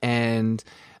went, and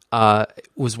it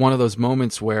was one of those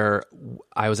moments where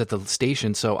I was at the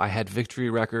station. So I had Victory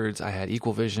Records, I had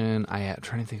Equal Vision, I'm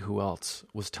trying to think who else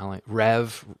was telling,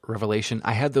 Revelation.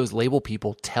 I had those label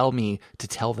people tell me to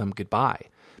tell them goodbye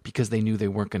because they knew they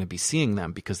weren't going to be seeing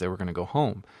them because they were going to go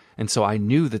home. And so I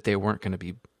knew that they weren't going to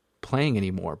be playing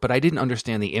anymore, but I didn't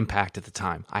understand the impact at the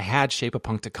time. I had Shape of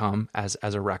Punk to Come as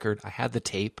a record. I had the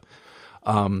tape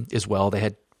as well. They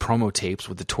had promo tapes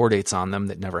with the tour dates on them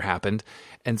that never happened.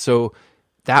 And so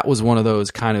that was one of those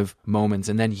kind of moments.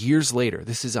 And then years later,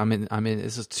 this is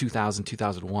 2000,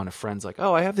 2001, a friend's like,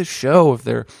 oh, I have this show of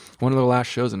one of their last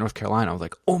shows in North Carolina. I was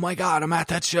like, oh my God, I'm at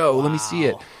that show. Wow. Let me see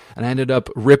it. And I ended up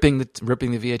ripping the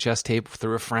VHS tape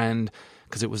through a friend,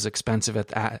 because it was expensive at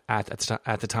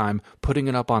the time, putting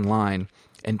it up online,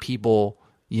 and people,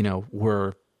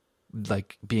 were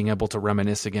like being able to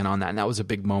reminisce again on that. And that was a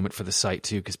big moment for the site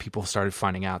too, because people started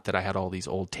finding out that I had all these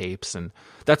old tapes, and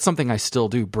that's something I still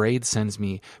do. Braid sent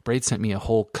me a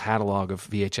whole catalog of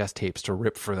VHS tapes to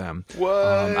rip for them. What?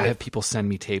 I have people send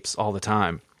me tapes all the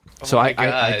time. So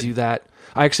I do that.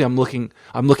 I'm looking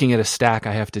at a stack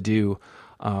I have to do,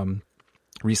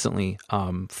 recently,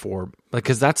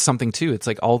 because that's something too. It's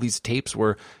like all these tapes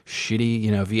were shitty,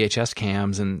 VHS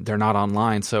cams, and they're not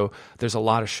online. So there's a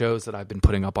lot of shows that I've been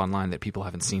putting up online that people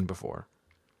haven't seen before.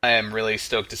 I am really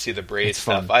stoked to see the Braid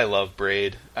stuff. Fun. I love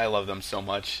Braid. I love them so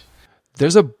much.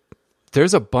 There's a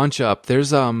bunch up.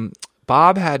 There's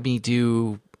Bob had me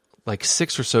do like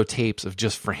 6 or so tapes of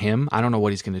just for him. I don't know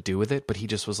what he's going to do with it, but he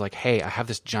just was like, hey, I have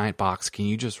this giant box. Can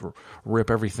you just rip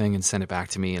everything and send it back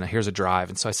to me? And here's a drive.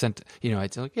 And so I sent,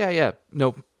 I'd like, yeah,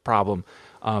 no problem.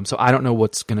 So I don't know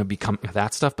what's going to become of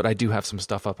that stuff, but I do have some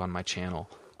stuff up on my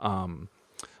channel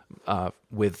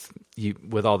with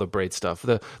all the Braid stuff.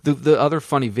 The other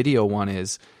funny video one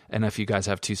is, and if you guys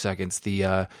have 2 seconds,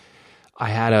 I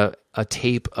had a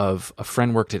tape of a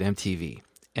friend worked at MTV,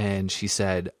 and she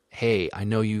said, hey, I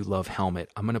know you love Helmet.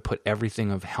 I'm going to put everything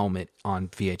of Helmet on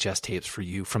VHS tapes for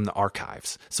you from the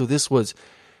archives. So this was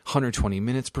 120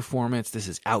 minutes performance. This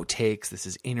is outtakes. This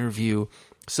is interview.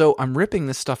 So I'm ripping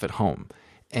this stuff at home,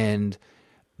 and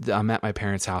I'm at my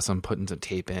parents' house. I'm putting some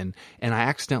tape in, and I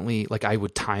accidentally, I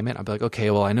would time it. I'd be like, okay,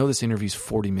 well, I know this interview's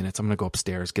 40 minutes. I'm going to go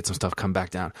upstairs, get some stuff, come back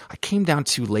down. I came down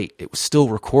too late. It was still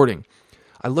recording.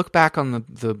 I look back on the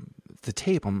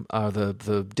tape,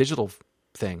 the digital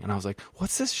thing, and I was like,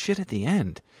 what's this shit at the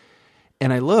end?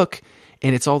 And I look,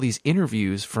 and it's all these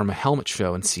interviews from a Helmet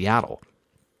show in Seattle.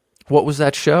 What was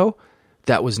that show?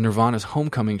 That was Nirvana's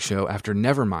homecoming show after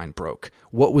Nevermind broke.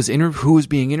 Who was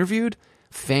being interviewed?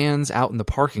 Fans out in the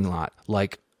parking lot,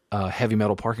 like a Heavy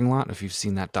Metal parking lot, if you've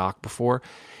seen that doc before.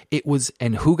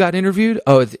 And who got interviewed?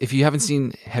 Oh, if you haven't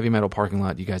seen Heavy Metal parking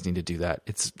lot, you guys need to do that.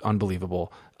 It's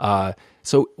unbelievable.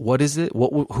 So what is it?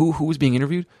 Who was being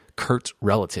interviewed? Kurt's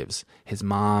relatives, his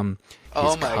mom,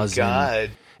 his cousin. Oh my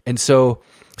God. And so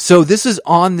this is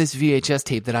on this VHS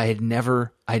tape that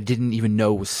I didn't even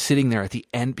know was sitting there at the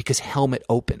end because Helmet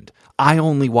opened. I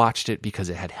only watched it because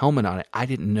it had Helmet on it. I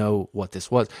didn't know what this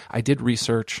was. I did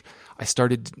research. I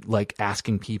started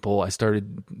asking people. I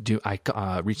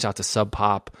reached out to Sub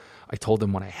Pop. I told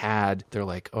them what I had. They're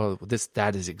like, oh,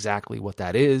 that is exactly what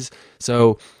that is.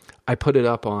 So I put it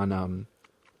up on,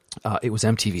 it was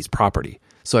MTV's property.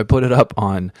 So I put it up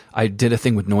I did a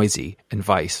thing with Noisy and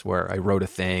Vice where I wrote a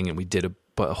thing and we did a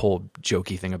whole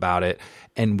jokey thing about it.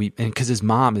 And because his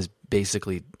mom's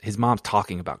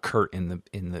talking about Kurt in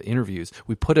the interviews,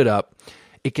 we put it up.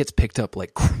 It gets picked up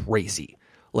like crazy,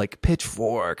 like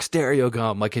Pitchfork, Stereo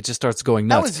Gum. Like it just starts going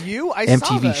nuts. That was you? I MTV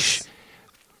saw this.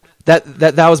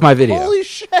 That was my video. Holy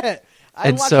shit.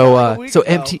 Oh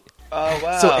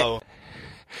wow.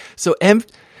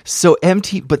 So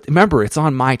but remember, it's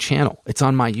on my channel. It's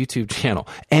on my YouTube channel.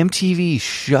 MTV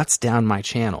shuts down my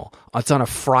channel. It's on a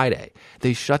Friday.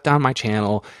 They shut down my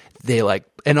channel. They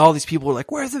and all these people were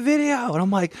like, "Where's the video?" And I'm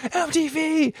like,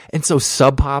 "MTV." And so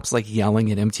Sub Pop's like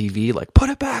yelling at MTV, like, "Put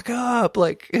it back up!"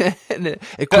 And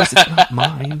of course it's not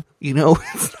mine.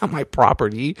 It's not my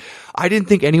property. I didn't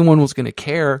think anyone was going to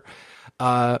care.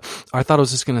 I thought it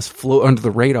was just going to float under the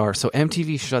radar. So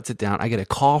MTV shuts it down. I get a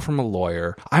call from a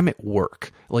lawyer. I'm at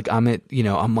work. I'm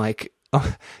like,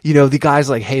 the guy's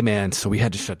like, "Hey man, so we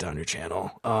had to shut down your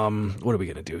channel. What are we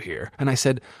going to do here?" And I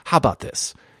said, "How about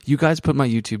this? You guys put my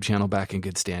YouTube channel back in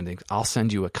good standing. I'll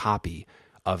send you a copy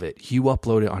of it. You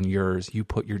upload it on yours. You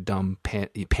put your dumb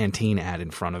Pantene ad in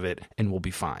front of it and we'll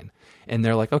be fine." And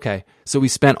they're like, "Okay." So we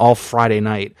spent all Friday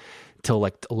night till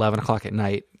 11 o'clock at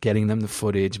night getting them the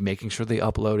footage, making sure they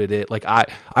uploaded it.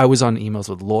 I was on emails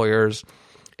with lawyers.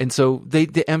 And so the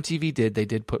MTV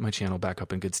did put my channel back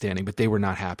up in good standing, but they were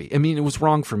not happy. I mean, it was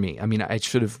wrong for me. I mean, I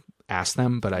should have asked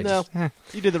them, but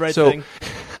you did the right thing.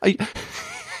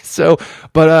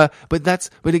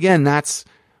 But again, that's,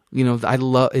 I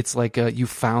love, it's like, I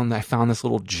found this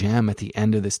little gem at the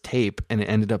end of this tape, and it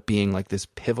ended up being like this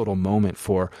pivotal moment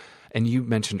and you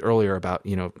mentioned earlier about,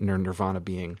 Nirvana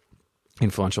being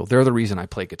influential. They're the reason I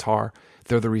play guitar.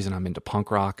 They're the reason I'm into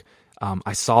punk rock.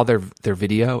 I saw their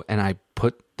video and I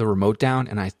put the remote down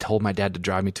and I told my dad to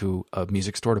drive me to a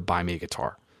music store to buy me a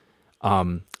guitar.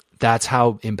 That's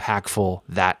how impactful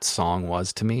that song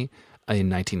was to me in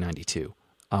 1992.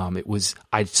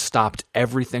 I stopped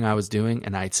everything I was doing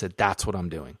and I said, that's what I'm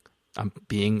doing. I'm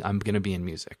going to be in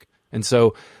music. And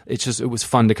so it was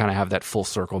fun to kind of have that full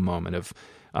circle moment of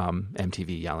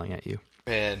MTV yelling at you.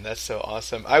 Man, that's so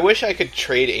awesome. I wish I could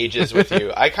trade ages with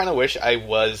you. I kind of wish I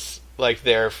was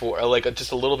there for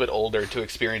just a little bit older to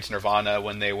experience Nirvana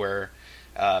when they were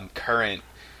current.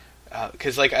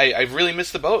 Because I really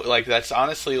missed the boat. That's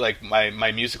honestly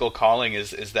my musical calling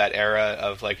is that era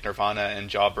of Nirvana and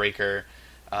Jawbreaker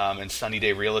and Sunny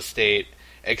Day Real Estate.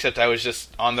 Except I was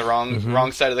just on the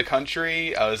wrong side of the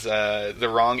country. I was the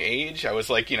wrong age. I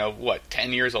was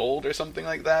 10 years old or something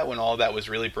like that when all that was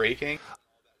really breaking.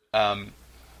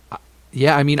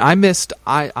 Yeah, I mean, I missed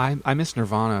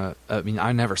Nirvana. I mean,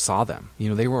 I never saw them.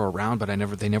 They were around, but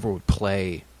they never would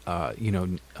play.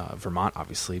 Vermont,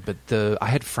 obviously, but I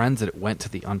had friends that went to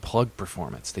the Unplugged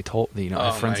performance. They told I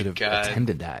had friends that have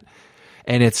attended that,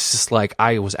 and it's just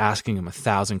I was asking them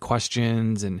 1,000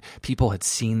 questions, and people had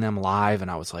seen them live, and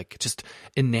I was just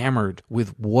enamored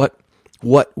with what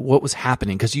was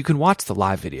happening, because you can watch the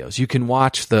live videos, you can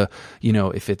watch the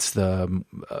if it's the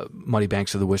Muddy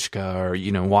Banks of the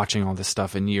Wishkah, or watching all this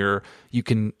stuff, and you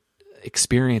can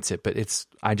experience it, but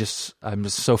I'm just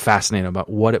so fascinated about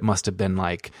what it must have been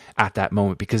like at that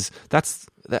moment, because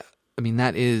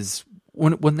that is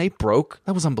when they broke,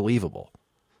 that was unbelievable.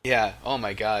 Yeah. Oh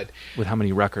my God. With how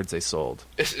many records they sold.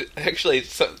 Actually,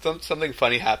 something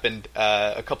funny happened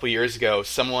a couple years ago.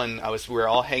 We were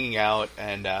all hanging out,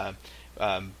 and I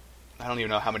don't even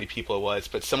know how many people it was,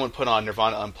 but someone put on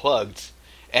Nirvana Unplugged,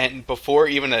 and before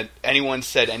even anyone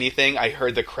said anything, I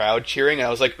heard the crowd cheering, and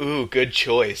I was like, "Ooh, good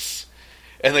choice."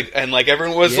 And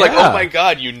everyone was like, "Oh my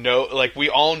God, we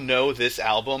all know this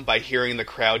album by hearing the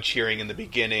crowd cheering in the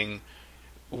beginning.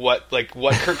 What Kurt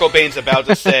Cobain's about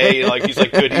to say, he's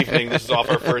like, 'Good evening, this is off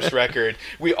our first record.'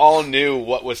 We all knew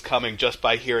what was coming just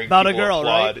by hearing about people a girl,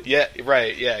 applaud." right? Yeah,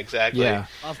 right. Yeah, exactly. Yeah.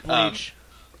 Off Bleach.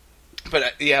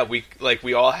 But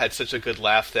we all had such a good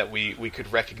laugh that we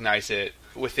could recognize it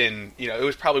within, it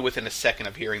was probably within a second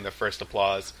of hearing the first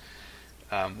applause,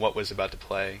 what was about to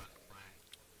play.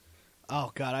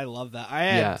 Oh God, I love that. I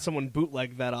had someone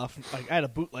bootleg that off. I had a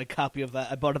bootleg copy of that.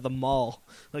 I bought it at the mall,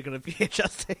 on a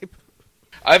VHS tape.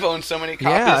 I've owned so many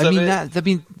copies of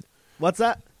it. What's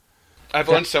that? I've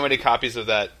owned so many copies of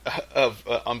that, of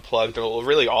Unplugged, or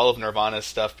really all of Nirvana's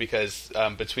stuff, because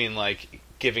between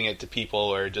giving it to people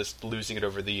or just losing it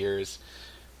over the years,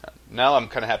 now I'm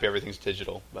kind of happy everything's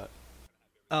digital. But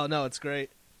oh no, it's great.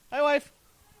 Hi, wife.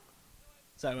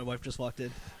 Sorry, my wife just walked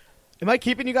in. Am I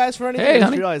keeping you guys for anything? Hey, I just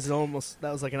honey. realized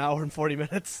that was an hour and 40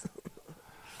 minutes.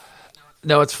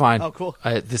 No, it's fine. Oh, cool.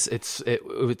 It's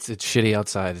shitty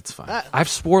outside. It's fine. I've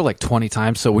swore 20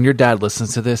 times, so when your dad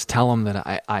listens to this, tell him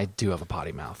that I do have a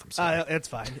potty mouth. I'm sorry. It's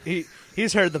fine.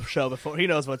 He's heard the show before. He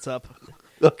knows what's up.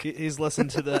 He's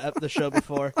listened to the show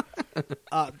before.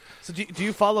 So do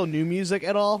you follow new music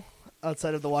at all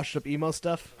outside of the washed up emo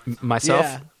stuff? Myself?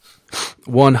 Yeah.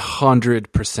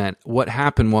 100%. What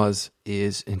happened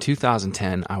is in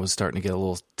 2010, I was starting to get a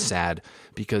little sad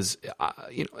because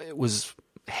it was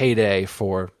heyday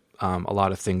for a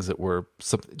lot of things that were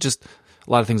just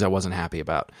a lot of things I wasn't happy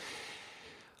about.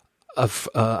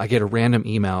 I get a random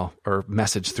email or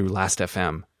message through Last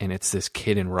FM, and it's this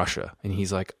kid in Russia, and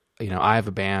he's like, I have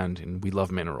a band and we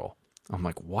love Mineral. I'm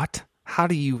like, what? How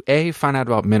do you A, find out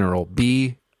about Mineral?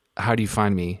 B, how do you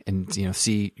find me? And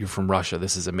C, you're from Russia.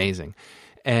 This is amazing.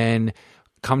 And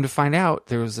come to find out,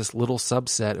 there was this little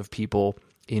subset of people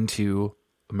into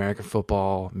American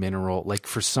football, Mineral. Like,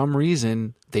 for some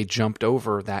reason, they jumped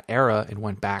over that era and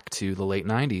went back to the late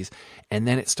 90s. And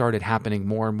then it started happening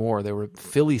more and more.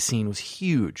 Philly scene was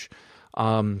huge.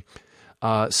 So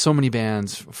many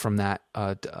bands from that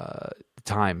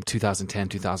time, 2010,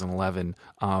 2011,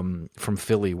 from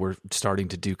Philly were starting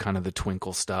to do kind of the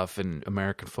Twinkle stuff and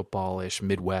American football-ish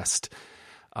Midwest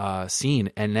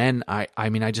scene. And then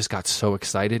I just got so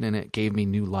excited, and it gave me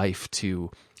new life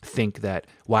to think that,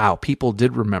 wow, people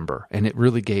did remember, and it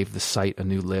really gave the site a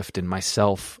new lift, and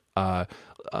myself love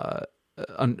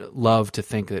to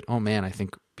think that, oh man, I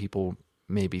think people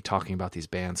may be talking about these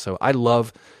bands. So I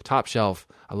love Top Shelf.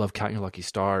 I love Count Your Lucky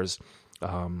Stars,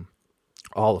 all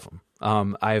of them.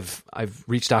 I've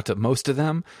reached out to most of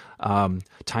them.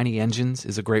 Tiny Engines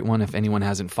is a great one if anyone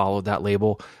hasn't followed that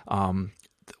label. One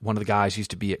of the guys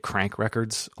used to be at Crank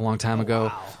Records a long time ago.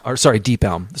 Wow. Or sorry, Deep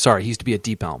Elm. Sorry, he used to be at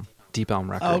Deep Elm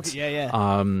Records. Oh,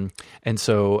 yeah. And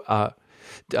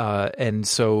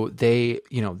so they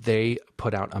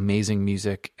put out amazing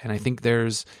music, and I think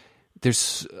there's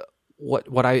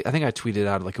what I think I tweeted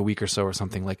out like a week or so or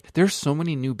something, like there's so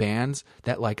many new bands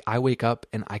that like I wake up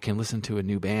and I can listen to a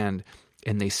new band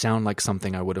and they sound like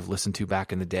something I would have listened to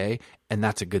back in the day, and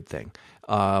that's a good thing.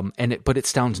 But it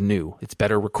sounds new. It's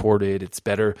better recorded. It's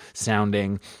better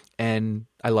sounding, and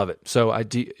I love it. So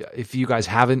if you guys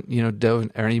haven't,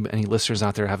 or any listeners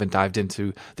out there haven't dived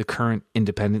into the current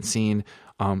independent scene,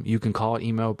 you can call it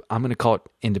emo. I'm going to call it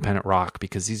independent rock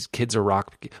because these kids are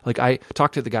rock. Like, I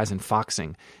talked to the guys in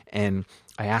Foxing, and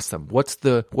I asked them, what's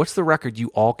the record you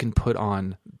all can put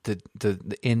on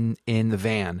in the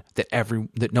van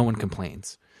that no one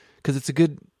complains, because it's a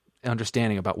good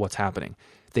understanding about what's happening.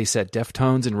 They said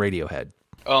Deftones and Radiohead.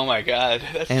 Oh my God.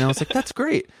 And I was like, that's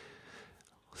great.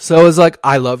 So I was like,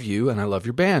 I love you and I love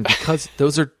your band, because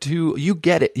those are two, you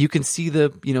get it. You can see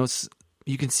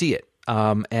you can see it.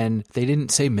 And they didn't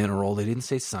say Mineral, they didn't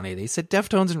say Sunny, they said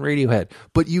Deftones and Radiohead,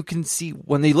 but you can see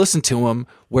when they listen to them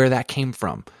where that came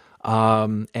from.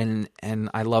 And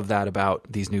I love that about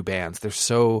these new bands. They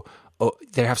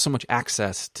have so much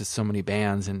access to so many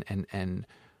bands and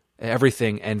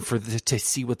everything, and to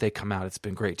see what they come out, it's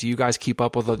been great. Do you guys keep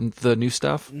up with the new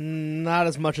stuff? Not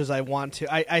as much as I want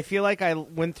to. I feel like I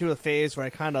went through a phase where I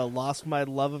kind of lost my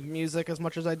love of music as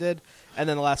much as I did, and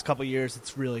then the last couple of years,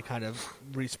 it's really kind of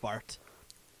resparked.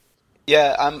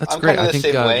 Yeah, I'm kind of the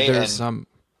same way. There's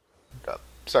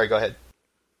sorry, go ahead.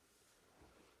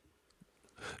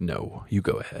 No, you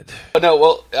go ahead. No,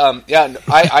 well,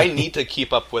 I need to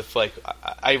keep up with, like,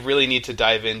 I really need to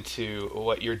dive into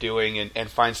what you're doing and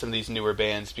find some of these newer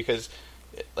bands, because,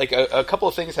 like, a couple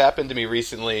of things happened to me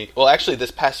recently. Well, actually,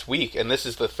 this past week, and this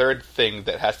is the third thing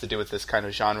that has to do with this kind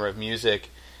of genre of music,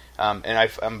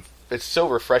 and it's so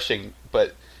refreshing.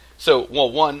 But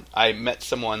one, I met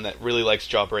someone that really likes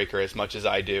Jawbreaker as much as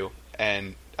I do,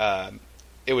 and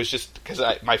it was just because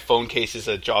my phone case is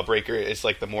a Jawbreaker. It's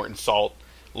like the Morton Salt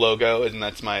logo, and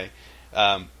that's my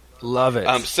love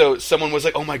it. So someone was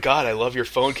like, "Oh my God, I love your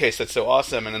phone case. That's so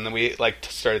awesome!" And then we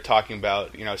started talking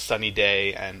about Sunny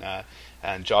Day and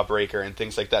Jawbreaker and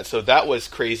things like that. So that was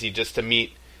crazy just to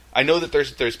meet. I know that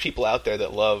there's people out there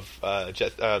that love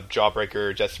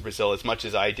Jawbreaker, Jester Brazil as much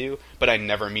as I do, but I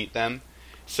never meet them.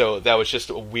 So that was just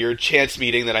a weird chance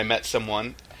meeting that I met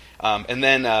someone. And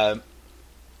then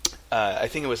I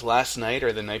think it was last night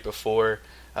or the night before.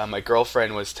 My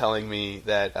girlfriend was telling me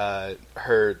that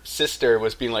her sister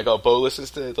was being like, "Oh, Bo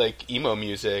listens to like emo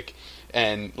music,"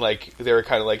 and like they were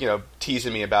kind of like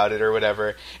teasing me about it or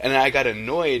whatever. And then I got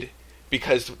annoyed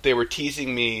because they were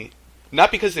teasing me, not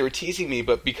because they were teasing me,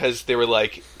 but because they were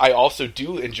like, I also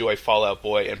do enjoy Fall Out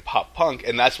Boy and pop punk,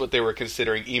 and that's what they were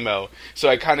considering emo. So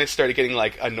I kind of started getting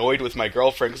like annoyed with my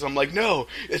girlfriend because I'm like, no,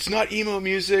 it's not emo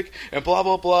music, and blah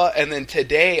blah blah. And then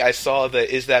today I saw the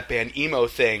 "Is That Band Emo"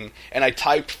 thing, and I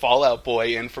typed Fall Out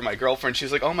Boy in for my girlfriend.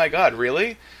 She's like, oh my God,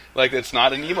 really? Like, it's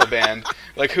not an emo band?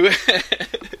 Like, who?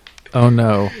 Oh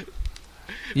no.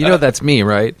 That's me,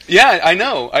 right? Yeah, I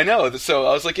know. So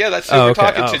I was like, yeah, that's who we're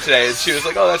talking to today. And she was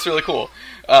like, oh, that's really cool.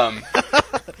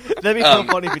 That'd be so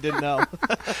funny if you didn't know.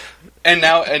 and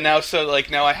now, so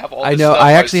like now I have all. This I know. Stuff.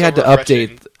 I actually had to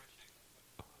refreshing. update.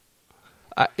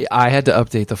 I had to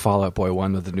update the Fall Out Boy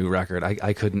one with the new record.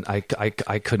 I couldn't. I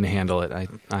couldn't handle it.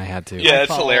 I had to. Yeah,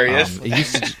 it's hilarious.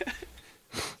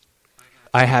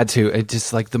 I had to. It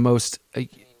just like the most.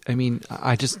 I mean,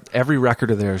 I just every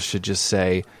record of theirs should just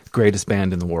say greatest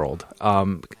band in the world.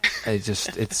 It's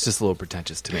just a little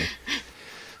pretentious to me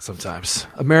sometimes.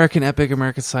 American Epic,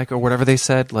 American Psycho, whatever they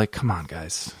said. Like, come on,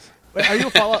 guys. Wait, are you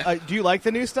a follow? Do you like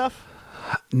the new stuff?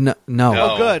 No.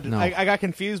 Oh, good. No. I got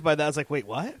confused by that. I was like, wait,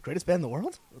 what? Greatest band in the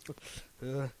world?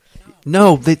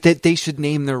 No, they should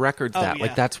name their records Oh, that. yeah.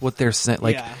 Like, that's what they're saying.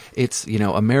 Like, Yeah. it's,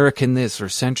 American this or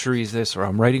Centuries this or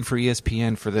I'm writing for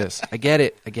ESPN for this. I get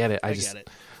it. I get it. get it.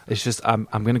 It's just, I'm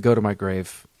going to go to my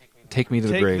grave. Take me to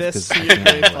the Take grave. this 'cause to I your can't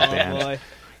grave, handle that Fall Out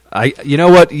band. Boy. You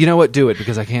know what? Do it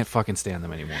because I can't fucking stand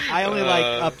them anymore. I only like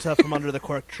up to From Under the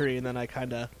Cork Tree, and then I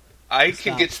kind of... I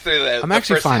can get through the I'm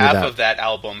actually first fine with half that. of that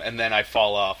album, and then I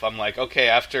fall off. I'm like, okay,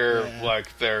 after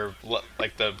the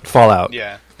Fallout.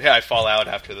 yeah, I fall out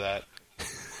after that.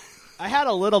 I had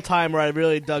a little time where I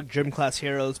really dug Gym Class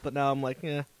Heroes, but now I'm like,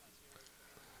 yeah.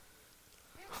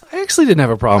 I actually didn't have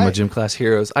a problem with Gym Class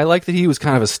Heroes. I like that he was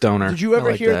kind of a stoner. Did you ever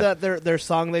I like hear that their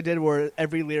song they did where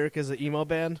every lyric is an emo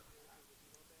band?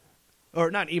 Or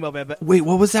not an emo band, but Wait,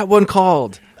 what was that one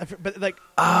called? like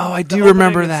Oh, I the do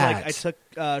remember opening is that. Like,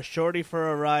 I took Shorty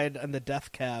for a ride on the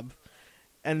Death Cab,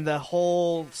 and the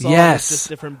whole song Yes. is just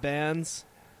different bands.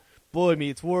 Boy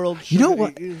Meets World. You know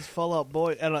what? Is Fall Out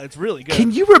Boy. I don't know, it's really good.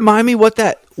 Can you remind me what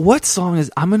song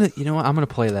is? I'm gonna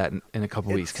play that in a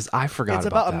couple weeks because I forgot It's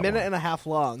about about that a minute one. and a half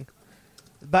long.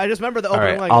 But I just remember the All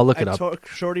opening right, line. I'll look it I up. took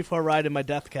Shorty for a ride in my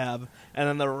Death Cab, and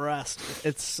then the rest.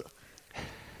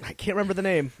 I can't remember the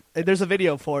name. There's a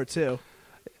video for it too.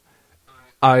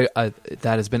 That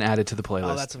has been added to the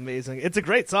playlist. Oh, that's amazing! It's a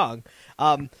great song.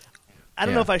 I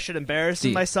don't know if I should embarrass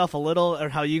myself a little, or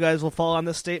how you guys will fall on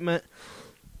this statement.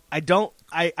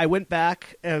 I went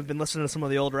back and I've been listening to some of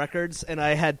the old records, and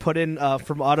I had put in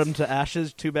From Autumn to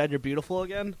Ashes, Too Bad You're Beautiful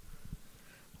Again.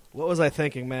 What was I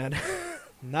thinking, man?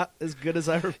 Not as good as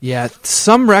I remember. Yeah,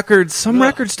 some records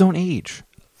don't age.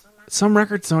 Some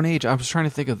records don't age. I was trying to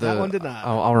think of the... That one did not.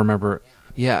 Oh, I'll remember.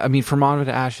 Yeah, I mean, From Autumn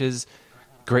to Ashes,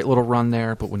 great little run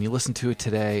there, but when you listen to it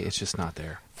today, it's just not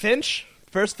there. Finch,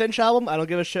 first Finch album, I don't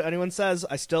give a shit anyone says.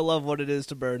 I still love What It Is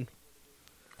to Burn.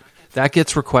 That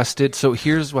gets requested. So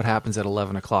here's what happens at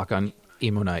 11 o'clock on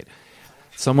emo night.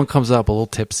 Someone comes up a little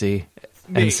tipsy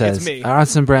and says, it's me. I want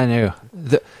some brand new.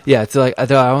 It's like,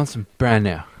 I want some brand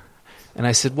new. And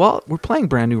I said, well, we're playing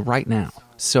brand new right now,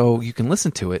 so you can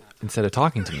listen to it instead of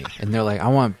talking to me. And they're like, I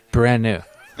want brand new.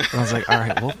 And I was like, all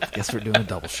right, well, I guess we're doing a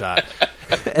double shot.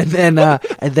 And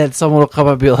then someone will come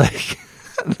up and be like,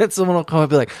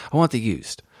 I want the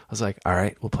used. I was like, all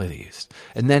right, we'll play the used.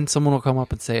 And then someone will come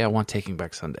up and say, I want Taking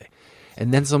Back Sunday.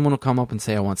 And then someone will come up and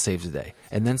say, I want Save the Day.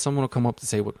 And then someone will come up and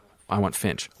say, I want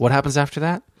Finch. What happens after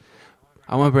that?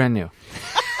 I want brand new.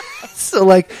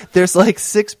 So, there's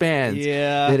 6 bands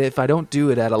that if I don't do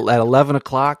it at 11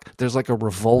 o'clock, there's a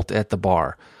revolt at the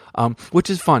bar, which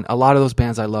is fun. A lot of those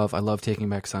bands I love. I love Taking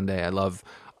Back Sunday. I love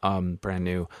Brand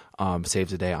New, Save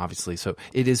the Day, obviously. So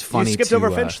it is funny. You skipped over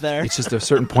Finch there. It's just a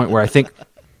certain point where I think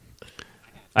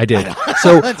I did.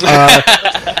 So, but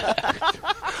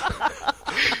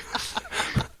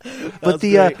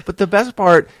the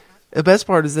best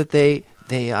part is that they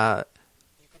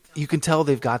you can tell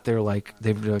they've got their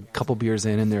they've a couple beers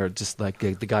in and they're just they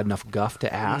got enough guff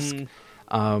to ask,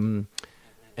 and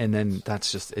then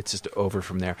it's just over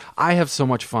from there. I have so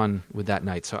much fun with that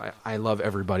night, so I love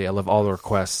everybody. I love all the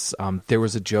requests. There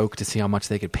was a joke to see how much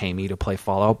they could pay me to play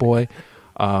Fall Out Boy.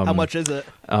 How much is it?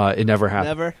 It never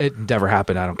happened. Never? It never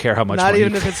happened. I don't care how much. Not money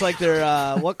even you if it's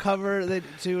their what cover they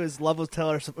do is Love Will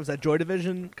Tell, or was that Joy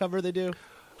Division cover they do?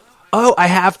 Oh, I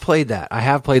have played that,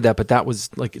 but that was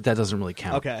that doesn't really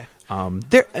count. Okay.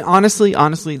 They're honestly,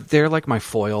 they're like my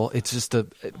foil. It's just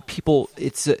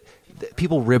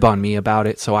people rib on me about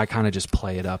it, so I kind of just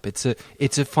play it up. It's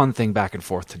a fun thing back and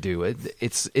forth to do.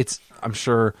 It's I'm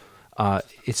sure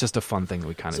it's just a fun thing that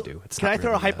we kind of do. It's Can not I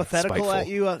throw really, a hypothetical spiteful. at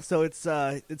you? So it's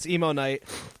emo night.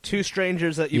 2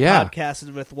 strangers that you Yeah.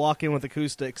 podcasted with walk in with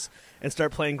acoustics and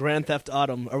start playing Grand Theft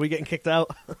Autumn. Are we getting kicked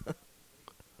out?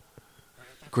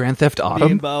 Grand Theft Me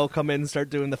Autumn. and Bo come in and start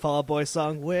doing the Fall Out Boy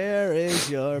song. Where is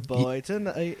your boy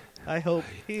tonight? I hope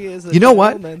he is. You know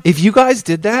what? gentleman." If you guys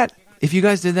did that,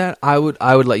 I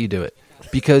would let you do it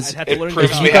because I'd have to It learn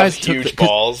proves the we song. have guys took huge the- 'cause-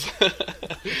 balls.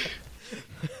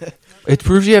 it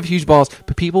proves you have huge balls,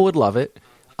 but people would love it.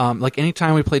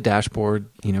 Anytime we play Dashboard,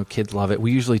 kids love it.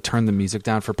 We usually turn the music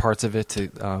down for parts of it to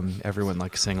everyone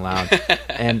sing loud.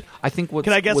 And I think what's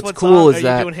Can I guess what's what cool song is are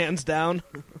that you doing? Hands down.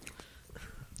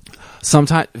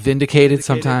 sometimes Vindicated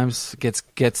sometimes gets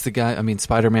the guy. I mean,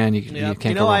 Spider-Man. You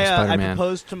can't go wrong with I Spider-Man.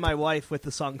 proposed to my wife with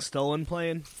the song "Stolen"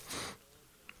 playing.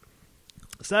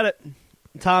 Said it.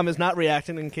 Tom is not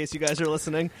reacting. In case you guys are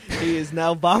listening, he is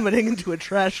now vomiting into a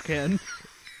trash can.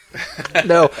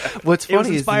 No, what's It was funny is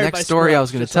the inspired by next story I was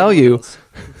Scrubs, going to just tell like you. Mills.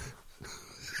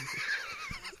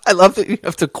 I love that you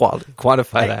have to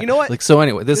quantify Hey, that. you know what? Like, so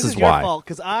anyway, this is your why. fault,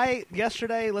 because I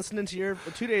yesterday listening to your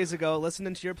 2 days ago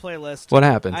listening to your playlist. What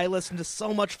happened? I listened to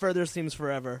so much Further Seems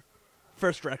Forever,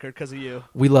 first record because of you.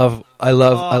 I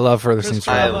love Further Chris Seems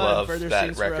Farley Forever. I love Further that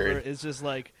Seems Forever record. is just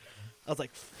like, I was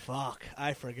like, fuck,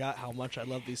 I forgot how much I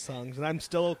love these songs, and I'm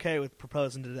still okay with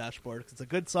Proposing to Dashboard because it's a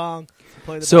good song. To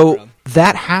play the So background.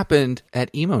 that happened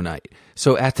at Emo Night.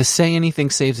 So at the Say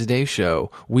Anything Saves the Day show,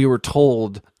 we were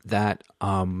told that.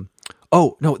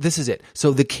 Oh no, this is it.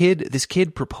 So this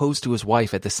kid proposed to his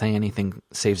wife at the Say Anything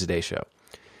Saves the Day show,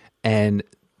 and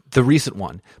the recent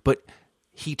one. But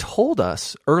he told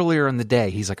us earlier in the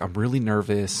day, he's like, I'm really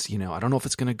nervous. You know, I don't know if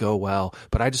it's going to go well,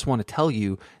 but I just want to tell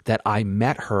you that I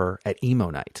met her at Emo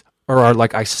Night, or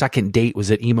our second date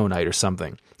was at Emo Night or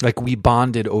something. Like we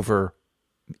bonded over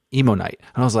Emo Night.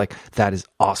 And I was like, that is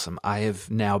awesome. I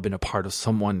have now been a part of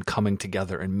someone coming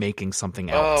together and making something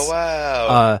else. Oh,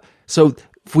 wow.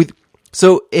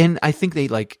 And I think they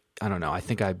I don't know, I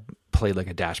think I played like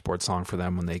a Dashboard song for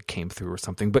them when they came through or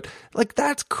something, but like,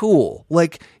 that's cool.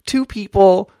 Like, two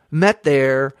people met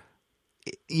there,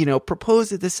 you know,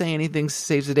 proposed at the Say Anything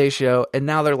Saves the Day show, and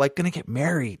now they're like going to get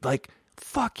married. Like,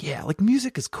 fuck yeah. Like,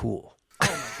 music is cool.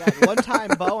 Oh my god! One time,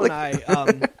 Bo and I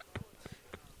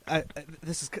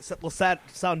this will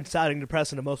sound sad and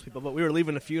depressing to most people, but we were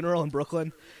leaving a funeral in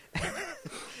Brooklyn.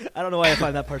 I don't know why I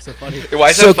find that part so funny. Why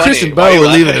is So that funny? Chris and Why are Bo you were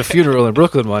laughing? leaving a funeral in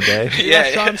Brooklyn one day. We Yeah,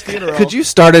 left yeah. Sean's funeral. Could you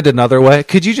start it another way?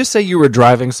 Could you just say you were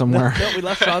driving somewhere? No, we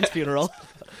left Sean's funeral.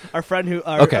 Our friend who...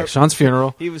 Okay, Sean's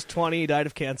funeral. He was 20, he died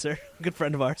of cancer. Good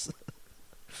friend of ours.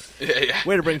 Yeah.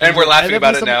 Way to bring And people- we're laughing then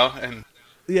about some- it now. And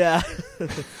Yeah.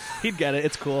 He'd get it.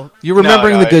 It's cool. You're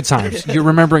remembering No, the good times. You're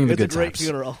remembering the It's a good great times.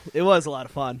 funeral. It was a lot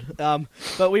of fun.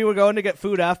 But we were going to get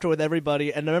food after with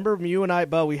everybody, and I remember you and I,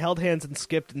 Bo, we held hands and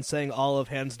skipped and sang all of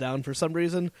Hands Down for some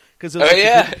reason, because it was Oh, like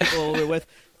yeah. the group of people we were with.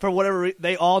 For whatever reason,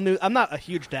 they all knew. I'm not a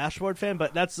huge Dashboard fan,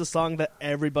 but that's the song that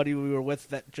everybody we were with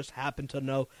that just happened to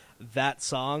know that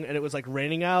song, and it was like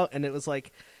raining out, and it was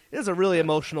a really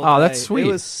emotional Oh, day. that's sweet.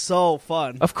 It was so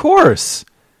fun. Of course.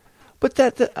 But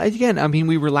again, I mean,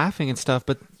 we were laughing and stuff,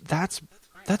 but that's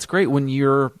great when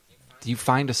you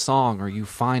find a song or you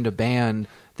find a band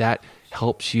that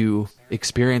helps you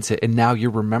experience it, and now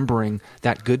you're remembering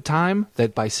that good time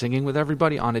that by singing with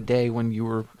everybody on a day when you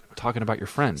were talking about your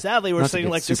friends. Sadly, we're Not to saying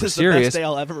get like this super is the serious. best day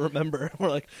I'll ever remember. We're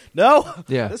like, no,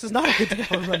 Yeah. this is not a good day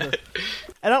I'll remember.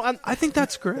 And I think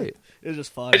that's great. it was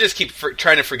just fun. I just keep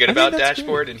trying to forget I think about that's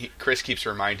Dashboard, and Chris keeps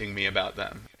reminding me about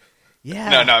them. Yeah.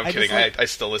 No, I'm I kidding. just like- I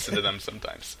still listen to them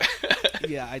sometimes.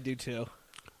 yeah, I do too.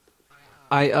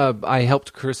 I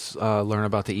helped Chris learn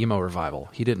about the emo revival.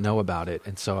 He didn't know about it,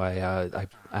 and so I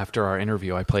after our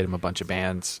interview, I played him a bunch of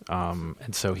bands, and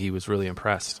so he was really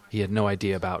impressed. He had no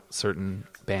idea about certain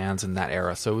bands in that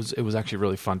era, so it was actually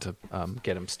really fun to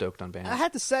get him stoked on bands. I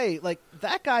had to say, like,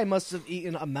 that guy must have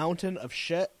eaten a mountain of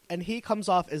shit, and he comes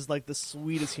off as like the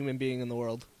sweetest human being in the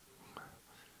world.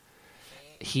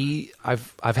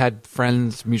 I've had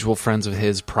mutual friends of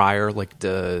his prior, like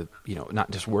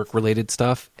not just work related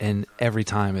stuff, and every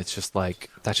time it's just like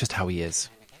that's just how he is.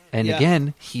 And Yeah.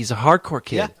 again, he's a hardcore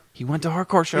kid. Yeah. He went to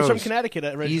hardcore shows. He's from Connecticut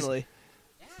originally.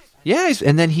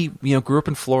 And then he grew up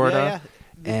in Florida.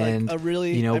 Yeah. And like a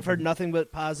really, I've heard nothing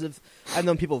but positive. I've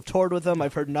known people who've toured with him.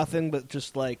 I've heard nothing but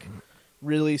just like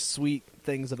really sweet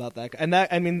things about that guy. And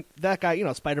that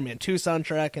guy, Spider-Man 2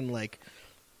 soundtrack and like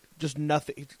just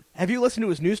nothing. Have you listened to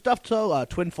his new stuff?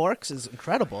 Twin Forks is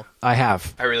incredible. I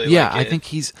have. I really yeah. like I it. think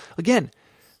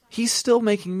he's still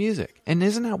making music, and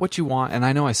isn't that what you want? And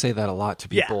I know I say that a lot to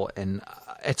people, and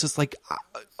it's just like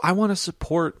I want to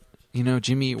support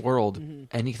Jimmy Eat World,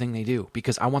 anything they do,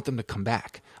 because I want them to come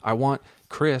back. I want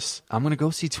Chris. I'm going to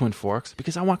go see Twin Forks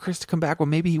because I want Chris to come back. Well,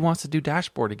 maybe he wants to do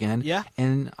Dashboard again. Yeah.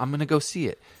 And I'm going to go see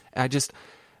it. I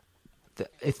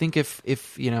think if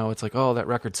it's like, oh, that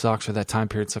record sucks or that time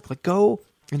period sucks, like go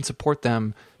and support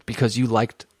them because you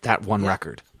liked that one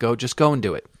record. Just go and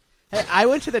do it. Hey, I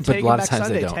went to the But a Taking lot of Back times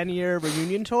they Sunday don't. 10-year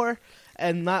reunion tour,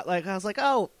 and I was like,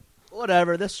 oh,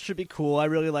 whatever, this should be cool. I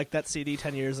really liked that CD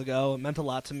 10 years ago. It meant a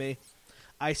lot to me.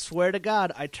 I swear to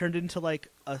God, I turned into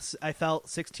I felt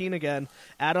 16 again.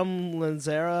 Adam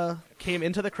Lanzera came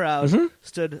into the crowd, Mm-hmm.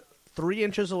 stood 3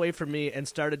 inches away from me, and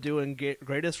started doing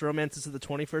Greatest Romances of the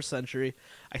 21st Century.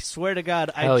 I swear to God,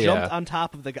 I Hell jumped yeah. on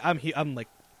top of the guy. I'm like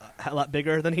a lot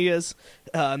bigger than he is.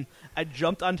 I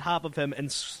jumped on top of him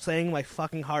and sang my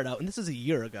fucking heart out. And this is a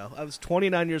year ago. I was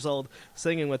 29 years old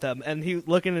singing with him, and he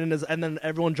looking in his, and then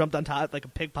everyone jumped on top like a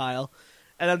pig pile.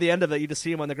 And at the end of it, you just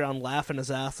see him on the ground laughing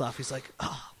his ass off. He's like,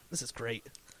 "Oh, this is great."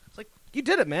 It's like, you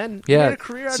did it, man. Yeah. You made a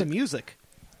career out of music.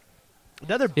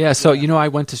 So I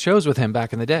went to shows with him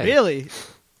back in the day. Really?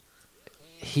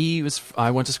 I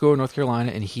went to school in North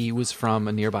Carolina, and he was from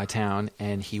a nearby town,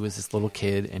 and he was this little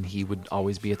kid, and he would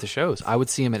always be at the shows. I would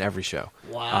see him at every show.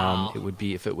 Wow. It would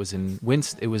be, if it was in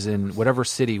it was in whatever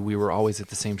city, we were always at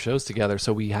the same shows together.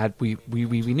 So we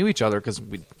knew each other because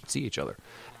we'd see each other.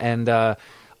 And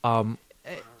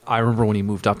I remember when he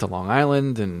moved up to Long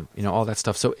Island and, all that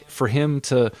stuff. So for him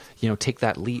to, take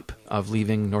that leap of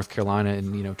leaving North Carolina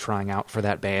and, trying out for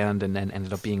that band and then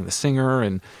ended up being the singer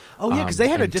and because they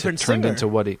had a different turned singer. into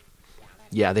what they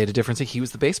had a different singer. He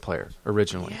was the bass player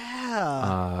originally.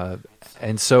 Yeah.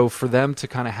 And so for them to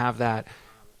kind of have that,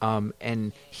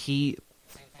 and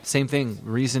same thing,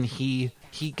 reason he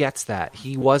gets that.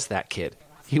 He was that kid.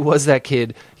 He was that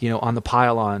kid, on the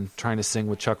pylon trying to sing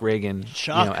with Chuck Reagan,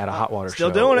 at a hot water still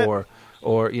show. Doing it.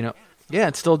 Or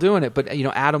it's still doing it. But,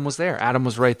 Adam was there. Adam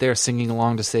was right there singing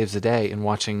along to Saves the Day and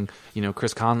watching,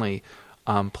 Chris Conley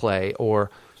play or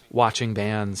watching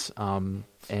bands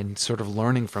and sort of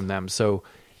learning from them. So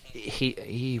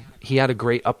he had a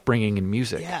great upbringing in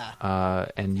music. Yeah.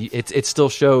 And it still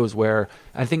shows where,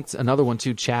 I think it's another one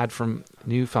too, Chad from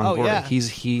Newfoundland. Oh, yeah.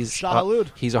 He's Shah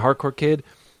Halud. He's a hardcore kid.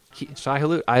 Shai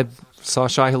Hulud. I saw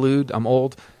Shai Hulud. I'm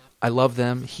old. I love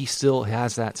them. He still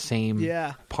has that same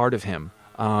part of him,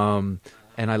 and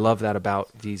I love that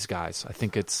about these guys. I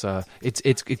think it's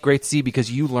great to see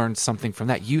because you learned something from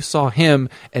that. You saw him,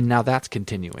 and now that's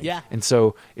continuing. Yeah. And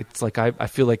so it's like I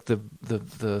feel like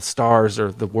the stars or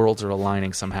the worlds are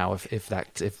aligning somehow. If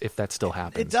that still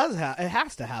happens, it does. It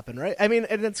has to happen, right? I mean,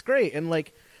 and it's great. And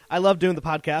like, I love doing the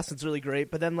podcast. It's really great.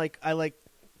 But then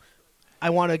I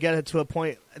want to get it to a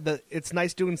point that it's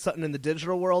nice doing something in the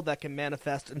digital world that can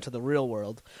manifest into the real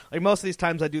world. Like most of these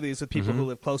times I do these with people who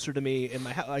live closer to me in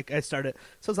my house. Like I started,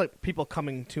 so it's like people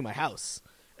coming to my house,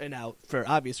 and now for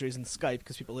obvious reasons Skype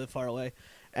because people live far away.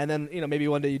 And then maybe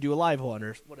one day you do a live one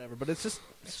or whatever. But it's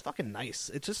fucking nice.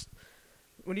 It's just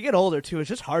when you get older too, it's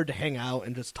just hard to hang out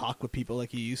and just talk with people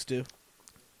like you used to.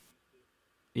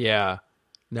 Yeah,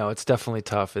 no, it's definitely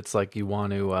tough. It's like you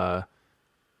want to.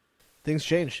 Things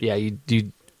change. Yeah, you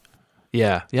do.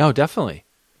 Yeah, definitely.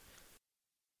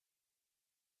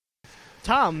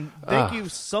 Tom, thank you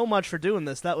so much for doing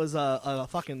this. That was that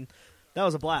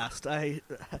was a blast. I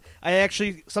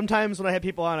actually sometimes when I have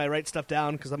people on, I write stuff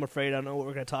down because I'm afraid I don't know what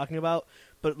we're going to be talking about.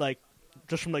 But like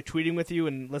just from like tweeting with you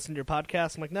and listening to your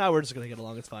podcast, I'm like, no, we're just going to get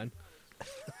along. It's fine.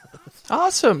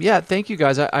 Awesome. Yeah, thank you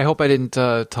guys. I hope I didn't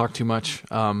talk too much.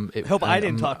 I hope I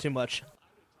didn't talk too much.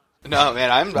 No, man,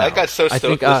 I got so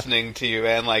stoked listening to you,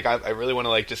 man. Like, I really want to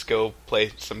like just go play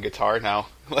some guitar now.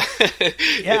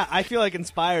 Yeah, I feel like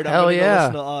inspired. I'm going to go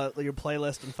listen to your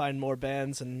playlist and find more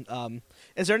bands. And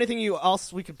is there anything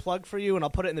else we could plug for you? And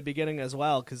I'll put it in the beginning as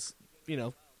well, because get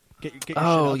your shit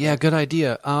out there. Good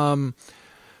idea.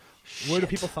 Where do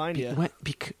people find you?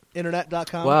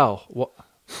 Internet.com. Well.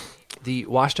 The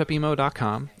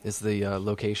washedupemo.com is the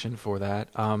location for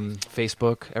that.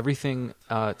 Facebook, everything,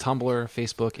 Tumblr,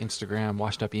 Facebook, Instagram,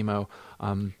 Washed Up Emo,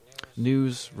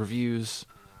 news, reviews,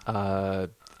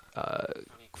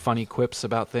 funny quips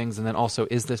about things, and then also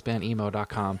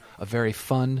isthisbandemo.com, a very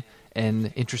fun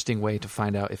and interesting way to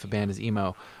find out if a band is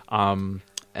emo.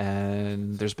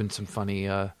 And there's been some funny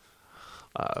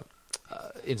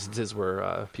instances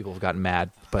where people have gotten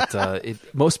mad, but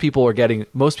most people are getting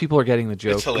the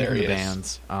joke. It's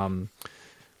hilarious. The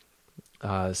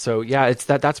bands. So yeah, it's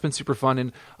that's been super fun,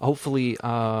 and hopefully,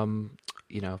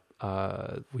 we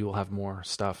will have more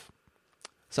stuff.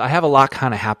 So I have a lot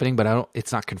kind of happening, but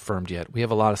it's not confirmed yet. We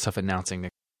have a lot of stuff announcing.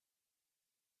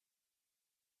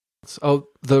 Oh,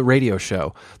 the radio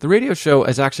show. The radio show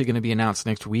is actually going to be announced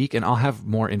next week, and I'll have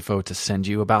more info to send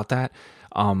you about that.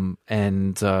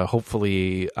 And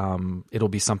hopefully it'll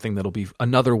be something that'll be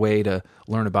another way to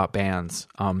learn about bands.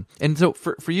 And so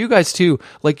for you guys too,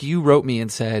 like you wrote me and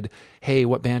said, hey,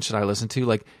 what band should I listen to?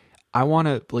 Like, I want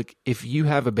to, like, if you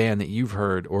have a band that you've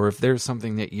heard, or if there's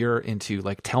something that you're into,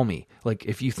 like, tell me. Like,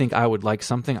 if you think I would like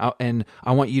something, and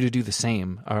I want you to do the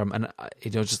same. And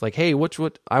just like, hey,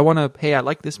 I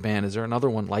like this band. Is there another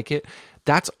one like it?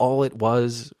 That's all it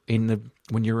was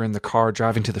when you were in the car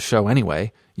driving to the show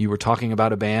anyway. You were talking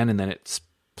about a band, and then it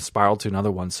spiraled to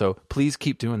another one. So please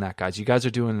keep doing that, guys. You guys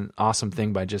are doing an awesome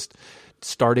thing by just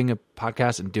starting a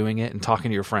podcast and doing it and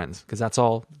talking to your friends, because that's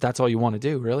all you want to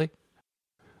do, really.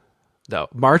 though.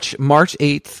 March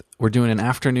 8th, we're doing an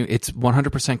afternoon. It's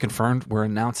 100% confirmed. We're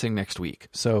announcing next week.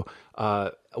 So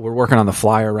we're working on the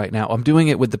flyer right now. I'm doing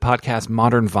it with the podcast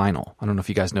Modern Vinyl. I don't know if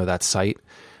you guys know that site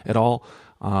at all.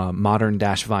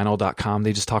 Modern-vinyl.com.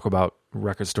 They just talk about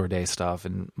Record Store Day stuff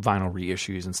and vinyl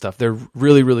reissues and stuff. They're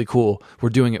really, really cool. We're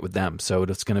doing it with them. So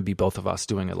it's going to be both of us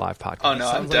doing a live podcast. Oh, no,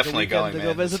 I'm definitely going, man.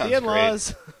 Go visit That the sounds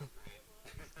in-laws.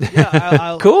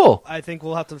 great. Cool. I think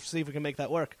we'll have to see if we can make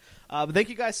that work. But thank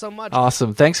you guys so much.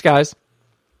 Awesome. Thanks, guys.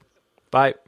 Bye.